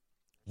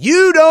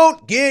 You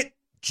don't get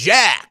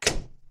jack.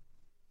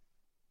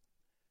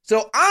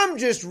 So I'm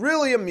just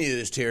really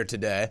amused here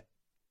today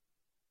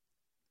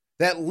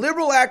that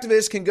liberal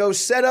activists can go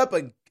set up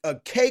a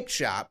cake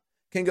shop,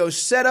 can go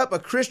set up a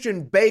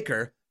Christian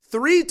baker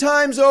 3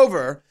 times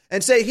over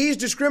and say he's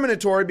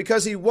discriminatory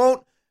because he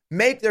won't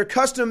make their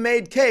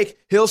custom-made cake.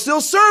 He'll still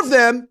serve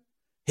them.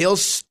 He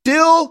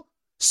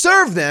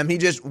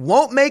just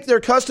won't make their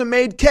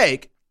custom-made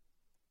cake.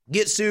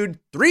 Get sued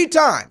 3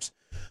 times.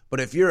 But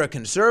if you're a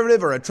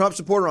conservative or a Trump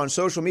supporter on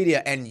social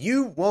media and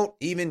you won't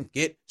even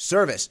get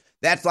service,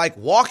 that's like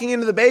walking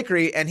into the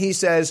bakery and he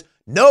says,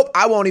 nope,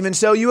 I won't even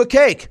sell you a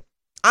cake.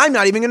 I'm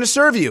not even going to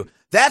serve you.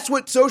 That's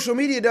what social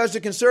media does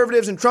to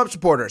conservatives and Trump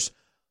supporters.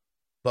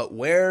 But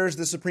where's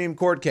the Supreme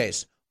Court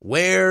case?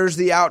 Where's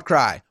the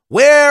outcry?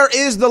 Where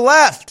is the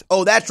left?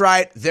 Oh, that's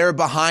right. They're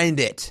behind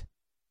it.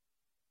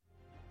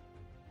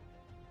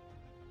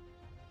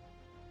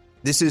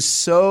 This is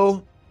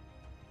so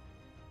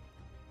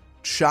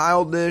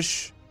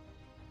childish,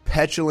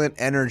 petulant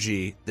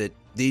energy that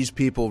these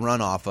people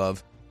run off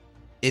of.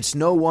 It's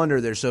no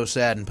wonder they're so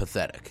sad and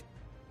pathetic.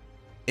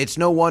 It's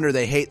no wonder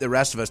they hate the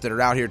rest of us that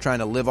are out here trying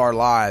to live our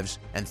lives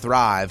and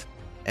thrive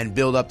and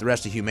build up the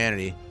rest of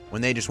humanity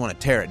when they just want to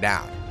tear it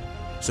down.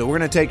 So we're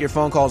going to take your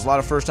phone calls. A lot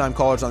of first-time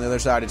callers on the other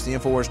side. It's the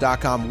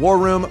Infowars.com War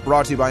Room,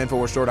 brought to you by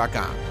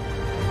InfoWarsStore.com.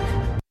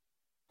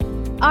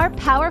 Our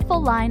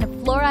powerful line of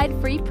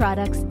fluoride-free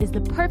products is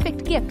the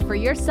perfect gift for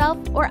yourself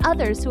or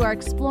others who are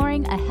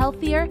exploring a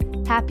healthier,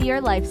 happier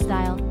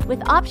lifestyle.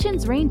 With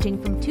options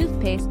ranging from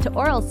toothpaste to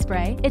oral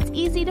spray, it's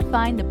easy to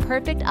find the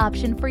perfect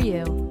option for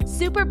you.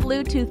 Super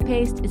Blue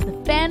Toothpaste is the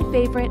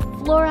fan-favorite,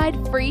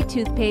 fluoride-free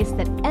toothpaste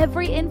that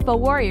every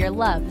InfoWarrior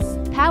loves.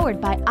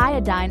 Powered by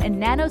iodine and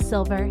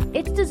nano-silver,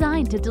 it's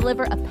designed to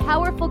deliver a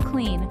powerful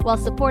clean while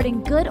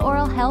supporting good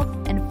oral health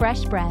and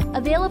fresh breath.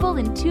 Available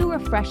in 2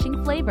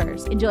 refreshing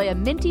flavors. Enjoy a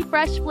minty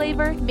fresh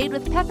flavor made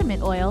with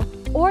peppermint oil,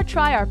 or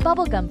try our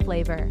bubblegum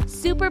flavor.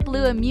 Super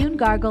Blue Immune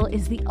Gargle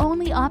is the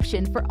only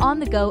option for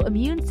on-the-go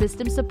immune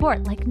system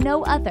support like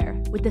no other.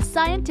 With the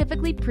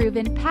scientifically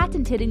proven,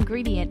 patented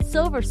ingredient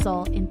Silver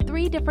Sol in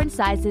 3 different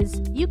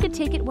sizes, you can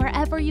take it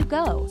wherever you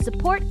go.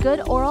 Support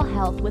good oral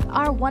health with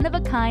our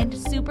one-of-a-kind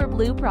Super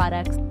Blue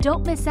products.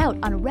 Don't miss out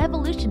on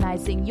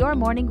revolutionizing your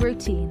morning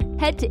routine.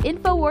 Head to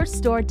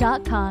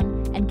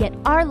InfoWarsStore.com and get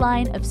our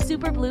line of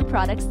Super Blue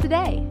products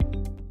today.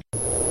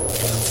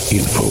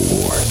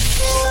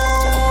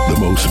 InfoWars, the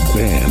most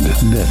banned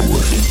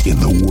network in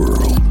the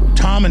world.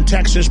 Tom in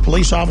Texas,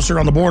 police officer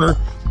on the border,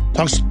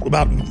 talks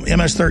about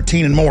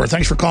MS-13 and more.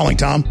 Thanks for calling,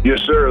 Tom.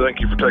 Yes, sir. Thank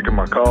you for taking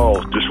my call.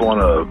 Just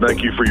want to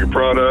thank you for your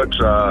products.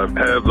 I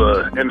have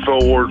the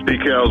InfoWars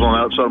decals on the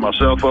outside of my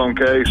cell phone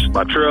case,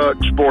 my truck,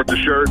 sport the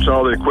shirts,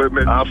 all the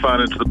equipment. I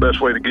find it's the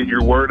best way to get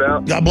your word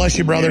out. God bless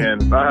you, brother.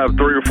 And I have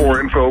 3 or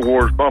 4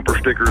 InfoWars bumper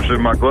stickers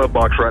in my glove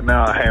box right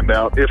now I hand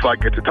out if I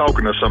get to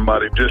talking to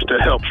somebody just to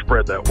help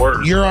spread that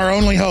word. You're our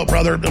only hope,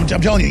 brother. I'm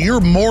telling you,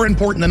 you're more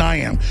important than I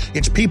am.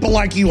 It's people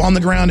like you on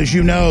the ground, as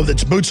you know,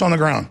 that's boots on the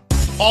ground.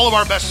 All of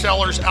our best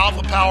sellers,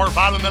 Alpha Power,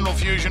 Vitamin Mineral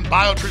Fusion,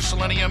 BioTrue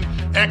Selenium,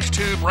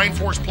 X-Tube,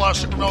 Rainforce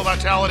Plus, Supermel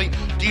Vitality,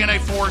 DNA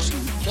Force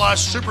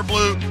Plus, Super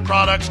Blue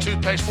products,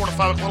 toothpaste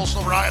fortified with little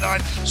silver iodine,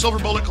 Silver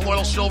Bullet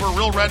Colloidal Silver,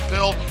 Real Red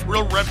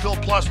Pill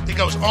Plus. It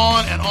goes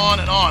on and on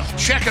and on.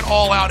 Check it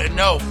all out and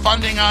know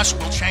funding us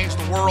will change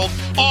the world.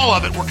 All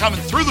of it. We're coming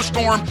through the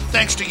storm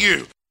thanks to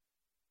you.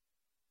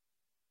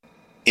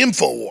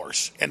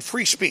 InfoWars and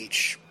free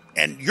speech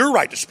and your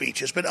right to speech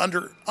has been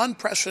under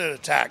unprecedented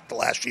attack the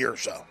last year or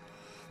so.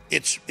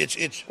 It's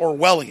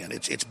Orwellian.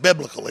 It's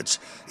biblical. It's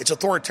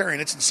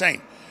authoritarian. It's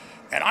insane.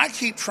 And I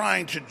keep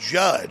trying to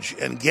judge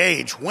and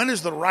gauge when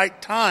is the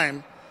right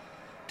time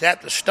to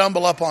have to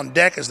stumble up on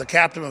deck as the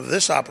captain of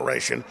this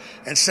operation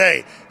and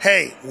say,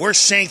 hey, we're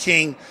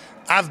sinking.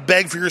 I've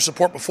begged for your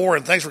support before,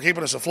 and thanks for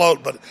keeping us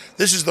afloat, but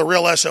this is the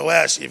real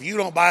SOS. If you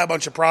don't buy a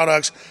bunch of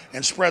products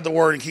and spread the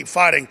word and keep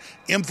fighting,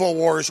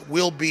 InfoWars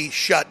will be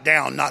shut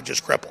down, not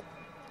just crippled.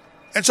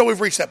 And so we've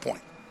reached that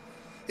point.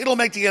 It'll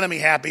make the enemy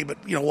happy, but,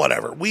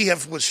 whatever. We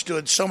have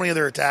withstood so many of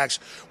their attacks.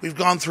 We've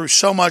gone through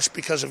so much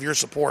because of your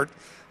support.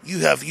 You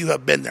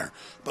have been there.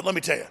 But let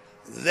me tell you,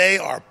 they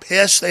are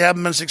pissed they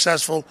haven't been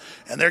successful,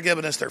 and they're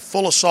giving us their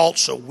full assault,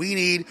 so we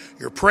need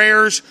your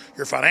prayers,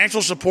 your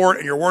financial support,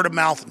 and your word of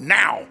mouth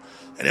now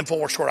at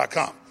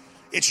InfoWarsStore.com.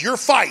 It's your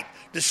fight.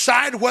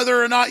 Decide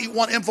whether or not you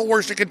want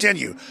InfoWars to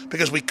continue,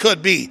 because we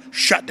could be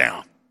shut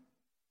down.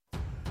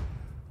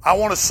 I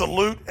want to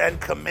salute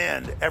and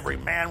commend every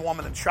man,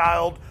 woman, and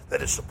child that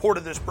has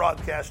supported this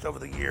broadcast over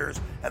the years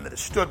and that has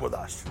stood with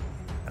us.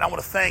 And I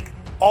want to thank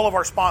all of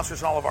our sponsors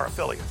and all of our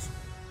affiliates.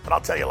 But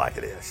I'll tell you like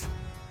it is.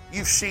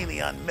 You've seen the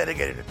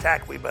unmitigated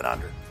attack we've been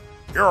under.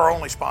 You're our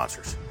only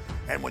sponsors.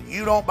 And when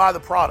you don't buy the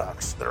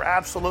products that are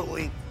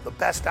absolutely the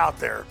best out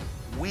there,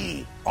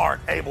 we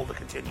aren't able to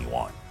continue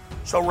on.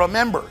 So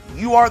remember,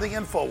 you are the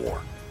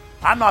InfoWar.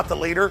 I'm not the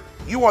leader.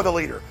 You are the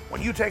leader.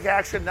 When you take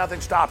action, nothing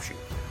stops you.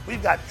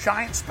 We've got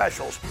giant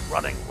specials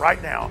running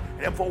right now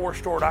at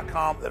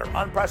InfoWarsStore.com that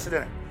are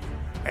unprecedented.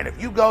 And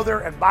if you go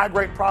there and buy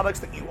great products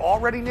that you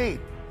already need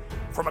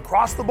from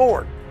across the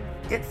board,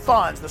 it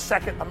funds the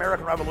second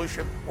American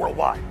Revolution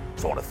worldwide.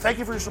 So I want to thank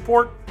you for your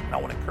support, and I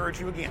want to encourage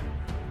you again.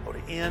 Go to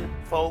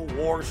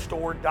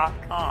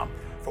InfoWarsStore.com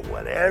for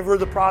whatever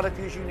the product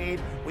is you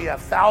need. We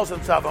have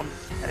thousands of them,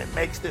 and it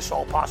makes this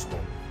all possible.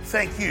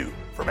 Thank you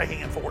for making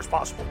InfoWars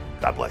possible.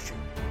 God bless you.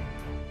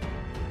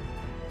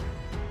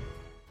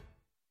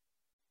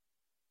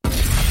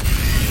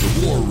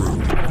 War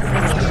Room.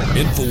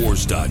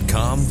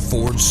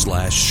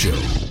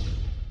 Infowars.com/show.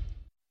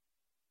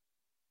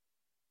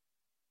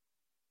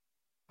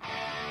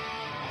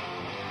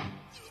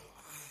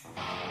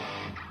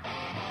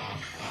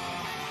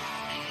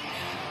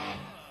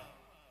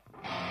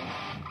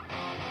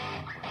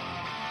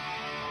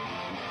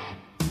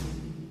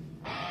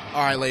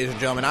 All right, ladies and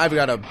gentlemen, I've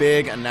got a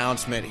big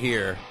announcement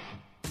here.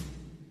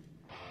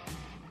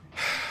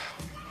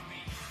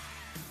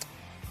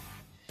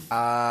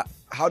 How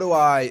do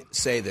I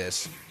say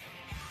this?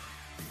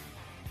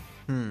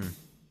 Well,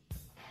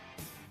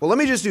 let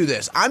me just do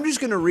this. I'm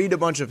just going to read a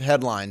bunch of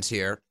headlines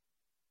here,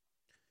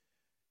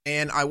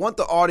 and I want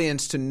the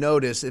audience to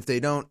notice if they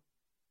don't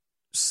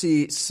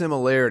see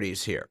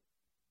similarities here.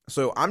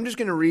 So I'm just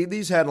going to read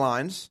these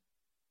headlines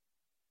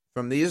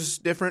from these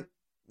different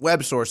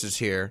web sources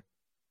here,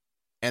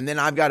 and then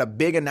I've got a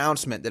big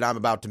announcement that I'm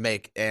about to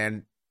make,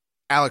 and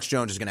Alex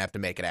Jones is going to have to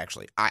make it,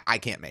 actually. I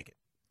can't make it.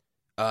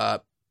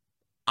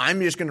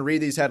 I'm just going to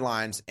read these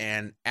headlines,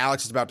 and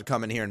Alex is about to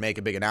come in here and make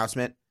a big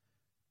announcement.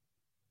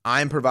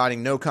 I'm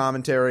providing no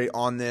commentary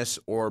on this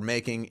or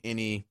making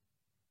any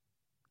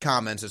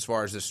comments as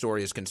far as this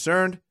story is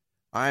concerned.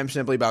 I am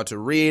simply about to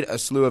read a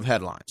slew of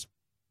headlines.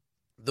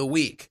 The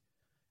Week.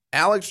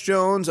 Alex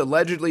Jones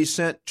allegedly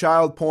sent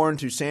child porn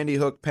to Sandy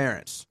Hook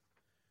parents.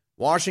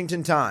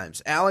 Washington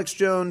Times. Alex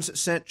Jones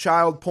sent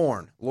child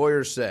porn,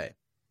 lawyers say.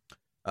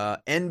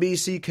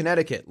 NBC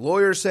Connecticut.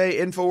 Lawyers say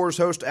InfoWars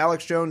host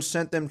Alex Jones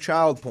sent them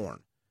child porn.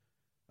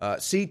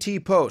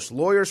 CT Post.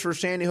 Lawyers for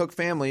Sandy Hook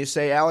families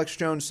say Alex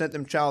Jones sent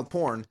them child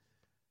porn.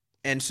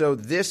 And so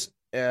this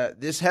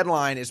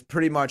headline is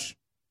pretty much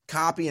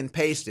copy and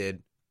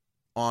pasted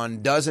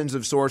on dozens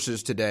of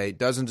sources today,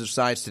 dozens of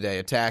sites today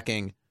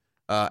attacking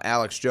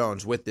Alex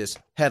Jones with this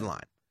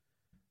headline.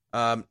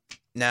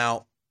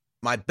 Now,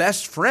 my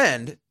best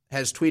friend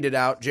has tweeted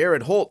out,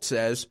 Jared Holt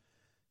says,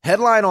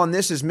 headline on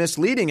this is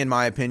misleading in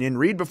my opinion.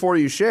 Read before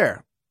you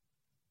share.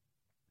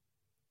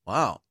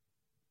 Wow.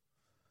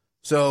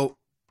 So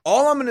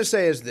all I'm going to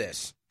say is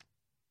this.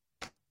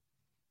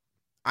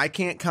 I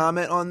can't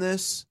comment on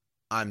this.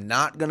 I'm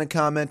not going to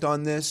comment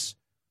on this.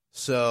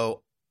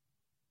 So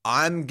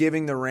I'm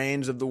giving the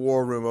reins of the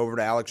War Room over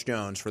to Alex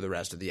Jones for the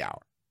rest of the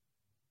hour.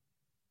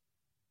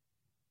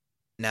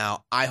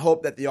 Now, I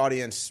hope that the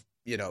audience,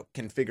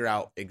 can figure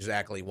out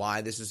exactly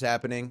why this is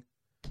happening,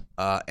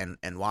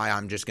 and why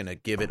I'm just going to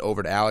give it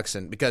over to Alex.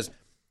 And because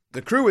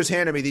the crew has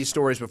handed me these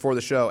stories before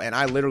the show, and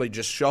I literally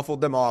just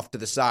shuffled them off to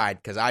the side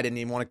because I didn't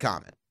even want to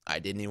comment. I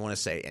didn't even want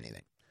to say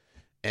anything.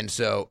 And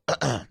so,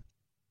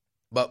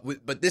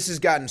 but this has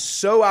gotten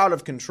so out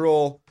of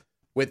control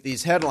with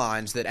these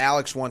headlines that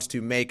Alex wants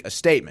to make a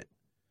statement.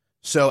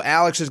 So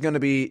Alex is going to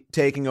be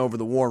taking over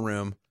the War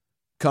Room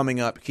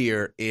coming up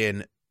here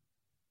in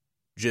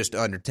just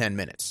under 10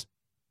 minutes.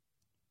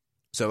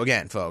 So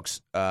again, folks,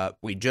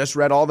 we just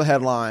read all the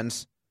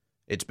headlines.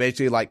 It's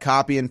basically like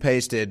copy and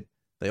pasted.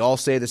 They all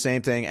say the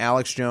same thing.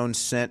 Alex Jones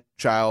sent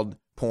child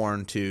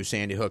porn to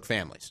Sandy Hook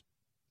families.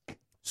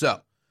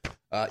 So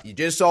you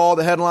just saw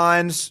the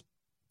headlines.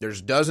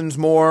 There's dozens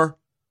more.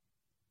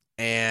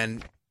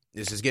 And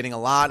this is getting a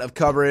lot of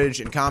coverage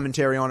and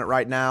commentary on it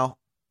right now.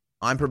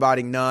 I'm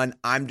providing none.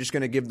 I'm just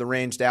going to give the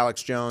reins to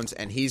Alex Jones,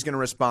 and he's going to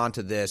respond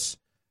to this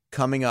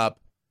coming up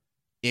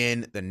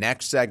in the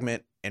next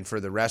segment and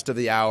for the rest of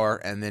the hour,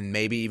 and then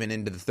maybe even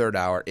into the third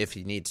hour if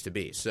he needs to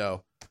be.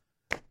 So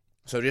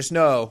just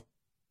know,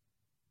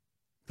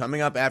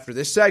 coming up after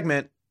this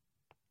segment,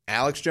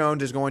 Alex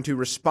Jones is going to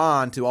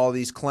respond to all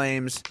these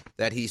claims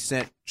that he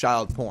sent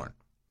child porn.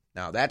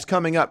 Now, that's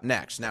coming up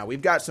next. Now,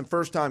 we've got some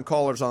first-time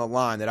callers on the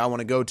line that I want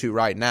to go to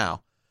right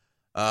now.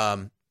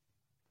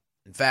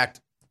 In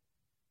fact,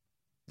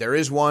 there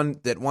is one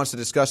that wants to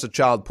discuss a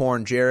child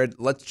porn. Jared,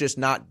 let's just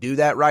not do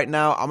that right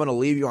now. I'm going to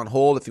leave you on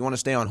hold. If you want to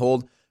stay on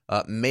hold,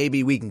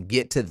 maybe we can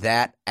get to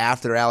that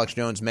after Alex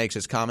Jones makes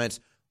his comments.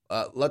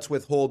 Let's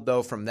withhold,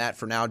 though, from that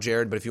for now,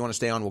 Jared. But if you want to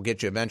stay on, we'll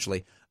get you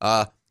eventually.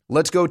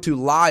 Let's go to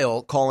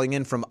Lyle calling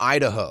in from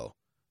Idaho.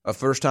 A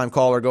first-time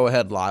caller. Go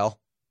ahead, Lyle.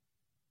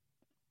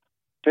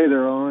 Hey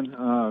there,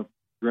 Owen.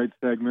 Great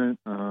segment.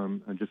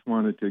 I just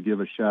wanted to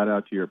give a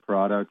shout-out to your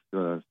products,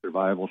 the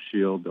Survival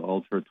Shield, the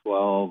Ultra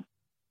 12,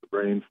 the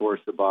Brain Force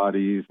of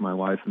Bodies. My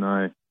wife and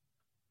I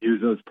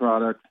use those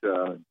products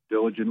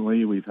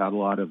diligently. We've had a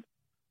lot of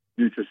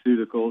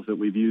nutraceuticals that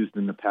we've used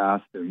in the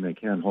past, and they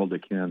can't hold a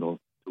candle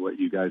to what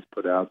you guys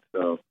put out.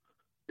 So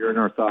you're in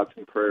our thoughts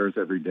and prayers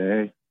every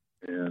day.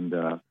 And,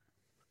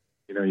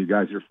 you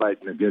guys are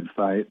fighting a good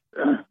fight.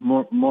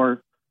 More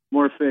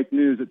fake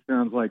news, it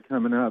sounds like,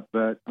 coming up.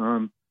 But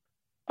I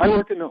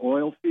work in the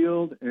oil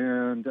field,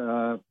 and,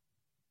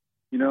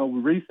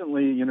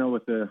 recently,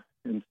 with the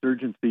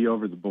insurgency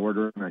over the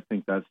border, and I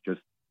think that's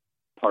just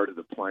part of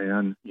the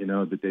plan,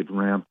 that they've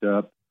ramped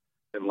up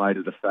in light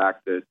of the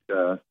fact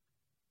that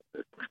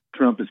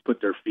Trump has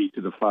put their feet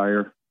to the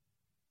fire.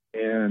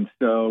 And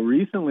so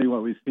recently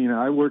what we've seen,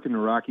 I work in the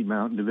Rocky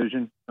Mountain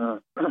Division,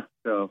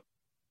 so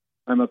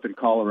I'm up in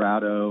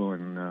Colorado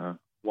and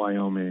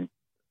Wyoming,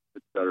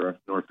 et cetera,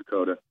 North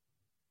Dakota.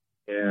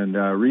 And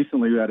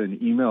recently we had an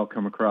email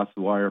come across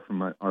the wire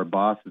from our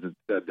bosses that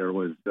said there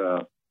was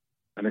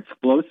an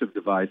explosive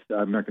device.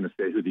 I'm not going to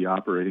say who the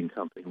operating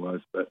company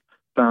was, but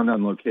found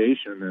on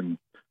location, and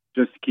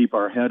just to keep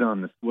our head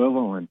on the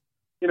swivel. And,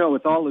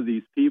 with all of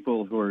these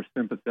people who are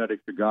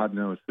sympathetic to God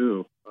knows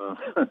who,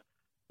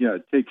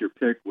 take your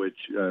pick which,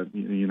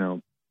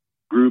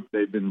 group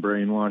they've been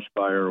brainwashed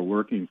by or are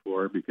working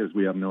for, because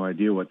we have no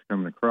idea what's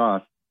coming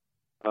across.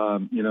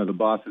 The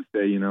bosses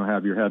say,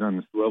 have your head on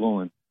the swivel.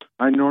 And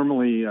I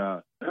normally,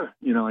 I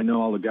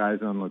know all the guys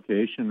on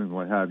location and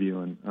what have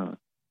you. And,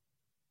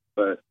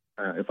 but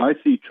if I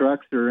see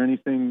trucks or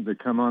anything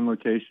that come on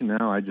location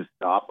now, I just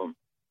stop them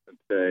and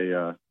say,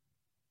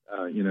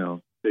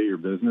 say your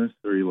business.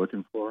 What are you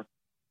looking for?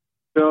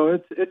 So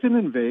it's an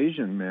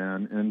invasion,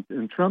 man.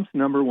 And Trump's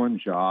number one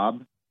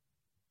job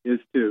is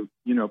to,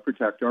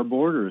 protect our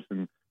borders.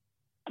 And,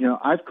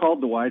 I've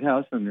called the White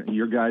House on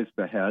your guys'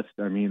 behest.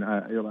 I mean,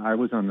 I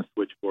was on the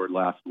switchboard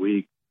last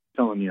week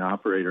telling the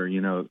operator,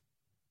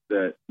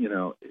 that,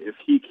 if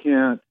he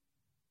can't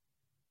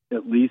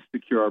at least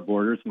secure our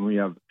borders when we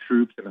have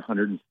troops in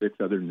 106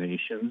 other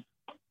nations,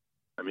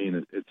 I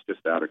mean, it's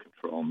just out of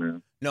control,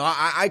 man. No,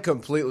 I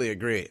completely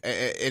agree.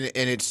 And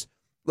it's,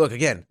 look,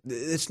 again,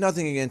 it's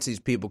nothing against these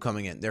people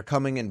coming in. They're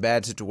coming in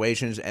bad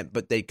situations,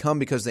 but they come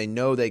because they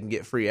know they can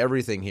get free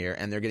everything here,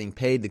 and they're getting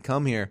paid to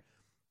come here.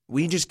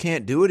 We just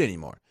can't do it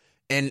anymore.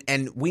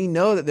 And we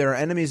know that there are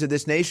enemies of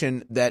this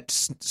nation that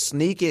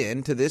sneak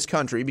into this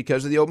country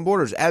because of the open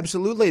borders.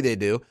 Absolutely they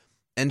do.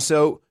 And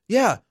so,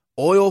 yeah,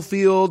 oil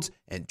fields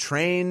and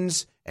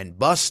trains and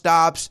bus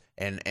stops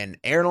and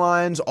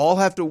airlines all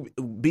have to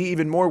be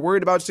even more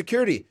worried about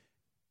security.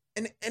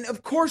 And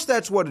of course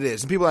that's what it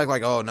is. And people act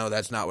like, oh, no,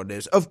 that's not what it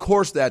is. Of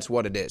course that's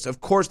what it is. Of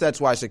course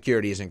that's why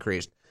security is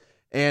increased.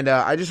 And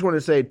I just want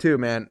to say, too,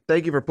 man,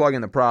 thank you for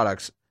plugging the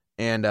products.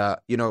 And,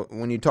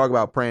 when you talk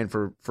about praying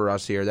for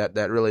us here,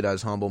 that really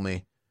does humble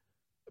me.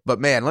 But,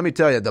 man, let me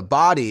tell you, the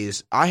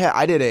bodies, I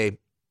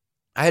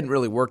hadn't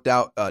really worked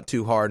out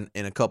too hard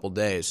in a couple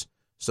days.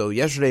 So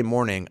yesterday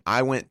morning,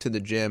 I went to the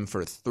gym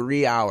for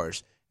 3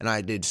 hours, and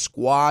I did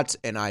squats,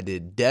 and I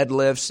did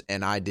deadlifts,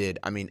 and I did,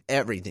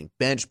 everything.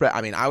 Bench press.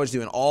 I was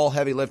doing all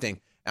heavy lifting.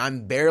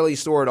 I'm barely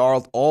sore at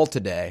all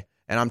today.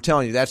 And I'm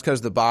telling you, that's because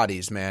of the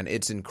bodies, man.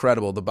 It's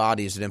incredible, the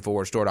bodies at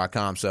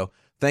InfoWarsStore.com. So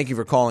thank you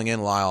for calling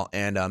in, Lyle,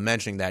 and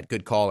mentioning that.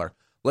 Good caller.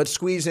 Let's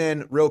squeeze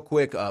in real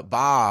quick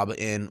Rob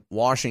in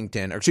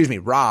Washington. Go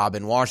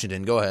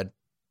ahead.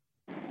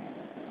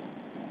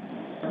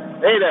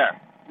 Hey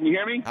there. Can you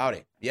hear me?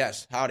 Howdy.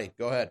 Yes, howdy.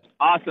 Go ahead.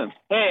 Awesome.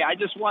 Hey, I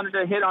just wanted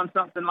to hit on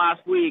something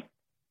last week.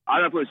 I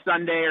don't know if it was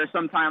Sunday or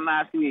sometime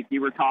last week.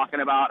 You were talking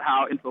about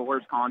how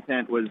InfoWars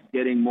content was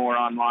getting more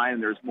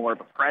online. There's more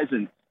of a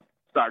presence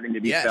starting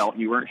to be felt.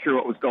 You weren't sure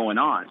what was going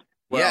on.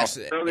 Well,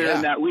 earlier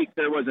in that week,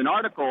 there was an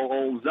article,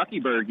 old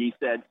Zuckerberg, he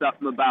said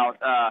something about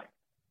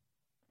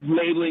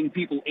labeling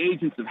people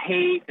agents of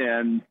hate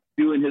and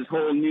doing his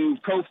whole new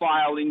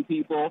profiling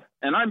people.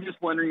 And I'm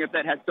just wondering if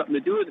that had something to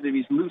do with it, if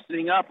he's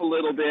loosening up a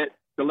little bit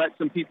to let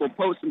some people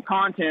post some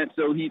content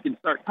so he can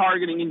start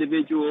targeting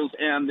individuals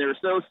and their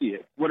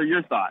associates. What are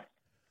your thoughts?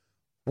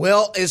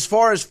 Well, as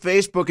far as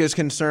Facebook is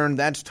concerned,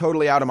 that's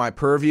totally out of my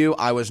purview.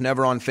 I was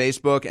never on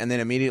Facebook, and then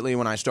immediately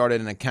when I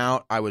started an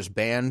account, I was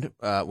banned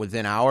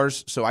within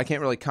hours. So I can't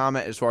really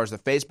comment as far as the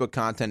Facebook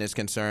content is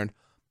concerned.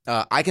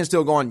 I can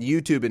still go on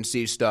YouTube and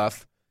see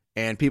stuff,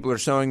 and people are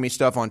showing me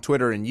stuff on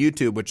Twitter and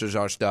YouTube, which is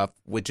our stuff,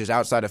 which is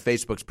outside of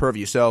Facebook's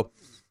purview. So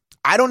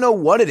I don't know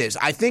what it is.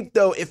 I think,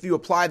 though, if you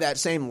apply that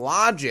same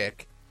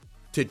logic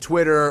to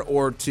Twitter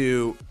or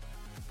to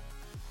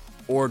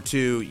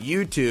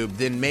YouTube,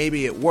 then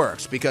maybe it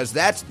works, because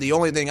that's the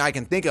only thing I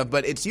can think of.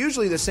 But it's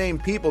usually the same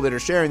people that are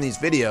sharing these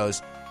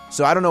videos,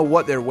 so I don't know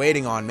what they're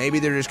waiting on. Maybe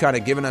they're just kind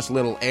of giving us a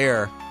little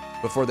air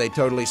before they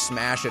totally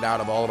smash it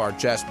out of all of our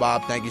chests.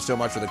 Bob, thank you so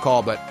much for the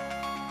call, but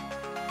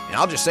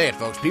I'll just say it,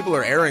 folks. People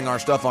are airing our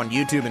stuff on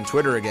YouTube and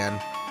Twitter again.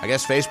 I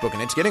guess Facebook,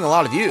 and it's getting a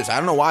lot of views. I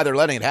don't know why they're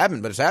letting it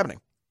happen, but it's happening.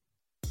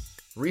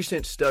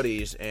 Recent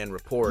studies and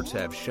reports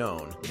have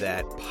shown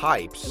that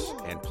pipes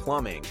and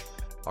plumbing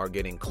are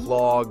getting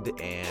clogged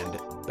and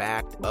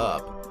backed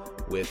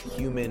up with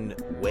human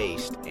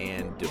waste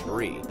and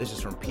debris. This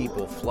is from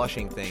people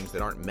flushing things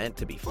that aren't meant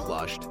to be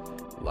flushed,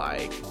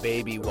 like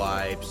baby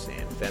wipes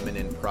and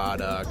feminine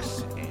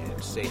products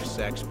and safe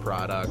sex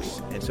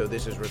products. And so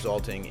this is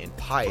resulting in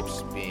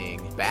pipes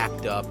being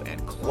backed up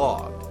and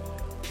clogged.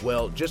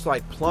 Well, just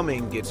like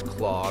plumbing gets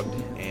clogged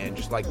and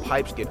just like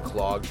pipes get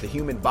clogged, the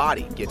human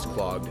body gets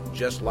clogged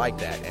just like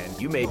that.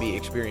 And you may be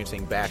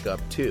experiencing backup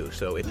too.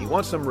 So if you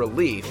want some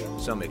relief,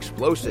 some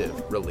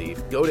explosive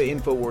relief, go to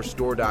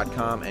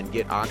InfoWarsStore.com and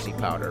get Oxy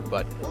Powder.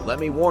 But let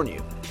me warn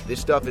you, this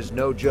stuff is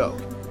no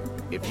joke.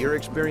 If you're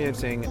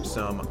experiencing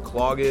some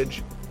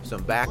cloggage,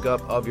 some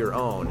backup of your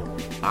own,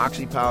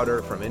 Oxy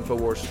Powder from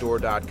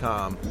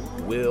InfoWarsStore.com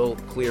will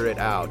clear it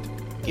out,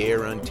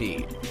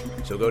 guaranteed.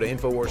 So go to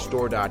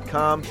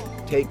InfoWarsStore.com,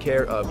 take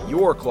care of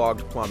your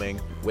clogged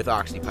plumbing with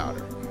Oxy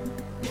Powder.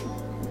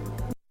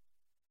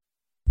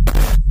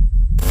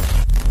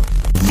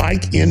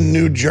 Mike in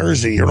New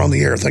Jersey, you're on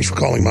the air. Thanks for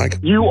calling, Mike.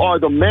 You are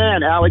the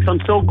man, Alex.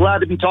 I'm so glad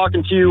to be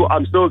talking to you.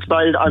 I'm so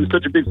excited. I'm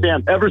such a big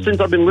fan. Ever since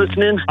I've been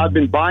listening, I've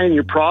been buying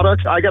your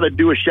products. I got to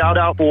do a shout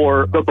out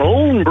for the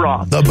bone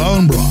broth. The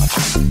bone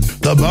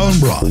broth. The bone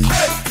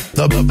broth.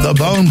 The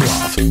bone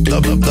broth.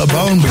 The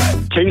bone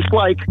broth.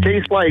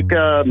 Tastes like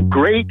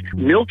great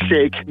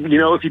milkshake. You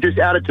know, if you just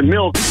add it to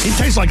milk. It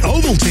tastes like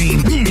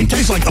Ovaltine. It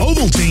tastes like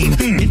Ovaltine.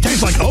 It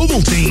tastes like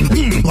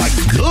Ovaltine. Like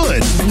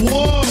good.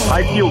 Whoa.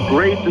 I feel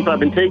great since I've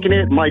been taking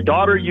it. My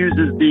daughter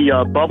uses the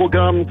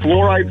bubblegum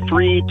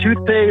fluoride-free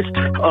toothpaste.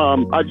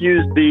 I've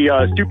used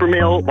the Super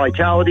Male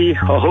Vitality,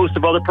 a host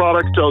of other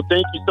products. So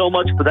thank you so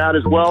much for that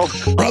as well.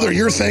 Brother,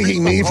 you're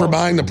thanking me for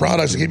buying the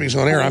products and keeping us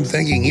on air. I'm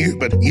thanking you.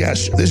 But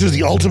yes, this is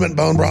the ultimate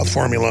bone broth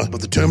formula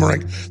with the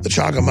turmeric, the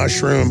chaga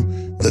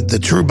mushroom, the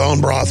true bone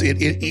broth.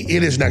 It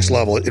is next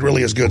level. It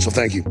really is good. So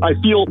thank you. I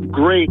feel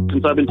great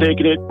since I've been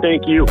taking it.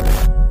 Thank you.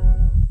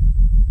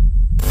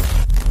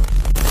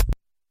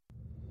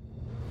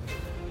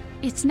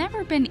 It's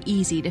never been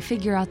easy to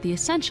figure out the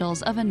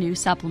essentials of a new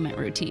supplement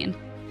routine.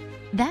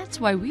 That's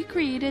why we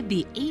created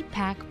the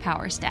 8-Pack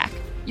Power Stack,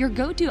 your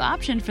go-to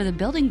option for the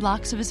building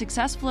blocks of a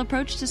successful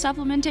approach to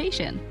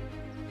supplementation.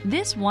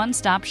 This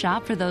one-stop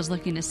shop for those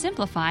looking to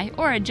simplify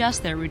or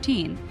adjust their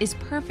routine is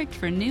perfect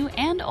for new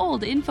and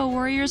old info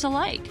warriors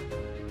alike.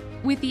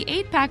 With the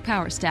 8-Pack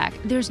Power Stack,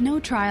 there's no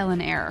trial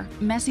and error,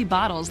 messy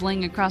bottles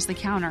laying across the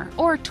counter,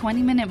 or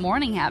 20-minute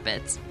morning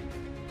habits.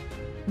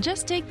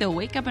 Just take the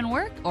Wake Up and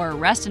Work or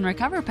Rest and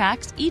Recover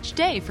packs each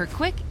day for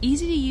quick,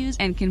 easy-to-use,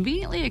 and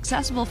conveniently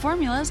accessible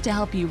formulas to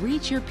help you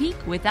reach your peak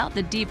without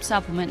the deep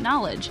supplement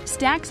knowledge,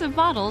 stacks of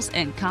bottles,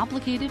 and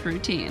complicated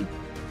routine.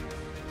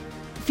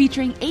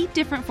 Featuring 8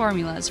 different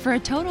formulas for a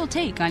total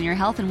take on your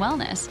health and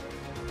wellness.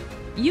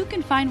 You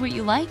can find what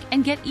you like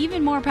and get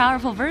even more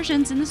powerful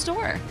versions in the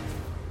store.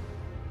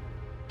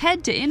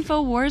 Head to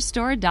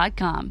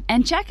InfoWarsStore.com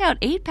and check out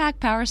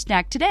 8-Pack Power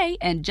Stack today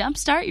and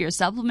jumpstart your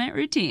supplement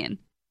routine.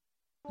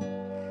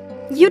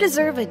 You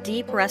deserve a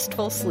deep,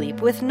 restful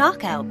sleep with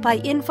Knockout by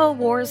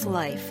InfoWars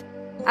Life.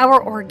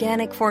 Our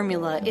organic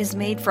formula is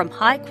made from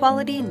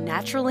high-quality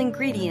natural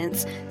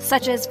ingredients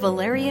such as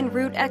valerian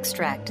root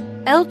extract,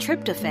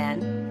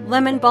 L-tryptophan,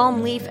 lemon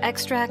balm leaf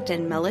extract,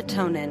 and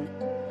melatonin.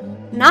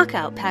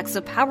 Knockout packs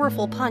a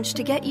powerful punch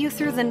to get you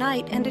through the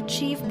night and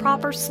achieve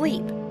proper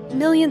sleep.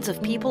 Millions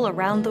of people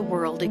around the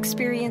world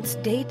experience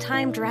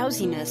daytime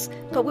drowsiness,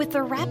 but with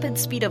the rapid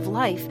speed of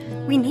life,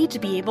 we need to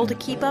be able to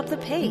keep up the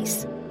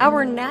pace.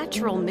 Our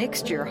natural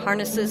mixture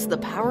harnesses the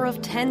power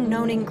of 10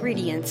 known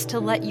ingredients to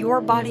let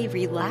your body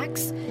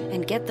relax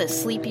and get the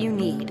sleep you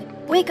need.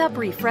 Wake up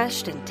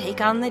refreshed and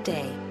take on the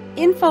day.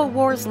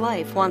 InfoWars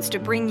Life wants to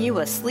bring you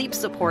a sleep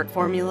support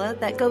formula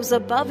that goes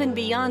above and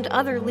beyond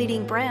other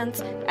leading brands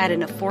at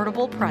an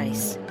affordable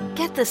price.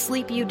 Get the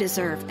sleep you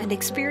deserve and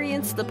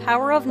experience the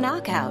power of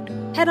Knockout.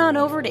 Head on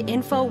over to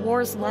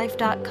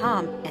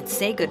InfoWarsLife.com and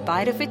say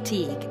goodbye to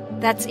fatigue.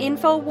 That's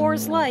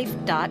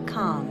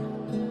InfoWarsLife.com.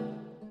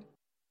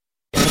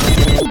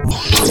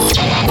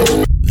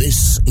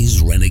 This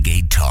is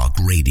Renegade Talk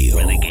Radio.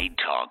 Renegade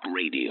Talk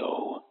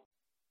Radio.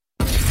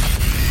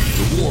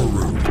 The War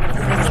Room.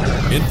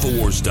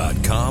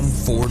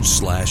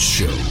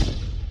 Infowars.com/show.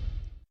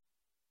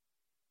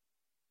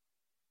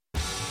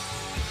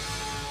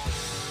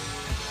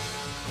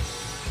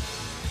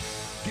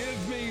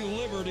 Give me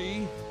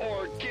liberty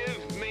or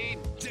give me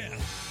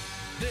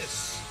death.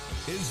 This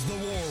is The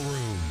War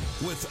Room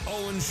with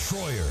Owen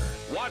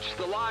Schroyer. Watch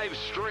the live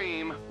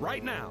stream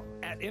right now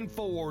at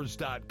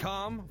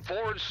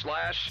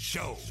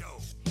Infowars.com/show.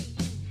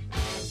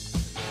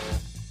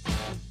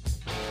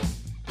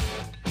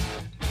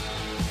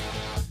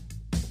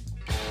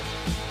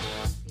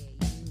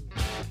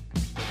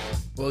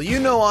 Well,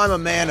 you know I'm a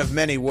man of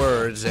many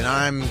words, and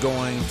I'm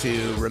going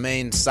to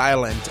remain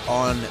silent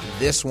on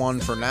this one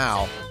for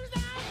now.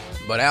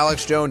 But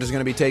Alex Jones is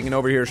going to be taking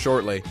over here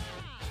shortly.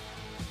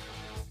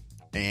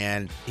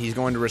 And he's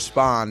going to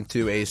respond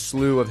to a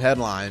slew of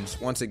headlines.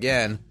 Once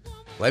again,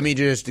 let me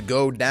just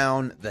go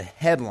down the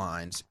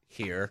headlines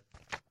here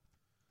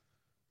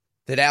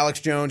that Alex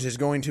Jones is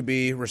going to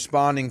be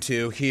responding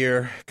to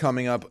here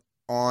coming up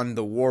on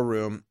the War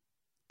Room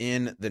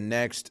in the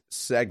next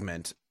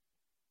segment.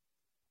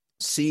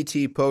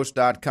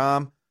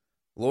 CTPost.com.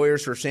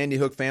 Lawyers for Sandy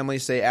Hook family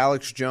say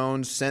Alex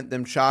Jones sent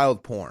them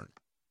child porn.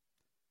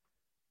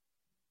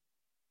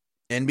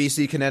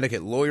 NBC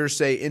Connecticut. Lawyers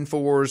say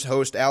InfoWars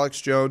host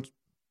Alex Jones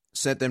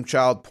sent them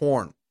child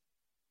porn.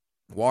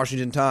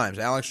 Washington Times.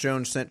 Alex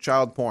Jones sent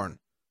child porn.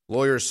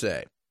 Lawyers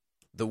say.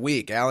 The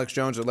Week. Alex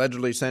Jones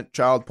allegedly sent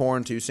child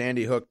porn to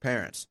Sandy Hook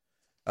parents.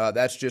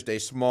 That's just a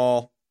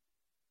small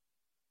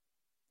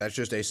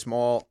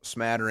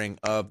smattering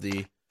of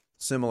the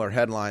similar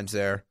headlines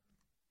there,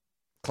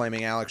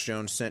 claiming Alex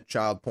Jones sent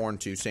child porn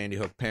to Sandy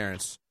Hook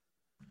parents.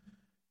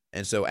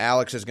 And so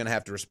Alex is going to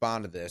have to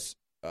respond to this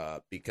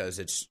because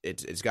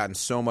it's gotten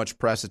so much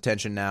press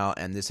attention now,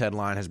 and this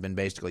headline has been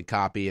basically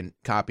copied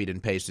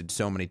and pasted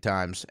so many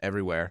times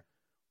everywhere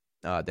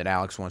that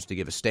Alex wants to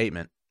give a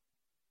statement.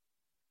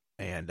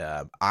 And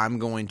I'm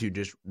going to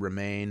just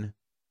remain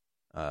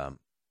mum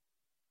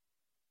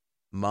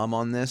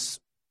on this,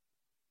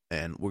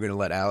 and we're going to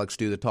let Alex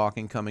do the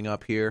talking coming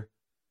up here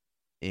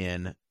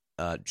in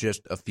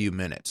just a few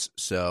minutes.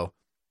 So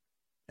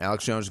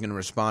Alex Jones is going to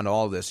respond to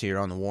all of this here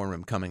on the War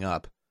Room coming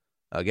up.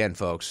 Again,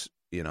 folks,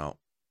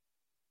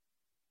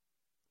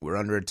 we're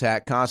under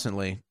attack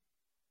constantly.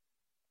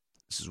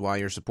 This is why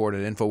your support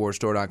at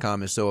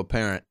InfoWarsStore.com is so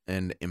apparent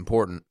and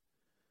important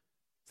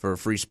for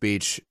free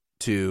speech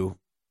to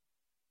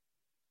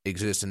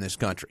exist in this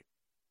country.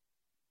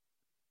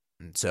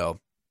 And so,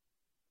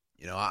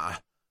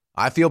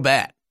 I feel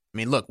bad. I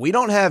mean, look, we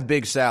don't have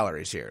big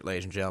salaries here,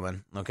 ladies and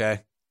gentlemen,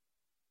 okay?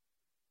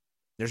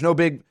 There's no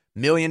big $1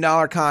 million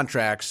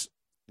contracts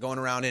going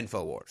around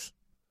InfoWars.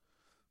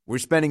 We're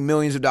spending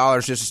millions of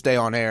dollars just to stay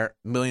on air,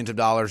 millions of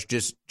dollars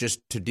just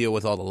to deal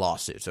with all the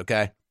lawsuits,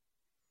 okay?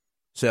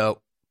 So,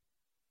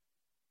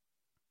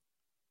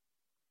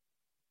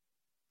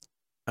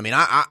 I mean,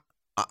 I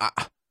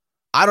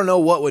don't know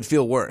what would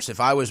feel worse. If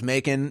I was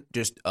making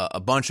just a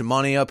bunch of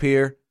money up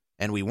here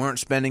and we weren't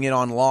spending it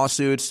on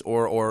lawsuits,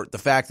 or the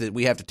fact that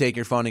we have to take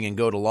your funding and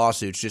go to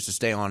lawsuits just to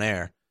stay on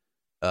air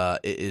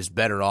is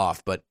better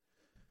off. But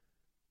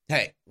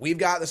hey, we've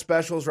got the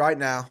specials right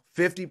now.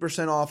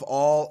 50% off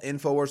all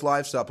InfoWars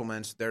Live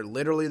supplements. They're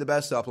literally the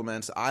best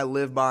supplements. I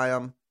live by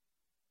them.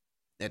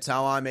 It's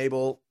how I'm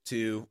able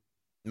to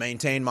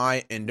maintain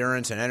my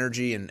endurance and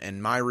energy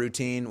and my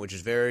routine, which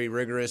is very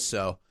rigorous.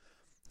 So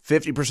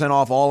 50%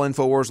 off all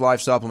InfoWars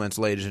Live supplements,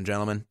 ladies and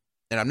gentlemen.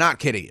 And I'm not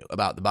kidding you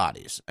about the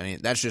bodies. I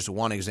mean, that's just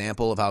one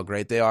example of how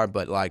great they are.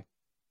 But, I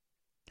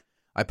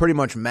pretty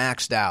much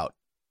maxed out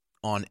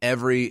on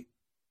every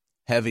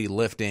heavy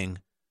lifting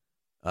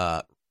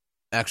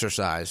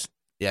exercise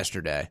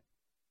yesterday,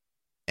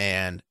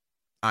 and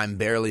I'm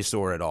barely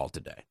sore at all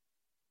today.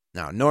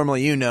 Now,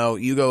 normally,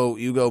 you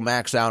go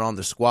max out on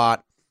the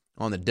squat,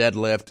 on the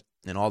deadlift,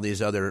 and all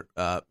these other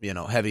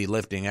heavy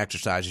lifting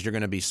exercises. You're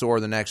going to be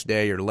sore the next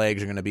day. Your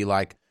legs are going to be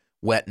like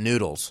wet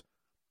noodles.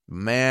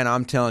 Man,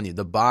 I'm telling you,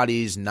 the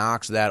bodies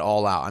knocks that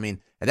all out. I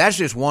mean, that's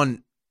just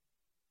one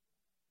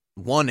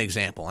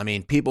example. I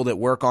mean, people that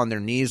work on their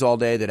knees all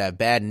day, that have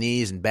bad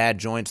knees and bad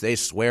joints, they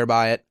swear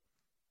by it.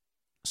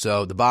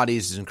 So the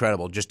bodies is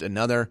incredible. Just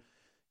another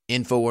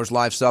InfoWars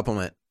Live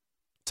supplement,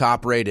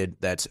 top rated.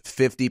 That's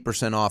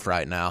 50% off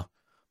right now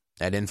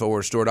at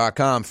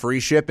InfoWarsStore.com.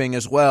 Free shipping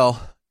as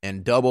well,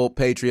 and double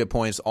Patriot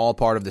points, all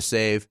part of the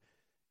Save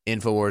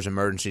InfoWars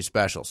Emergency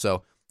Special.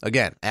 So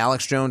again,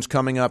 Alex Jones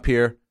coming up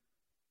here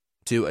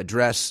to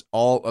address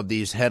all of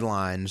these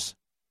headlines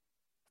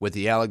with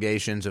the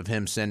allegations of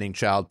him sending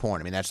child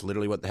porn. I mean, that's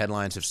literally what the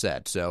headlines have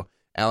said. So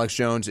Alex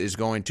Jones is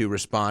going to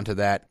respond to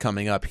that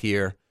coming up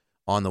here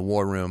on the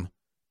War Room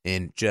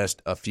in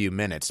just a few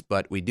minutes.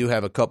 But we do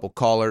have a couple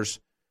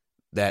callers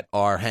that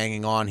are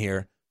hanging on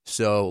here.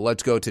 So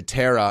let's go to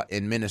Tara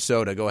in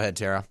Minnesota. Go ahead,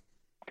 Tara.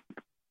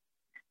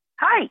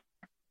 Hi.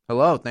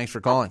 Hello. Thanks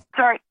for calling.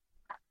 Sorry.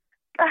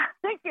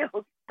 Thank you.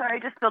 Sorry, I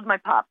just spilled my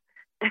pop.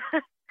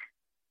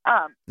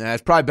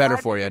 It's probably better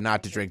for you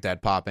not to drink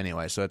that pop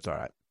anyway, so it's all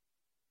right.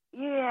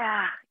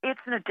 Yeah, it's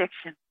an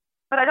addiction.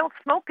 But I don't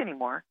smoke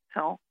anymore,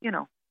 so,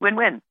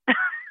 win-win.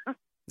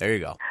 There you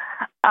go.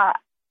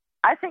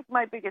 I think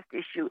my biggest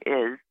issue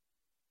is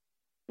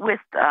with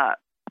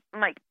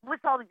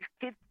all these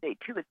kids today,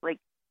 too. It's like,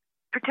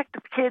 protect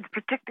the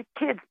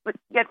kids, but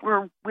yet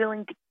we're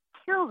willing to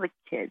kill the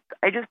kids.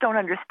 I just don't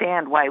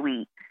understand why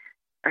we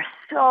are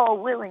so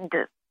willing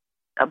to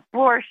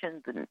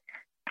abortions and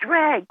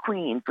drag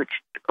queens, which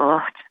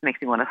just makes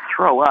me want to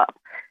throw up.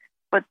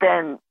 But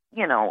then,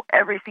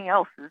 everything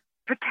else is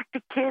protect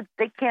the kids.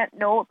 They can't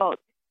know about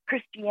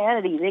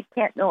Christianity. They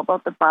can't know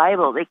about the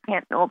Bible. They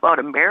can't know about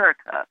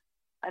America.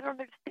 I don't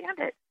understand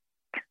it.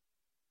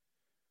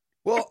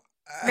 Well,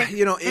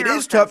 it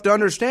is tough to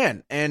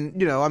understand.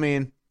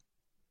 And,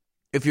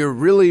 if you're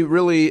really,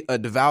 really a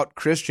devout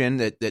Christian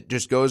that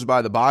just goes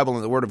by the Bible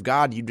and the Word of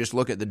God, you just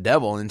look at the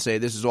devil and say,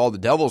 this is all the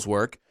devil's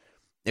work.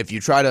 If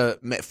you try to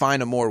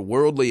find a more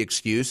worldly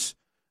excuse,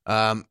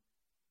 your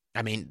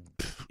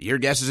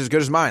guess is as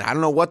good as mine. I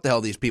don't know what the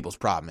hell these people's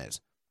problem is.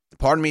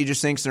 Part of me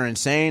just thinks they're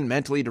insane,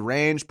 mentally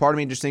deranged. Part of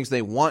me just thinks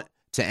they want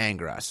to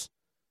anger us.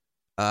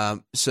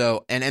 And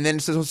then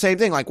it's the same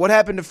thing. Like, what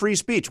happened to free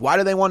speech? Why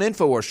do they want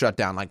InfoWars shut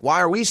down? Like,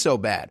 why are we so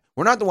bad?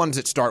 We're not the ones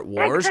that start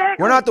wars.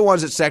 Exactly. We're not the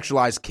ones that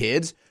sexualize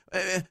kids.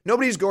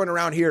 Nobody's going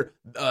around here.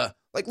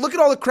 Look at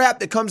all the crap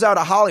that comes out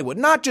of Hollywood.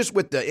 Not just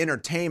with the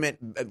entertainment,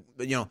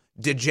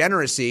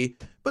 degeneracy,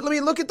 but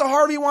look at the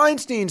Harvey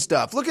Weinstein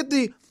stuff. Look at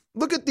the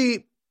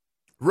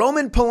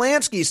Roman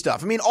Polanski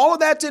stuff. All of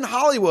that's in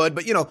Hollywood,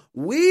 but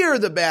we are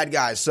the bad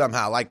guys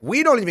somehow. Like,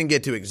 we don't even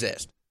get to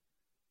exist.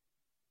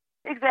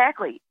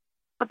 Exactly.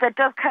 But that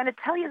does kind of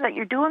tell you that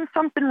you're doing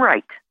something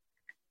right.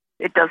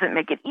 It doesn't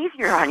make it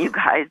easier on you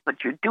guys, but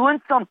you're doing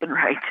something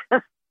right.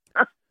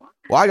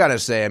 Well, I got to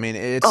say,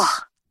 it's,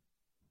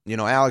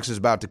 Alex is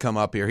about to come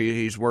up here.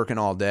 He's working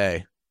all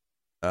day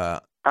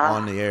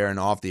on the air and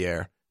off the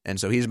air. And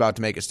so he's about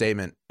to make a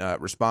statement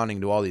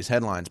responding to all these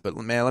headlines. But,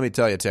 man, let me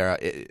tell you, Tara,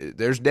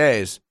 there's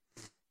days.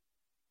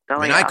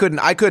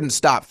 I couldn't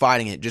stop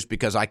fighting it just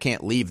because I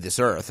can't leave this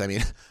earth. You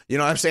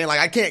know what I'm saying? Like,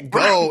 I can't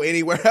go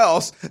anywhere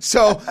else,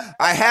 so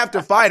I have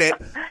to fight it.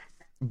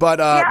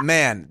 But,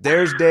 man,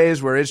 there's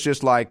days where it's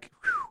just like,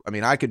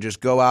 I could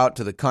just go out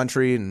to the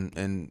country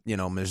and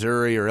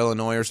Missouri or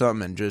Illinois or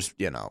something and just,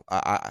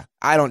 I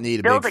don't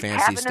need a big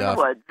fancy stuff. In the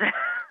woods.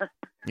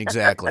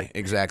 Exactly.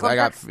 I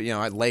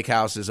got, lake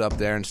houses up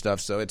there and stuff,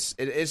 so it's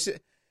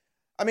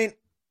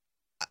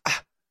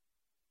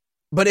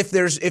but if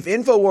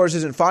InfoWars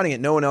isn't fighting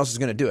it, no one else is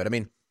going to do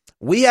it.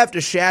 We have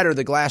to shatter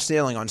the glass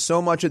ceiling on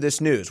so much of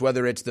this news,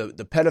 whether it's the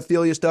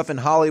pedophilia stuff in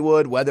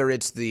Hollywood, whether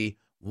it's the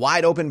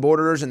wide open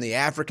borders and the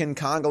African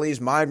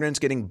Congolese migrants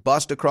getting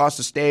bussed across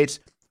the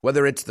states,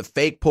 whether it's the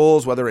fake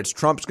polls, whether it's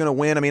Trump's going to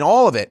win.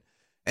 All of it.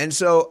 And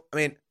so,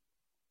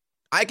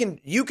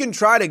 you can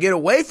try to get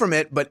away from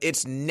it, but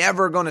it's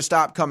never going to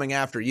stop coming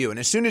after you. And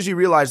as soon as you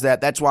realize that,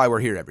 that's why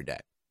we're here every day.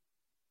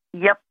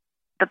 Yep.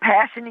 The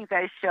passion you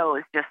guys show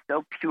is just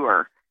so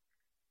pure.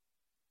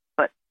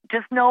 But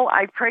just know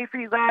I pray for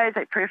you guys.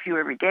 I pray for you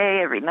every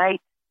day, every night.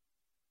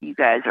 You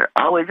guys are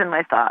always in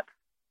my thoughts.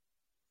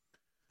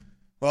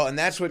 Well, and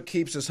that's what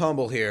keeps us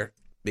humble here,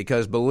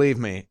 because believe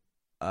me,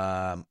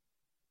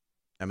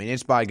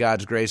 it's by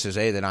God's graces,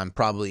 A, that I'm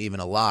probably even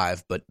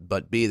alive,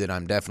 but B, that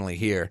I'm definitely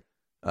here.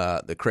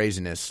 The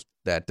craziness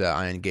that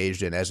I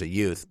engaged in as a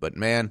youth. But,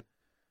 man,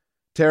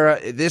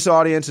 Tara, this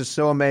audience is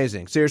so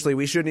amazing. Seriously,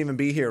 we shouldn't even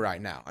be here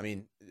right now.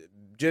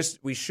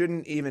 We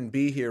shouldn't even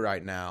be here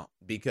right now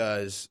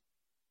because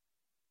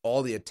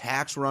all the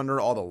attacks we're under,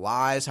 all the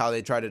lies, how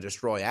they try to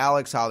destroy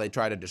Alex, how they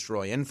try to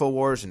destroy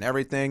InfoWars and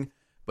everything.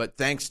 But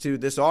thanks to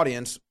this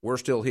audience, we're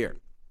still here.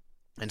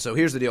 And so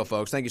here's the deal,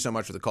 folks. Thank you so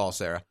much for the call,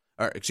 Tara.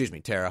 We're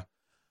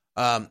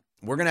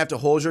going to have to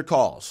hold your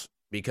calls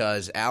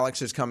because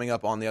Alex is coming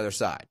up on the other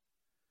side.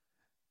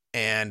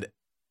 And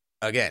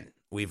again,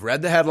 we've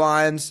read the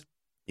headlines.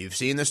 You've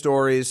seen the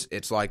stories.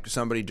 It's like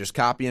somebody just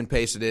copy and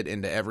pasted it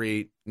into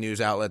every news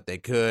outlet they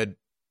could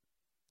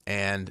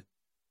and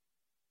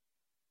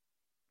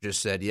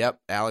just said, yep,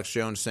 Alex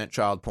Jones sent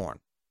child porn,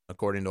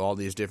 according to all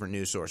these different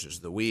news sources.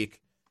 The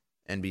Week,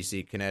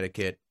 NBC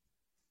Connecticut,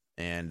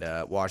 and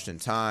Washington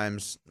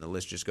Times. The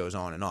list just goes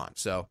on and on.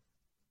 So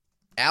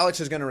Alex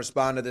is going to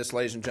respond to this,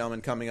 ladies and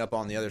gentlemen, coming up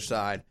on the other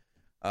side.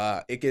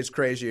 It gets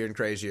crazier and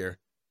crazier,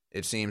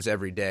 it seems,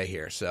 every day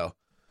here. So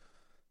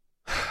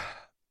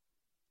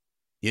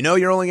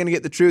you're only going to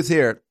get the truth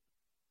here.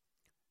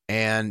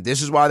 And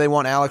this is why they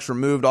want Alex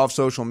removed off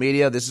social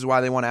media. This is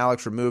why they want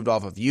Alex removed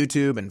off of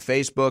YouTube and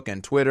Facebook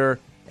and Twitter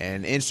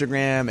and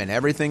Instagram and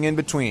everything in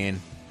between,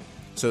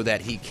 so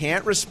that he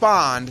can't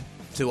respond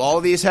to all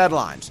of these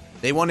headlines.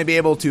 They want to be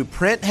able to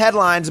print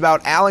headlines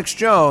about Alex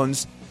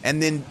Jones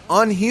and then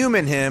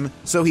unhuman him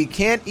so he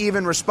can't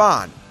even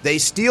respond. They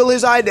steal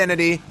his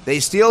identity. They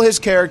steal his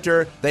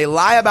character. They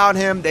lie about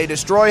him. They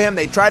destroy him.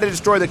 They try to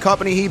destroy the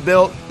company he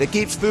built that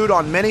keeps food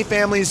on many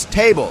families'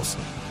 tables.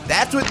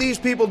 That's what these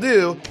people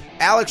do.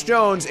 Alex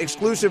Jones'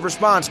 exclusive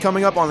response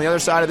coming up on the other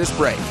side of this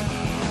break.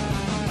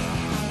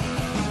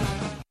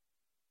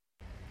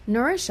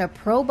 Nourish a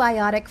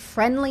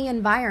probiotic-friendly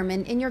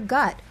environment in your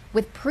gut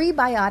with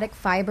Prebiotic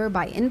Fiber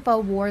by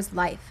InfoWars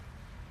Life.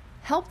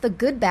 Help the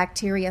good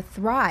bacteria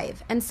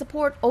thrive and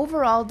support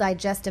overall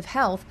digestive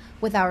health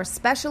with our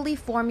specially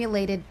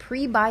formulated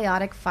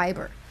prebiotic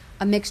fiber,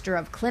 a mixture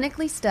of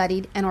clinically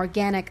studied and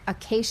organic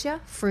acacia,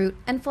 fruit,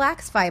 and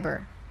flax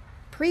fiber.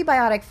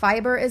 Prebiotic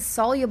fiber is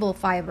soluble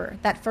fiber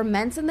that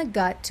ferments in the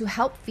gut to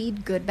help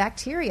feed good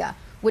bacteria,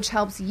 which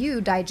helps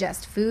you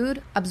digest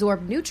food,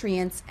 absorb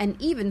nutrients, and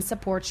even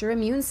support your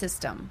immune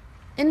system.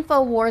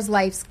 InfoWars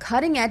Life's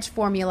cutting-edge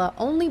formula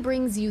only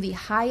brings you the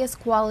highest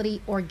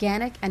quality,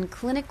 organic, and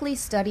clinically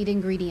studied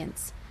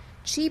ingredients.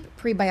 Cheap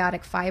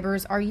prebiotic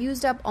fibers are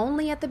used up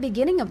only at the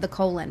beginning of the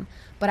colon,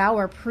 but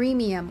our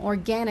premium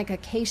organic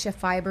acacia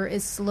fiber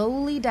is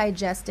slowly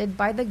digested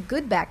by the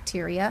good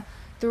bacteria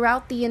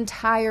throughout the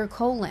entire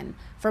colon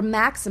for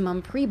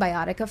maximum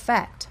prebiotic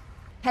effect.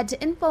 Head to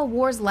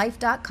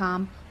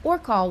InfoWarsLife.com or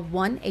call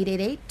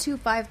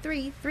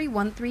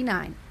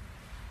 1-888-253-3139.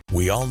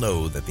 We all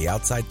know that the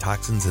outside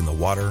toxins in the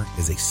water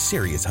is a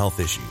serious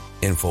health issue.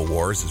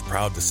 InfoWars is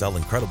proud to sell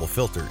incredible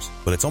filters,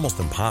 but it's almost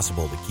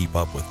impossible to keep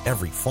up with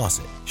every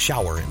faucet,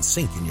 shower, and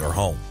sink in your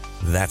home.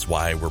 That's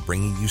why we're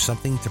bringing you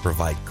something to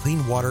provide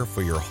clean water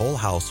for your whole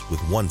house with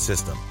one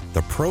system.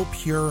 The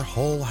ProPure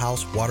Whole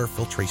House Water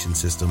Filtration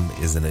System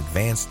is an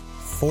advanced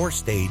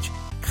 4-stage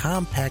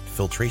compact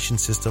filtration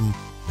system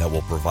that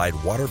will provide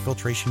water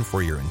filtration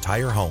for your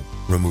entire home,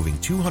 removing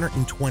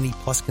 220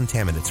 plus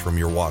contaminants from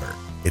your water.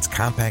 It's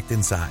compact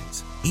in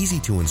size, easy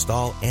to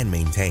install and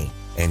maintain,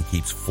 and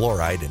keeps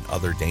fluoride and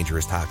other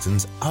dangerous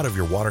toxins out of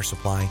your water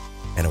supply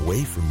and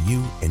away from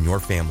you and your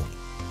family.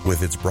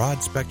 With its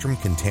broad spectrum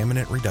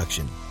contaminant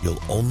reduction,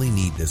 you'll only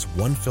need this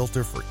one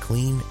filter for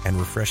clean and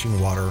refreshing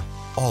water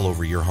all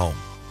over your home.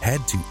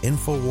 Head to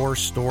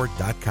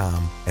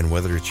InfoWarsStore.com, and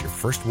whether it's your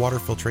first water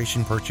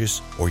filtration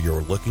purchase or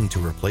you're looking to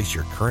replace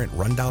your current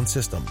rundown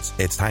systems,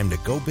 it's time to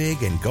go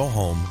big and go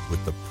home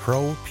with the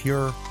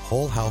ProPure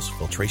Whole House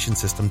Filtration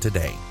System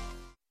today.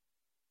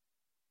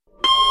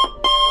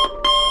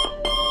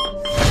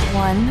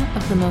 One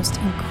of the most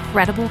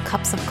incredible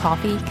cups of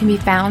coffee can be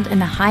found in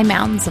the high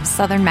mountains of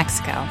southern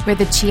Mexico, where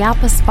the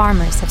Chiapas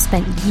farmers have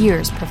spent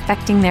years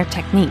perfecting their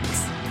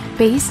techniques.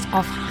 Based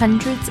off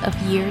hundreds of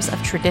years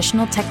of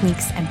traditional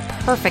techniques and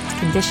perfect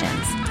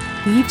conditions,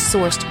 we've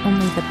sourced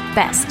only the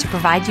best to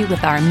provide you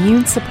with our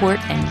immune support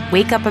and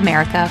Wake Up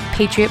America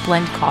Patriot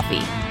Blend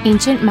coffee.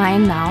 Ancient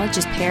Mayan knowledge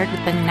is paired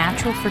with the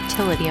natural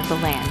fertility of the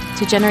land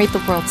to generate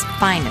the world's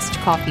finest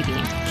coffee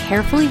bean.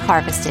 Carefully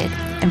harvested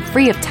and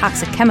free of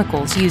toxic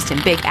chemicals used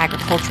in big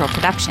agricultural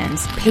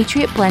productions,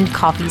 Patriot Blend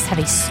coffees have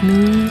a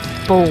smooth,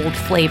 bold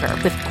flavor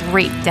with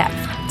great depth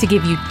to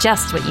give you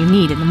just what you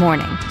need in the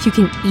morning. You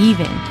can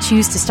even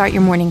choose to start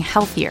your morning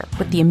healthier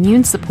with the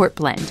Immune Support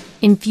Blend,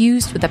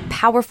 infused with a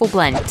powerful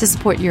blend to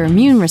support your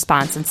immune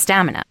response and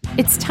stamina.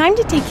 It's time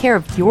to take care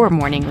of your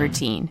morning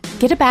routine.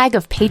 Get a bag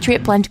of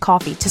Patriot Blend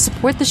coffee to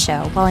support the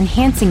show while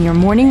enhancing your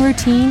morning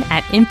routine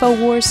at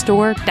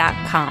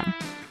InfoWarsStore.com.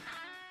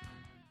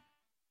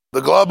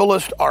 The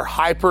globalists are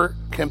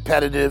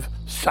hyper-competitive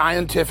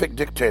scientific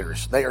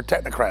dictators. They are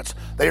technocrats.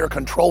 They are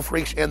control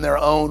freaks in their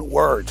own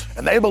words.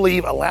 And they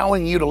believe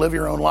allowing you to live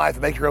your own life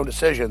and make your own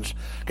decisions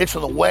gets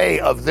in the way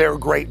of their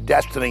great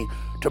destiny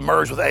to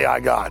merge with AI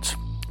gods.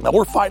 Now,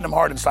 we're fighting them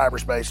hard in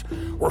cyberspace.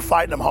 We're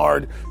fighting them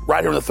hard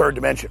right here in the third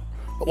dimension.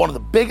 But one of the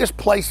biggest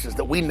places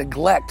that we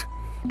neglect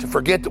to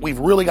forget that we've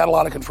really got a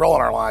lot of control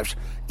in our lives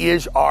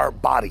is our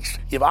bodies.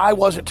 If I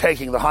wasn't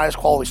taking the highest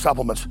quality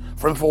supplements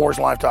from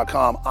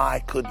InfoWarsLife.com, I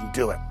couldn't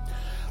do it.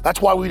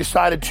 That's why we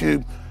decided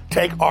to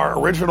take our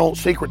original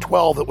Secret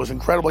 12 that was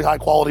incredibly high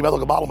quality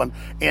methylcobalamin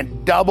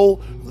and double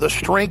the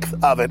strength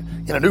of it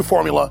in a new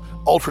formula,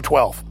 Ultra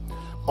 12.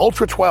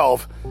 Ultra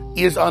 12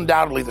 is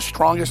undoubtedly the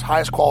strongest,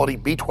 highest quality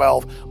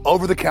B12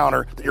 over the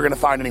counter that you're going to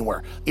find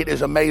anywhere. It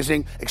is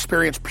amazing.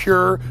 Experience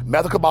pure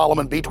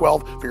methylcobalamin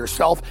B12 for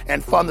yourself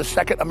and fund the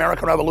second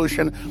American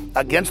Revolution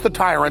against the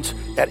tyrants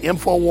at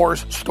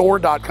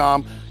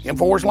InfoWarsStore.com,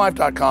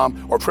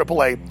 InfoWarsLife.com, or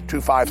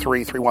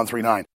 888-253-3139.